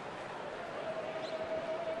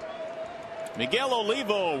 Miguel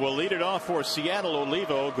Olivo will lead it off for Seattle.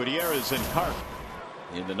 Olivo, Gutierrez, and Carp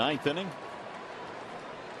in the 9th inning.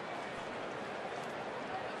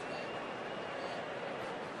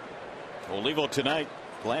 Olivo tonight.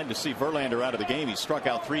 Glad to see Verlander out of the game. He struck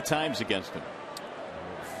out 3 times against him.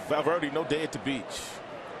 Valverde, no day at the beach.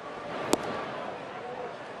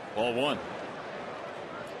 Ball 1.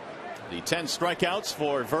 The 10 strikeouts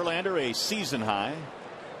for Verlander, a season high.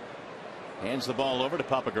 Hands the ball over to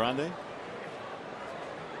Capagrande.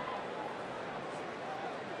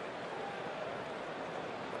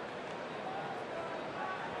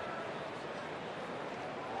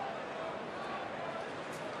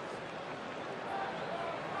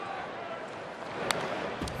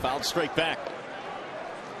 Fouled straight back.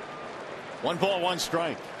 1 ball, 1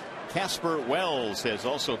 strike. Casper Wells has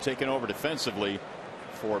also taken over defensively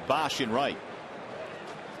for Bosch in right.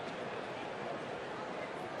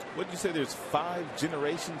 What did you say? There's 5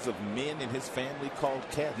 generations of men in his family called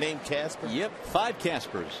named Casper? Yep, 5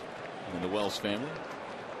 Caspers in the Wells family.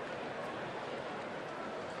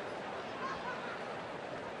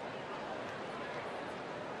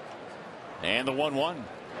 And the 1-1.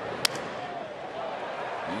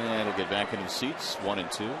 And he'll get back into the seats. 1 and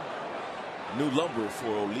 2. New lumber for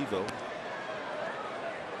Olivo.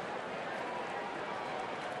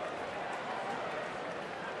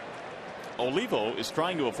 Olivo is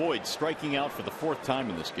trying to avoid striking out for the 4th time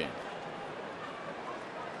in this game.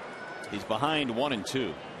 He's behind 1-2.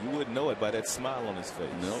 You wouldn't know it by that smile on his face.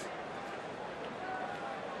 Nope.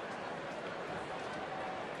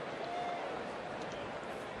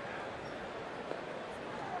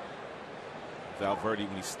 Valverde,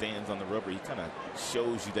 when he stands on the rubber, he kind of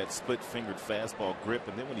shows you that split-fingered fastball grip,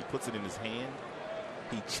 and then when he puts it in his hand,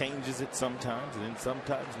 he changes it sometimes, and then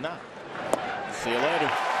sometimes not. See you later.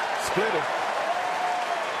 Splitter.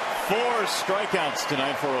 4 strikeouts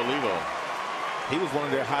tonight for Olivo. He was one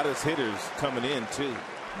of their hottest hitters coming in, too.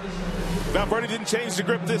 Valverde didn't change the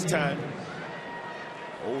grip this time.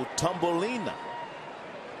 Oh, Tumbolina.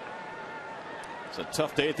 It's a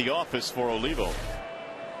tough day at the office for Olivo.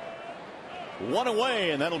 1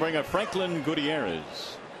 away, and that'll bring up Franklin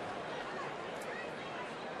Gutierrez.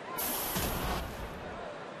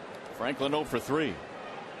 Franklin 0 for 3.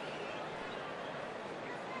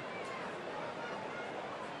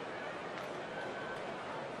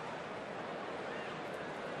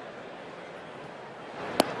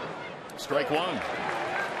 Strike 1.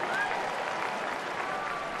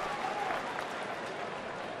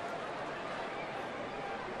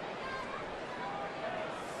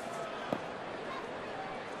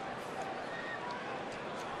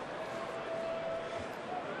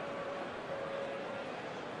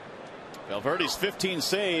 Valverde's 15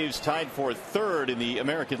 saves, tied for 3rd in the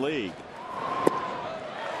American League.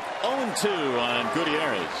 0-2 on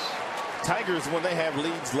Gutierrez. Tigers, when they have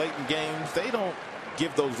leads late in games, they don't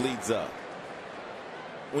give those leads up.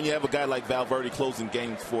 When you have a guy like Valverde closing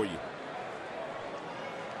games for you,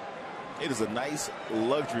 it is a nice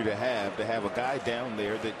luxury to have a guy down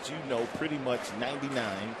there that you know pretty much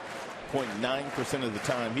 99.9% of the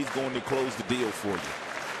time he's going to close the deal for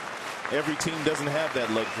you. Every team doesn't have that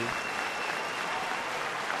luxury.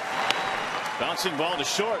 Bouncing ball to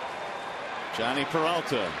short. Johnny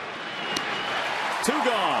Peralta. 2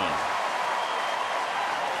 gone.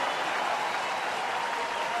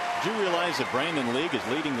 Did you realize that Brandon League is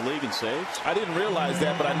leading the league in saves? I didn't realize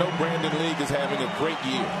that, but I know Brandon League is having a great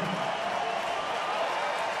year.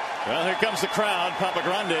 Well, here comes the crowd. Papa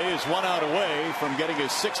Grande is 1 out away from getting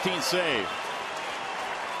his 16th save.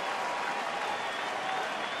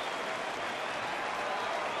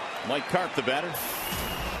 Mike Karp, the batter.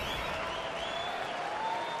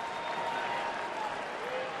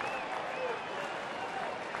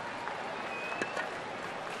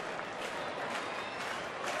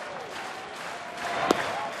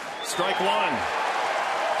 Strike 1.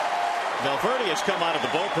 Valverde has come out of the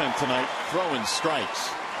bullpen tonight throwing strikes.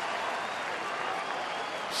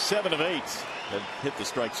 7 of 8 have hit the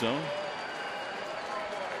strike zone.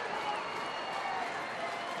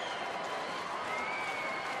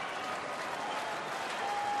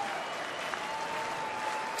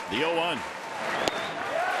 The 0-1.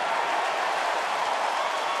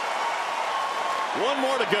 1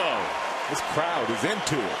 more to go. This crowd is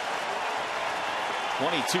into it.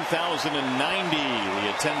 22,090 the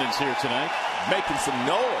attendance here tonight, making some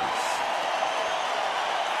noise.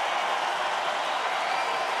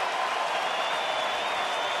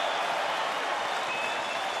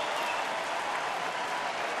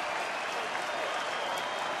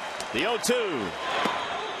 The 0-2.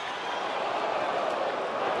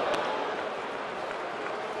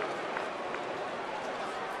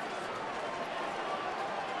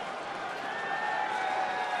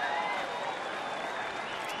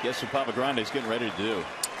 Guess what Papa Grande is getting ready to do?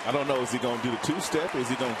 I don't know. Is he going to do the 2-step? Is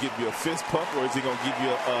he going to give you a fist pump? Or is he going to give you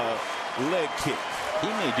a leg kick? He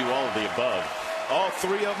may do all of the above. All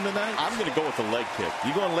 3 of them tonight? I'm going to go with the leg kick.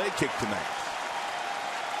 You're going leg kick tonight.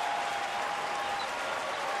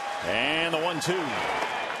 And the 1-2.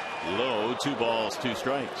 Low, 2 balls, 2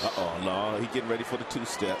 strikes. Uh-oh, no. He's getting ready for the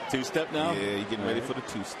 2-step. 2-step now? Yeah, he's getting ready for the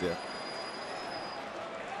 2-step.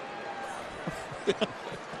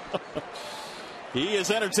 He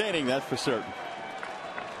is entertaining, that's for certain.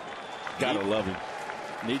 Gotta love him.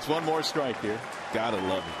 Needs 1 more strike here. Gotta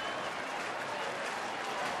love him.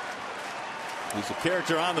 He's a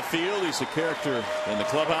character on the field. He's a character in the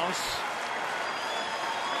clubhouse.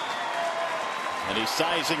 And he's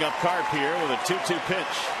sizing up Karp here with a 2-2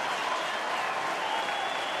 pitch.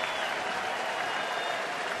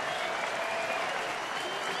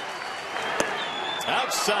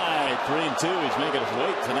 Outside, 3-2. He's making his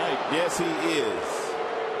weight tonight. Yes, he is.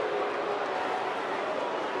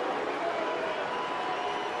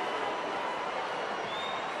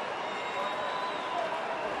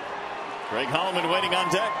 Greg Holman waiting on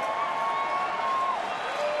deck.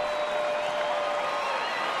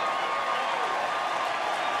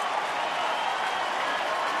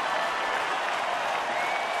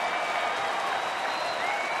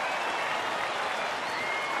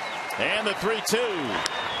 And the 3-2.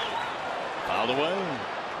 Fouled away.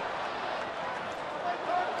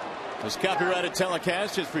 This copyrighted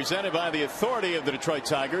telecast is presented by the authority of the Detroit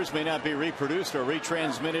Tigers, may not be reproduced or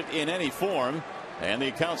retransmitted in any form, and the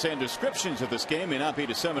accounts and descriptions of this game may not be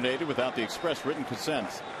disseminated without the express written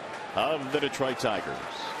consent of the Detroit Tigers.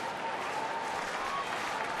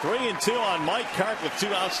 3-2 on Mike Cart with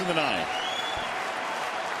 2 outs in the 9th.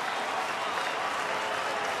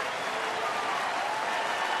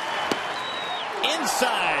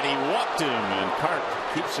 Inside, he walked him, and Cart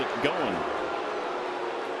keeps it going.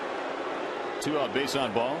 2 out base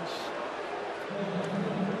on balls.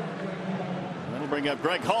 That'll bring up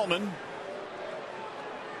Greg Hallman.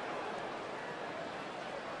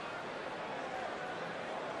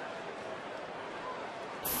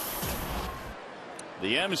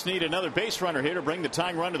 The M's need another base runner here to bring the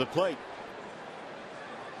tying run to the plate.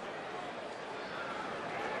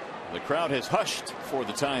 The crowd has hushed for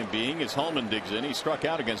the time being as Hallman digs in. He struck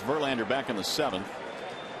out against Verlander back in the 7th.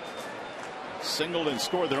 Singled and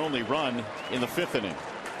scored their only run in the 5th inning.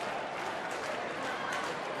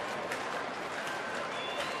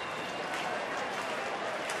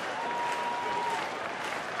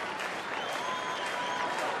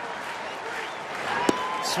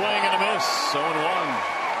 Swing and a miss.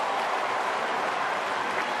 0-1.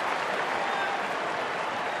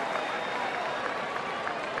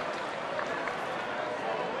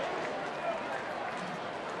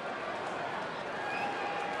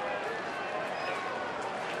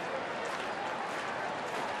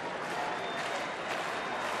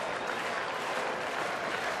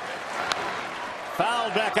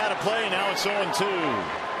 Fouled back out of play. Now it's 0-2.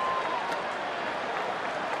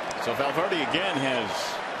 So Valverde again has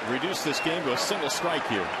reduced this game to a single strike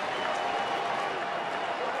here.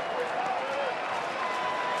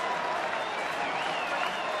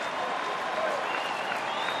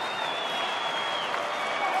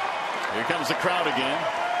 Here comes the crowd again.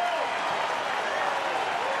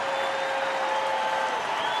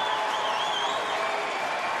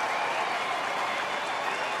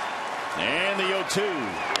 And the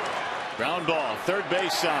 0-2. Ground ball, third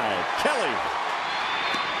base side. Kelly.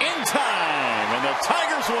 In time, and the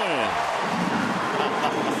Tigers win.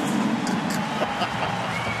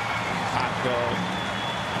 Hot dog.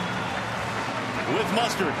 With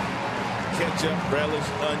mustard. Ketchup, relish,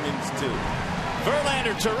 onions, too.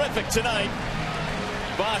 Verlander terrific tonight.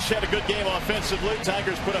 Bosch had a good game offensively.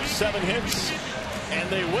 Tigers put up 7 hits, and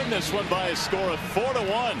they win this one by a score of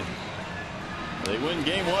 4-1. They win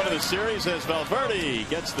game 1 of the series as Valverde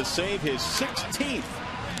gets to save his 16th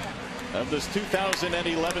of this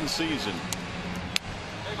 2011 season.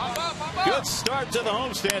 Good start to the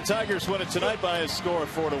homestand. Tigers win it tonight by a score of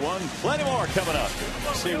 4-1. Plenty more coming up.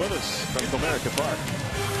 Stay with us from Comerica Park.